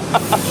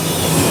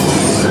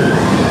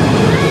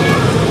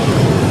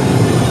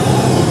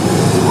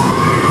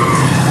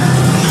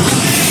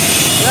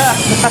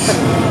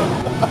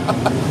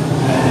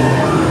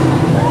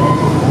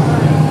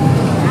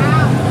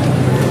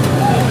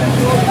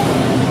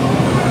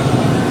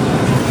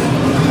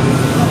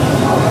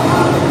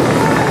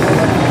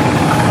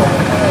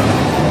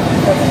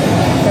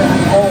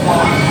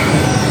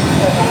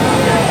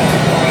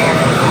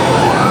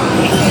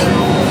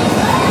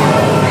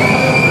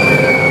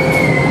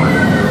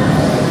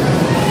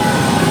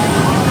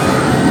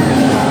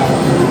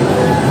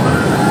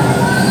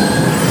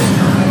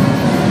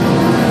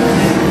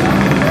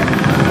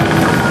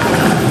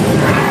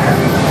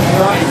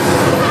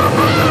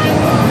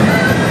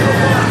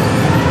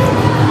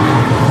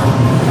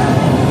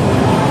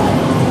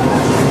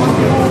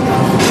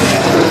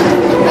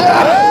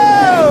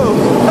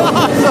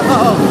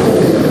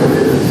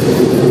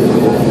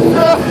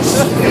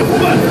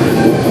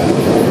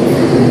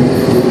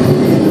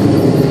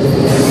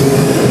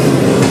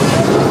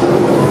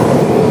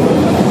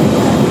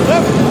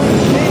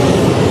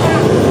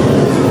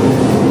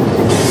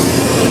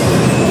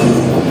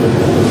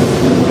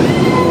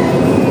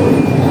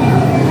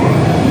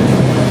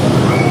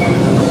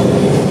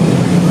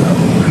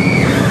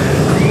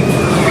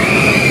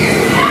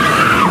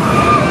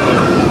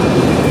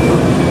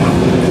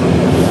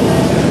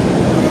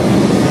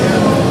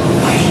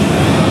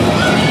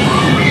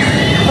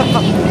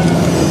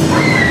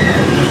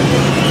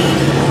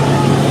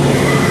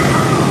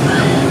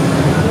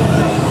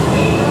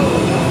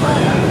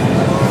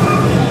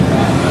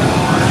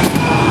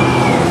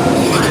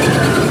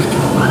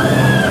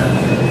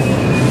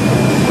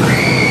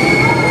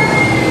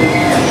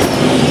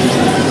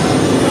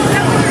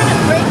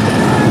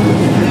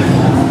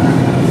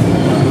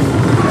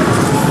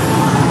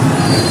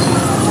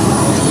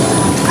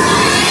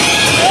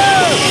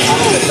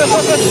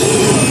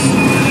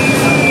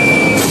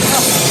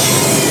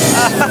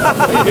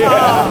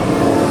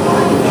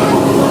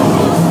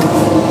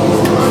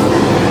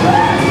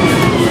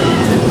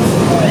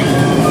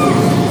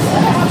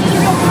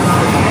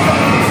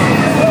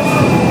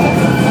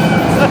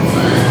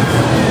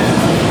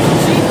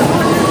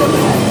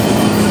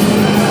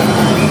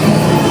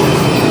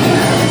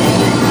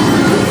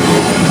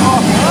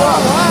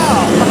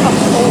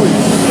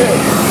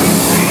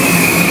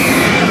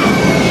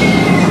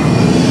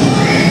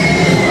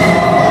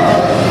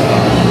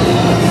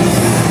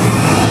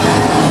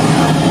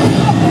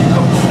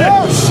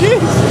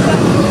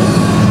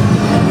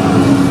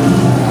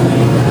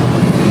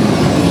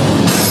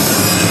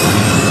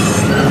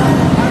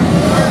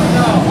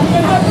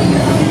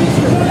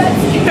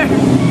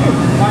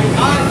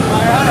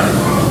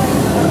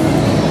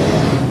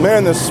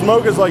 Man, the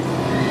smoke is like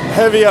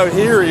heavy out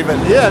here even.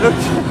 Yeah.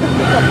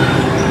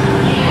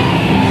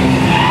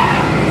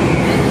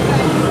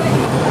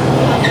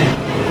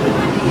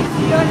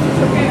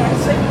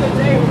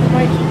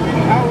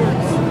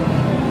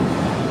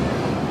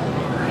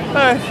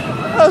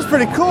 That was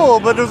pretty cool,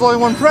 but there's only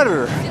one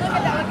predator.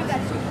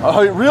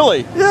 Oh,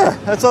 really? Yeah,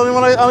 that's the only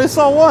one. I only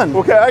saw one.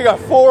 Okay, I got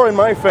 4 in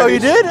my face. Oh, you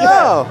did? Yeah.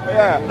 Oh.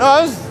 Yeah. No,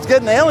 I was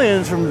getting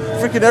aliens from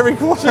freaking every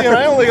corner. See, and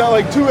I only got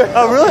like 2.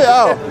 Oh, really?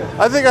 Oh.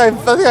 I think I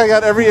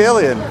got every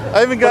alien.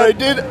 I even got.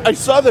 I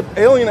saw the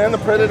alien and the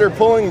predator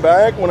pulling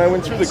back when I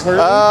went through the curtain.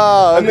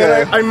 Oh, okay. And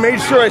then I made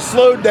sure I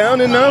slowed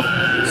down enough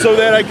so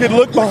that I could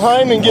look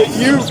behind and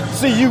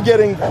see you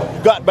getting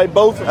got by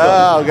both of them.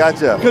 Oh,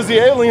 gotcha. Because the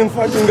alien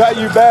fucking got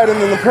you bad,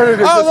 and then the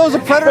predator. Oh, there was a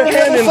predator on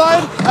the other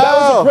side. That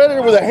was a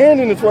predator with a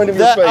hand in the front of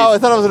your face. Oh, I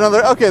thought it was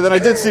another. Okay, then I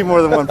did see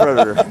more than one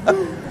predator.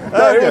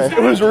 No,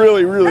 it was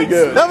really, really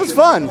good. That was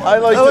fun. I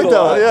liked it a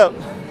lot. Yeah.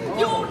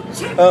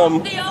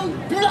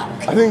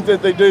 I think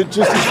that they did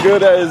just as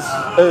good as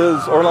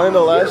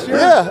Orlando last year.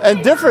 Yeah,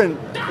 and different,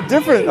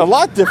 a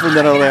lot different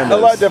than Orlando. A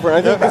lot different.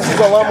 I think this is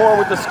a lot more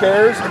with the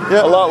scares,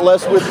 a lot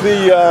less with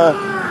the,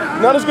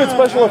 not as good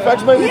special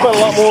effects maybe, but a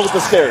lot more with the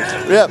scares.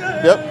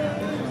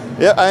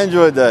 Yep, I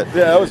enjoyed that.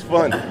 Yeah, that was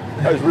fun.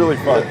 That was really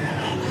fun.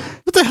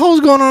 What the hell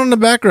is going on in the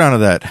background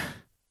of that?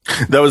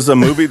 That was a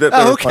movie that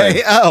they were playing.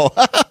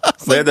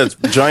 They had that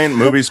giant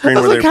movie screen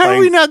where they were how playing.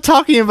 are we not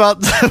talking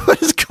about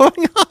what is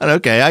going on?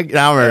 Okay,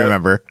 now I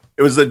remember.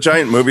 It was the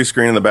giant movie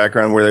screen in the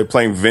background where they're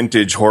playing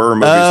vintage horror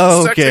movies.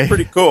 Oh, It's okay. actually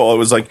pretty cool. It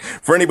was like,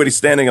 for anybody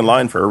standing in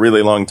line for a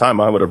really long time,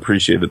 I would have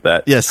appreciated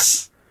that.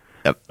 Yes.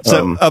 Yep.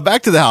 So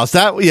back to the house.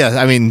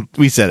 I mean,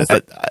 we said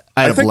it.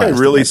 I think I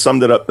really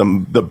summed it up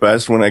the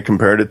best when I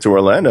compared it to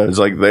Orlando. It's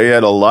like they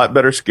had a lot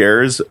better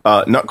scares,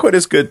 not quite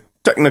as good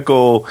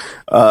technical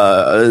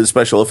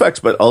special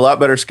effects, but a lot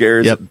better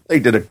scares. Yep. They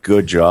did a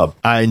good job.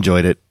 I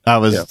enjoyed it. I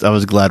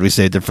was glad we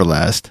saved it for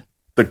last.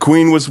 The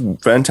Queen was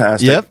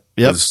fantastic. Yep.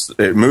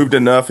 It moved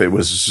enough. It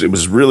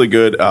was really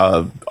good.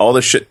 All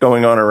the shit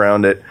going on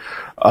around it.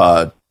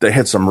 They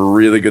had some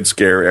really good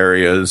scare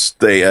areas.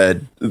 They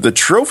had the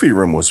trophy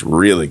room was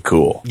really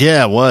cool.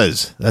 Yeah, it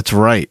was. That's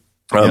right.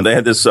 They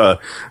had this.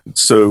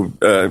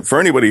 For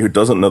anybody who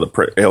doesn't know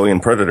the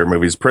Alien Predator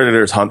movies,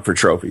 predators hunt for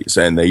trophies,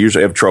 and they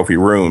usually have trophy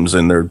rooms,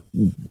 and they're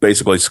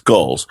basically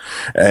skulls.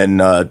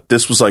 And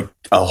this was like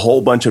a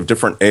whole bunch of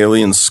different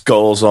alien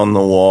skulls on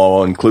the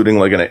wall, including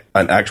like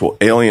an actual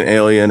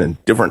alien,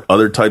 and different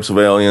other types of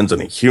aliens,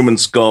 and a human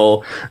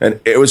skull. And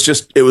it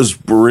was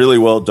really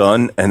well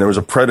done. And there was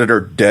a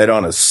predator dead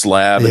on a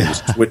slab, and it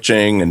was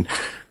twitching. And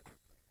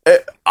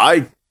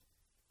I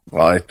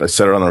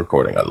said it on the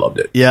recording. I loved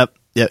it. Yep.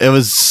 Yeah, it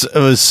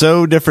was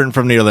so different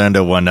from the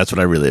Orlando one. That's what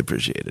I really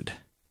appreciated.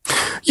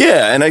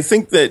 Yeah, and I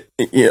think that,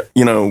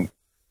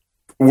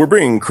 we're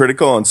being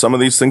critical on some of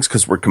these things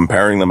because we're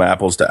comparing them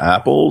apples to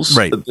apples.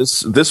 Right. But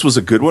this was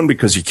a good one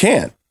because you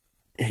can't.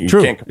 You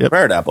True. can't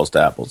compare it apples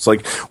to apples.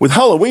 Like with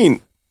Halloween,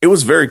 it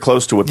was very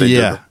close to what they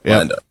did with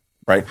Orlando.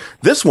 Right.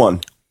 This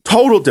one,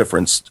 total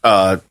difference.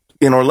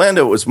 In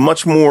Orlando, it was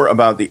much more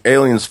about the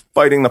aliens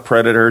fighting the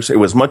predators. It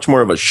was much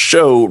more of a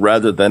show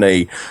rather than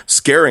a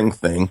scaring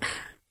thing.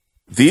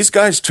 These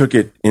guys took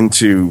it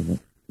into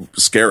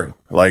scaring.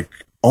 Like,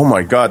 oh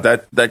my God,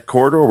 that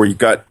corridor where you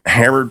got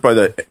hammered by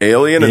the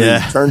alien and then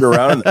you turned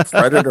around and the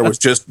predator was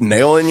just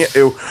nailing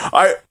you.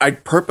 I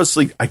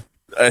purposely, I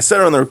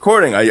said it on the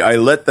recording, I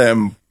let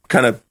them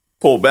kind of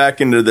pull back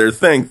into their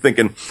thing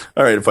thinking,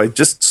 all right, if I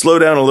just slow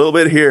down a little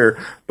bit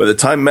here, by the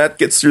time Matt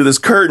gets through this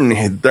curtain,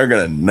 they're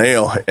going to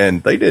nail.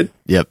 And they did.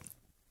 Yep.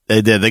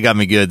 They did. They got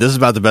me good. This is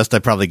about the best I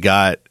probably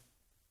got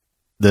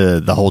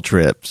the whole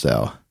trip.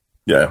 So.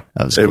 Yeah,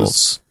 that was cool.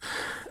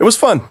 It was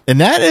fun. And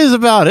that is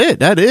about it.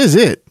 That is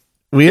it.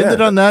 We ended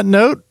on that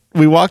note.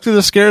 We walked through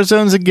the scare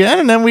zones again,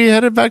 and then we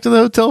headed back to the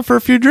hotel for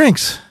a few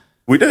drinks.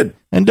 We did.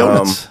 And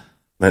donuts.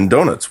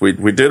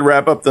 We did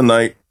wrap up the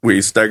night.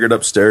 We staggered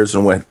upstairs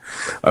and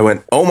I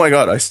went, oh my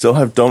God, I still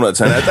have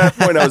donuts. And at that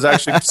point, I was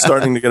actually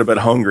starting to get a bit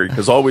hungry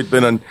because all we'd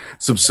been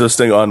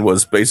subsisting on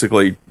was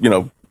basically,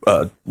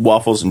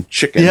 waffles and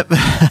chicken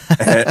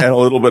and a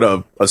little bit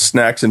of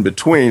snacks in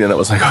between. And it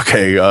was like,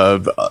 okay,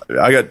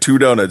 I got 2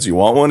 donuts. You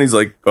want one? He's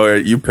like, all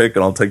right, you pick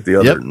and I'll take the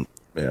other. And,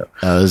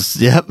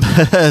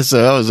 so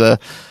that was a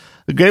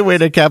great way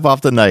to cap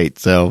off the night.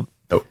 So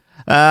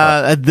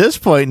at this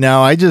point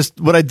now,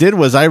 what I did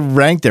was I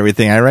ranked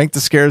everything. I ranked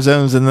the scare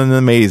zones and then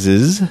the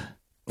mazes.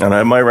 And I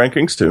have my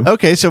rankings too.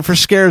 Okay. So for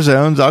scare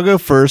zones, I'll go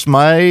first.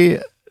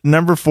 My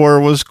number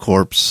 4 was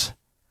Corpse,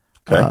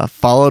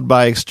 followed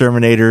by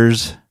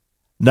Exterminators.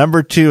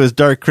 Number 2 is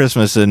Dark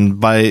Christmas, and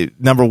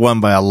number 1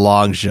 by a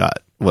long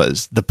shot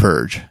was The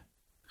Purge.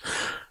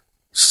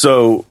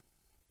 So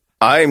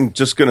I'm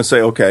just going to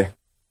say, okay.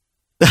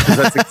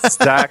 That's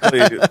exactly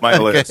my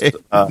list.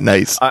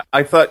 Nice.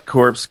 I thought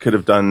Corpse could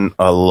have been done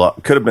a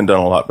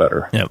lot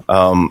better. Yep.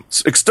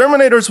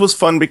 Exterminators was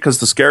fun because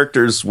the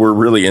characters were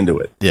really into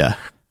it. Yeah.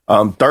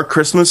 Dark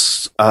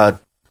Christmas, Dark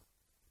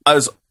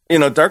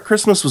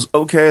Christmas was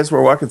okay as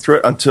we're walking through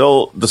it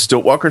until the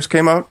Stiltwalkers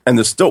came out, and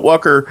the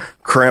Stiltwalker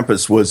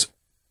Krampus was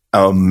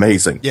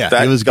amazing. Yeah,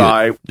 that was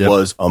guy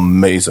was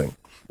amazing,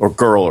 or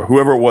girl, or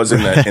whoever it was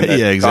in that.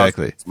 Yeah,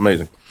 exactly. It's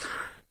amazing.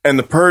 And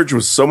the Purge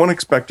was so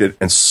unexpected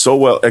and so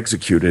well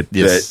executed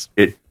that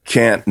it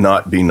can't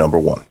not be number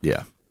one.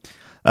 Yeah.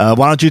 Why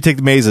don't you take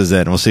the mazes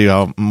then? We'll see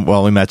how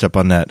well we match up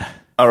on that.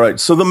 All right.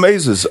 So the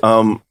mazes,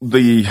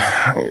 the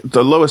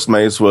lowest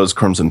maze was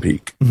Crimson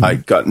Peak. Mm-hmm. I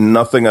got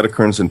nothing out of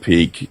Crimson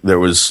Peak. There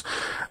was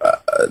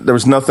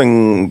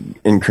nothing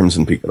in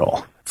Crimson Peak at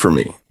all for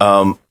me.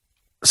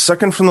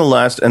 Second from the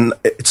last, and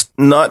it's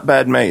not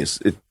bad maze.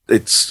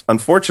 It's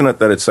unfortunate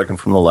that it's second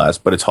from the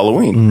last, but it's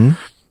Halloween.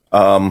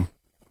 Mm-hmm.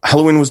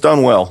 Halloween was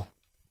done well,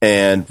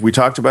 and we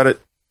talked about it.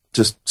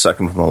 Just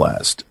second from the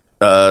last.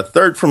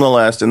 Third from the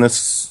last, and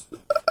this,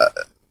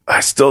 I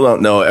still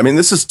don't know. I mean,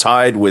 this is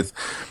tied with,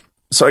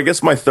 so I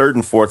guess my third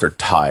and fourth are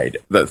tied.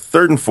 The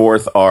third and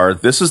fourth are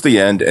This Is the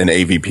End and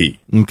AVP.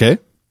 Okay.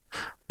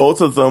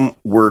 Both of them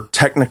were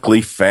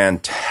technically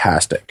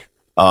fantastic.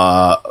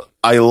 I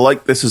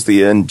like This Is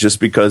the End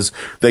just because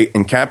they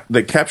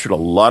captured a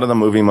lot of the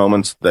movie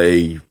moments.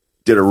 They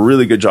did a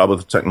really good job with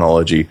the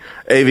technology.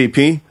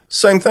 AVP,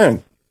 same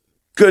thing.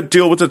 Good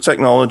deal with the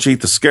technology.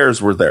 The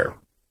scares were there.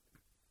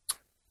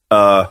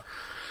 I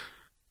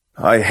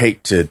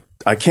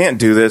can't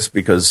do this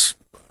because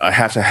I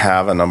have to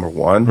have a number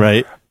one.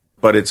 Right.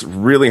 But it's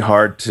really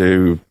hard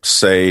to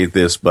say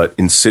this, but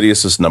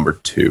Insidious is number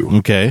 2.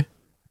 Okay.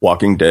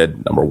 Walking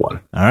Dead, number 1.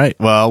 All right.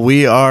 Well,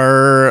 we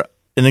are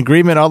in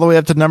agreement all the way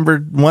up to number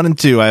 1 and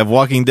 2. I have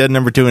Walking Dead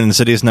number 2 and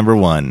Insidious number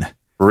 1.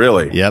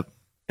 Really? Yep.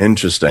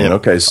 Interesting. Yep.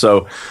 Okay.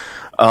 So,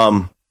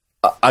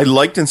 I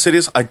liked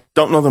Insidious. I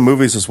don't know the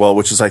movies as well,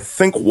 which is, I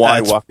think,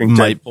 why Walking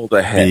Dead pulled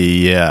ahead.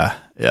 Yeah.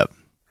 Yep.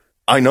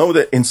 I know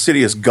that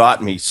Insidious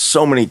got me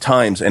so many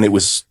times, and it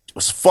was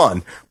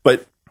fun.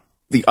 But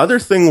the other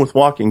thing with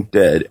Walking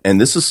Dead, and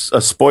this is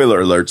a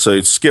spoiler alert, so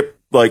skip,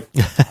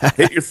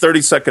 hit your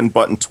 30-second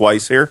button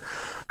twice here,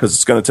 because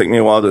it's going to take me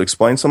a while to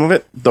explain some of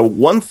it. The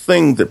one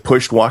thing that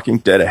pushed Walking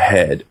Dead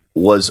ahead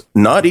was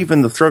not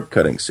even the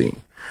throat-cutting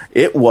scene.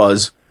 It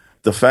was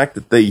the fact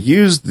that they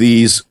used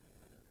these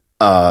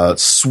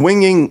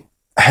swinging,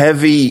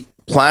 heavy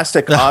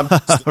plastic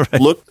objects that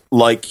looked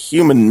like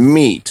human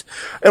meat.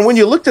 And when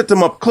you looked at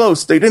them up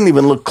close, they didn't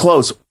even look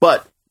close.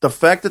 But the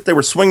fact that they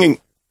were swinging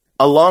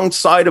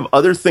alongside of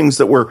other things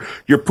that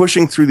you're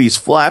pushing through these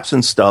flaps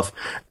and stuff,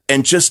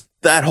 and just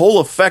that whole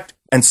effect,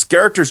 and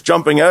characters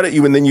jumping out at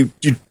you, and then you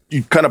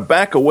kind of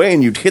back away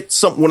and you'd hit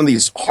one of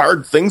these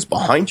hard things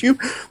behind you.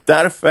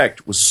 That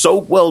effect was so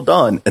well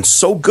done and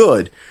so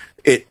good,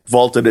 it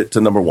vaulted it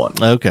to number 1.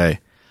 Okay.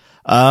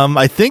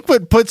 I think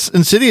what puts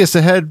Insidious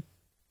ahead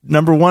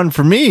number 1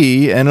 for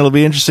me, and it'll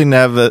be interesting to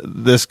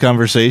have this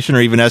conversation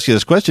or even ask you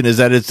this question, is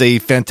that it's a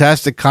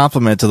fantastic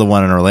compliment to the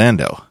one in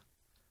Orlando.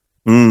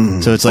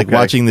 So it's like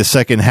watching the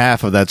second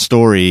half of that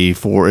story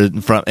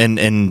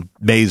in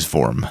maze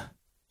form,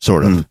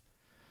 sort of.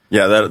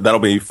 Yeah, that'll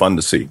be fun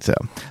to see. So,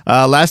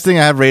 last thing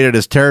I have rated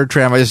is Terror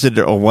Tram. I just did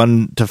a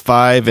 1 to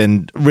 5,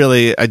 and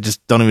really, I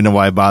just don't even know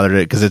why I bothered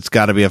it, because it's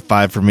got to be a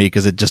 5 for me,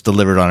 because it just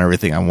delivered on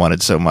everything I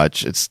wanted so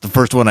much. It's the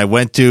first one I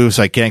went to,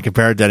 so I can't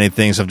compare it to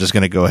anything, so I'm just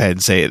going to go ahead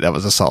and say that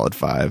was a solid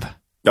 5.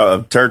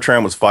 Terror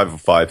Tram was 5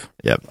 of 5.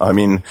 Yep. I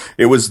mean,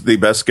 it was the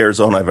best scare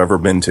zone I've ever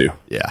been to.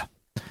 Yeah,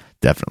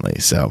 definitely.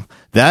 So,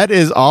 that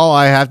is all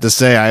I have to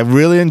say. I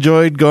really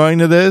enjoyed going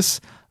to this.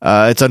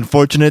 It's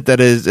unfortunate that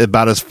it is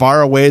about as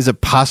far away as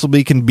it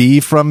possibly can be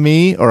from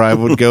me, or I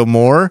would go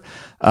more.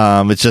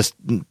 It's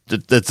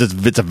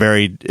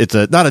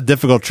not a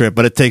difficult trip,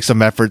 but it takes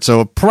some effort.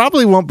 So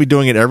probably won't be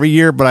doing it every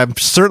year, but I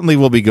certainly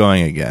will be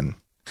going again.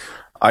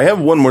 I have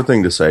one more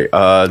thing to say.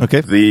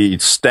 Okay. The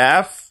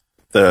staff,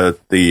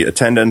 the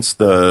attendants,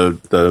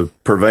 the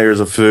purveyors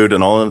of food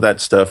and all of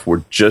that stuff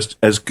were just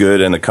as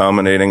good and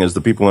accommodating as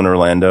the people in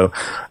Orlando.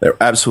 They're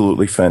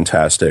absolutely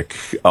fantastic.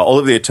 All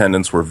of the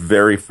attendants were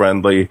very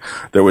friendly.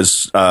 There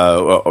was,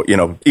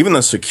 even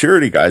the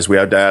security guys, we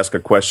had to ask a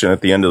question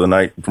at the end of the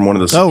night from one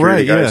of the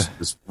security guys. Yeah. It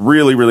was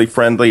really, really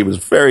friendly. He was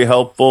very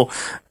helpful.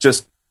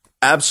 Just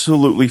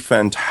absolutely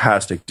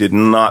fantastic. Did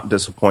not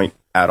disappoint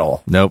at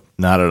all. Nope,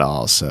 not at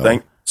all. So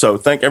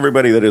thank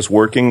everybody that is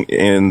working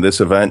in this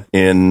event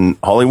in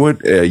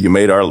Hollywood. You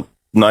made our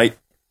night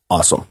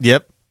awesome.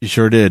 Yep, you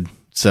sure did.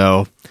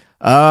 So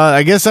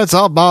I guess that's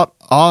all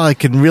I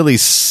can really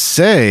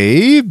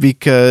say,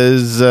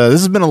 because this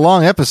has been a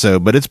long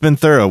episode, but it's been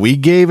thorough. We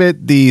gave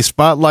it the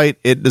spotlight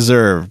it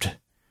deserved.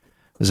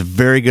 It was a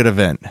very good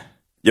event.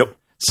 Yep.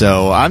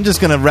 So I'm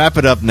just going to wrap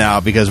it up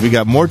now, because we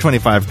got more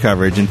 25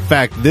 coverage. In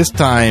fact, this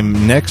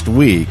time next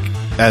week,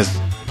 as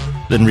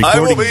the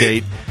recording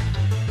date,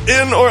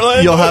 in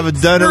Orlando, you'll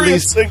have done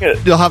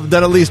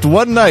at least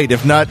one night,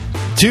 if not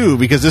 2,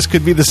 because this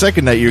could be the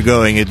second night you're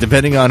going,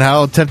 depending on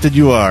how tempted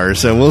you are.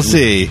 So we'll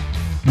see.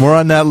 More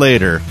on that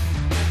later.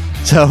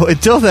 So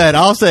until then,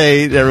 I'll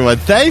say to everyone,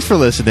 thanks for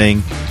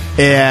listening,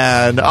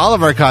 and all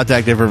of our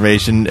contact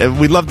information.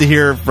 We'd love to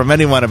hear from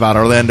anyone about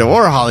Orlando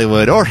or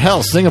Hollywood or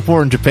hell,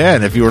 Singapore and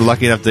Japan, if you were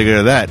lucky enough to go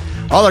to that.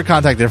 All our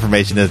contact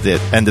information is at the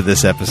end of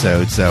this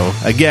episode. So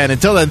again,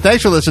 until then,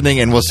 thanks for listening,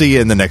 and we'll see you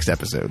in the next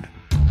episode.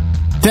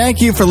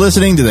 Thank you for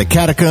listening to the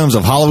Catacombs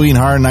of Halloween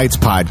Horror Nights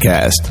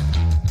podcast.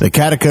 The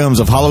Catacombs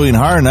of Halloween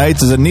Horror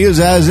Nights is a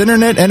Neozaz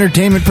internet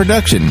entertainment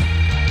production.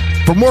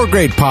 For more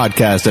great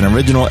podcasts and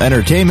original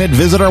entertainment,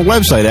 visit our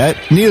website at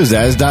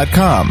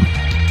neozaz.com.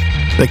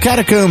 The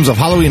Catacombs of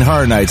Halloween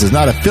Horror Nights is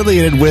not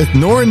affiliated with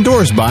nor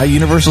endorsed by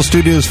Universal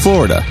Studios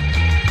Florida.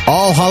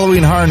 All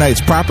Halloween Horror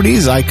Nights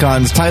properties,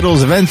 icons,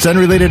 titles, events, and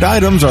related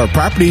items are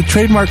property,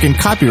 trademark, and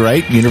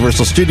copyright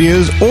Universal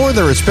Studios or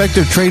their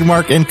respective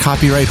trademark and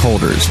copyright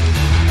holders.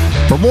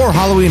 For more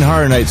Halloween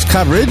Horror Nights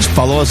coverage,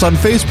 follow us on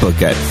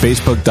Facebook at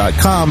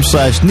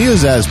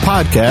facebook.com/Neozaz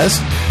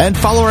Podcast and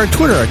follow our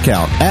Twitter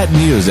account at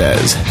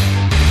Neozaz.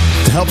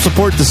 To help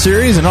support the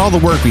series and all the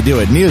work we do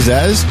at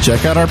Neozaz,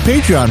 check out our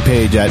Patreon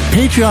page at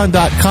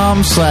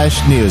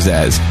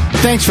patreon.com/Neozaz.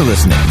 Thanks for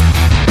listening.